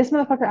that this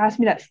motherfucker asked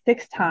me that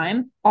 6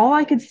 times, all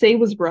I could say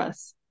was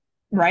Russ,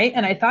 right?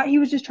 And I thought he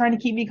was just trying to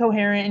keep me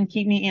coherent and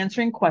keep me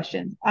answering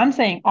questions. I'm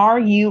saying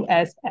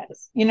RUSS.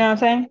 You know what I'm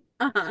saying?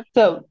 Uh-huh.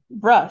 So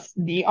Russ,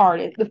 the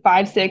artist, the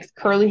 5'6",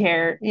 curly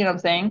hair, you know what I'm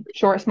saying?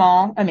 Short,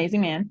 small,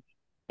 amazing man,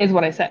 is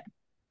what I said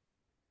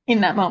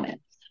in that moment.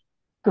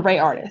 Great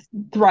artist,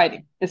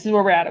 thriving. This is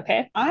where we're at,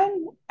 okay?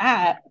 I'm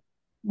at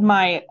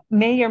my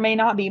may or may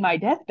not be my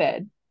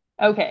deathbed.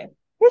 Okay.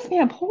 This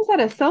man pulls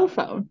out a cell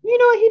phone. You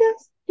know what he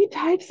does? He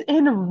types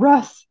in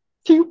Russ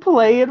to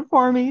play it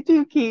for me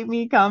to keep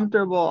me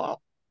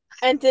comfortable.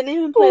 And didn't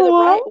even play the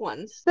right Well,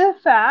 one. the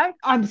fact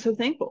I'm so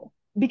thankful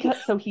because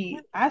so he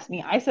asked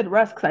me. I said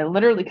Russ because I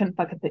literally couldn't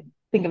fucking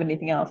think of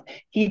anything else.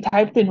 He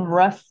typed in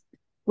Russ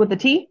with a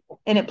T,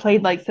 and it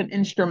played like some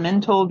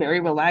instrumental,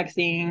 very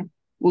relaxing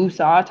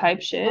woo-saw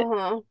type shit.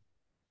 Uh-huh.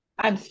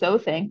 I'm so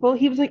thankful.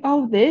 He was like,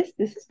 "Oh, this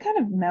is kind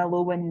of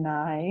mellow and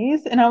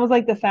nice." And I was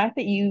like, "The fact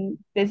that you You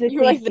were physically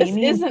like, see this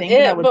me and isn't think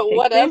that I it, would but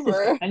pick this is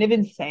whatever. kind of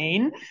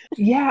insane."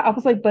 Yeah, I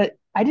was like, "But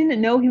I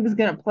didn't know he was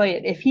gonna play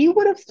it. If he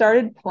would have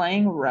started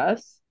playing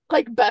Russ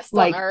Like best on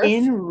like earth.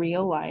 in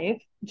real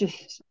life,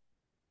 just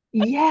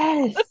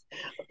yes."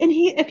 And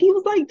if he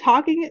was like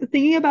talking,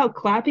 thinking about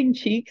clapping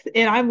cheeks,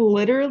 and I'm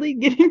literally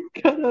getting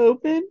cut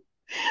open,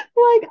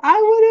 like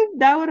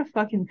that would have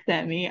fucking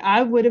sent me.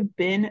 I would have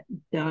been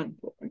done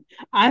for.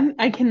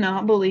 I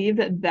cannot believe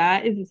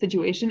that is the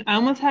situation. I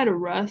almost had a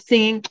Russ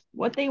singing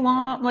what they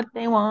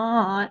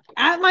want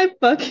at my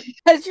fucking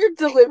As you're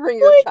delivering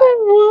your like child.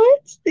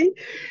 what?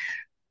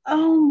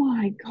 Oh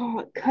my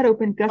god, cut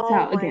open, guts Oh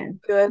out my again.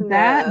 Those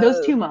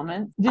two goodness.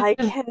 moments just I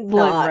live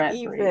cannot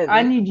rent free. I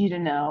even. need you to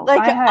know.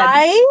 Like,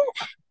 I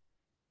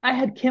I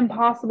had Kim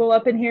Possible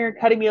up in here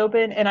cutting me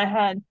open, and I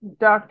had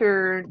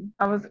Dr.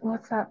 I was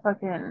what's that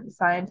fucking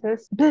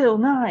scientist? Bill oh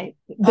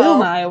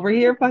Nye over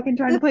here fucking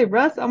trying to play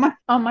Russ on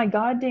my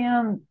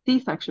goddamn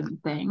C-section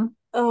thing.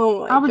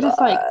 oh my I was just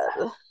like,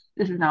 God.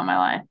 this is not my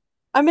life.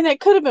 I mean, it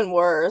could have been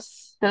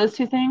worse. Those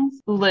two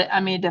things, I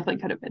mean, it definitely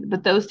could have been,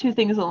 but those two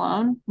things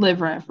alone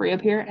live rent free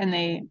up here, and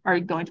they are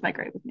going to my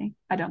grave with me.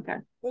 I don't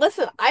care.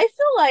 Listen, I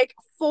feel like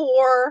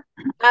for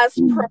as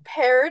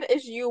prepared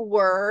as you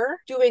were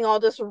doing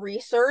all this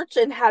research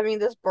and having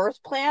this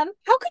birth plan,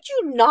 how could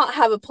you not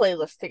have a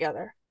playlist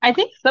together? I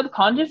think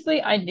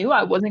subconsciously I knew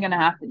I wasn't gonna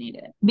have to need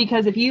it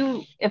because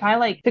if I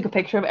like took a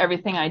picture of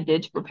everything I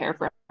did to prepare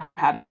for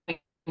having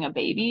a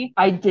baby,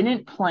 I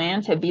didn't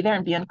plan to be there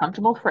and be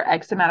uncomfortable for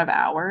X amount of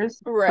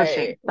hours pushing.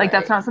 Right, Like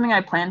that's right. not something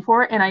I planned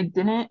for. And I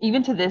didn't,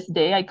 even to this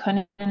day, I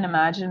couldn't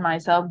imagine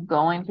myself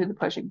going through the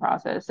pushing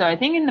process. So I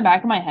think in the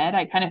back of my head,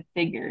 I kind of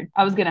figured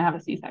I was gonna have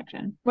a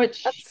C-section,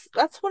 which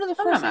That's one of the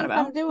I'm not first mad things I'm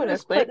about. doing It was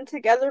is quick. putting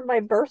together my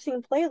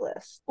birthing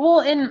playlist.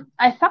 Well, and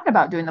I thought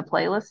about doing the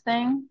playlist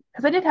thing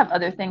because I did have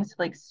other things to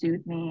like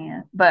soothe me,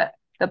 but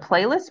the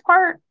playlist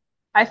part,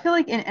 I feel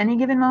like in any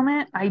given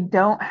moment, I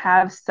don't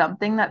have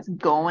something that's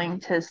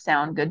going to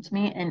sound good to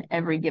me in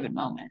every given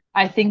moment.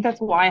 I think that's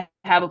why I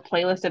have a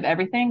playlist of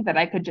everything that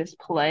I could just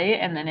play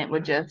and then it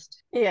would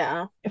just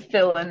Yeah.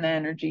 fill in the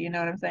energy. You know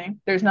what I'm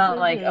saying? There's not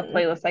like a Hmm.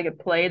 playlist I could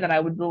play that I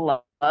would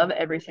love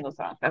every single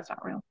song. That's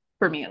not real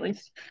for me, at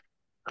least.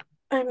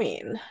 I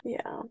mean,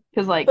 yeah.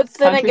 Because like But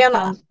then country again,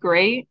 sounds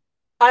great.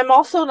 I'm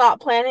also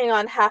not planning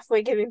on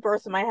halfway giving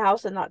birth in my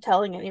house and not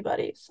telling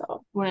anybody,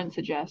 so. Wouldn't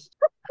suggest.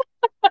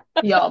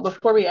 Y'all,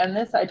 before we end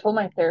this, I told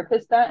my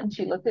therapist that, and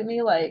she looked at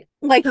me like,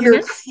 Like "The you're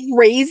man?"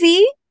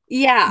 crazy?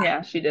 Yeah.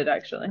 Yeah, she did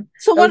actually.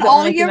 So That was the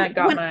only thing that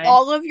got when my.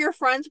 all of your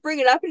friends bring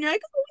it up and you're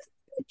like, "Oh, what's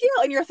the big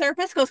deal?" And your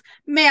therapist goes,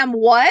 "Ma'am,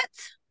 what?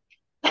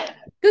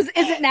 Because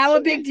is it now a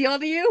She big did. deal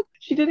to you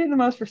She did it in the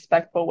most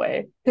respectful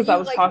way that because I you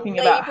was like talking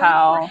about labored for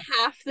how.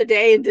 half the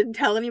day and didn't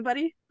tell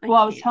anybody?" I Well,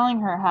 I was can't.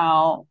 telling her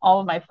how all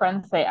of my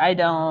friends say I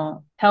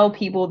don't tell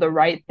people the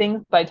right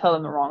things, but I tell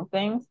them the wrong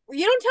things.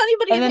 You don't tell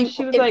anybody And then anything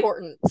she was like,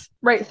 important.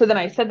 right. So then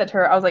I said that to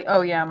her. I was like,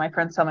 oh yeah, my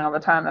friends tell me all the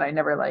time that I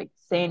never like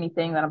say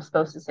anything that I'm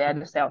supposed to say. I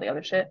just say all the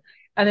other shit.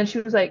 And then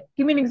she was like,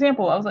 give me an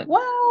example. I was like, well,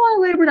 I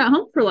labored at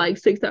home for like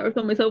 6 hours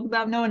on myself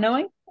without no one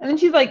knowing. And then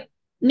she's like,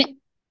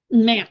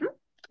 ma'am,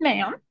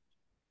 ma'am,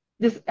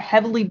 just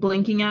heavily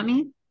blinking at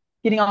me,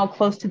 getting all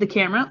close to the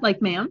camera,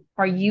 like, ma'am,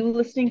 are you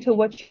listening to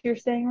what you're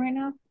saying right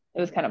now? It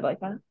was kind of like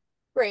that.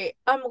 Great.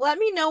 Let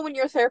me know when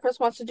your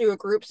therapist wants to do a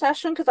group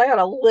session because I got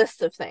a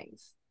list of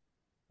things.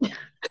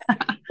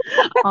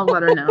 I'll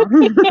let her know.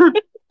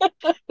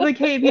 Like,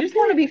 hey, if you just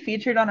want to be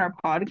featured on our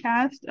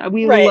podcast,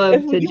 we Right. If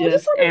love to you just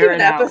just want to air do it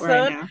an out right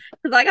episode, now.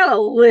 because I got a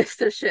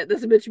list of shit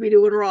this bitch be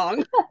doing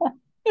wrong.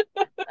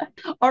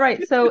 All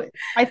right, so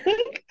I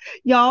think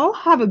y'all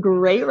have a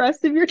great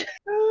rest of your time.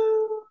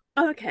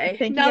 Okay.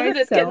 Thank you Now that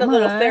guys it's so getting a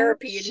little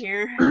therapy in much.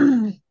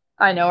 here.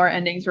 I know our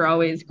endings are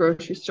always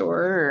grocery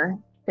store or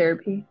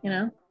therapy, you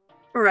know?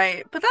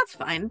 Right, but that's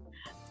fine.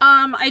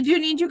 I do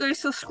need you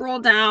guys to scroll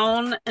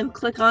down and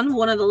click on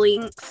one of the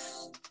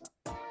links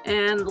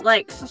and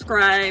like,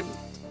 subscribe,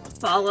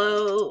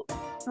 follow,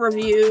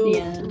 review,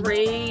 DM.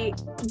 rate,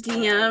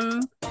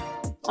 DM,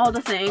 all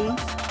the things.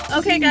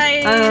 Okay,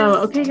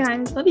 Oh, guys. okay,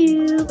 guys. Love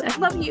you.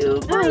 Love you.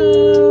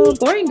 Oh, Bye.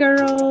 boring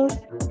girls.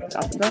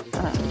 Gossip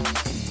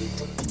Girl.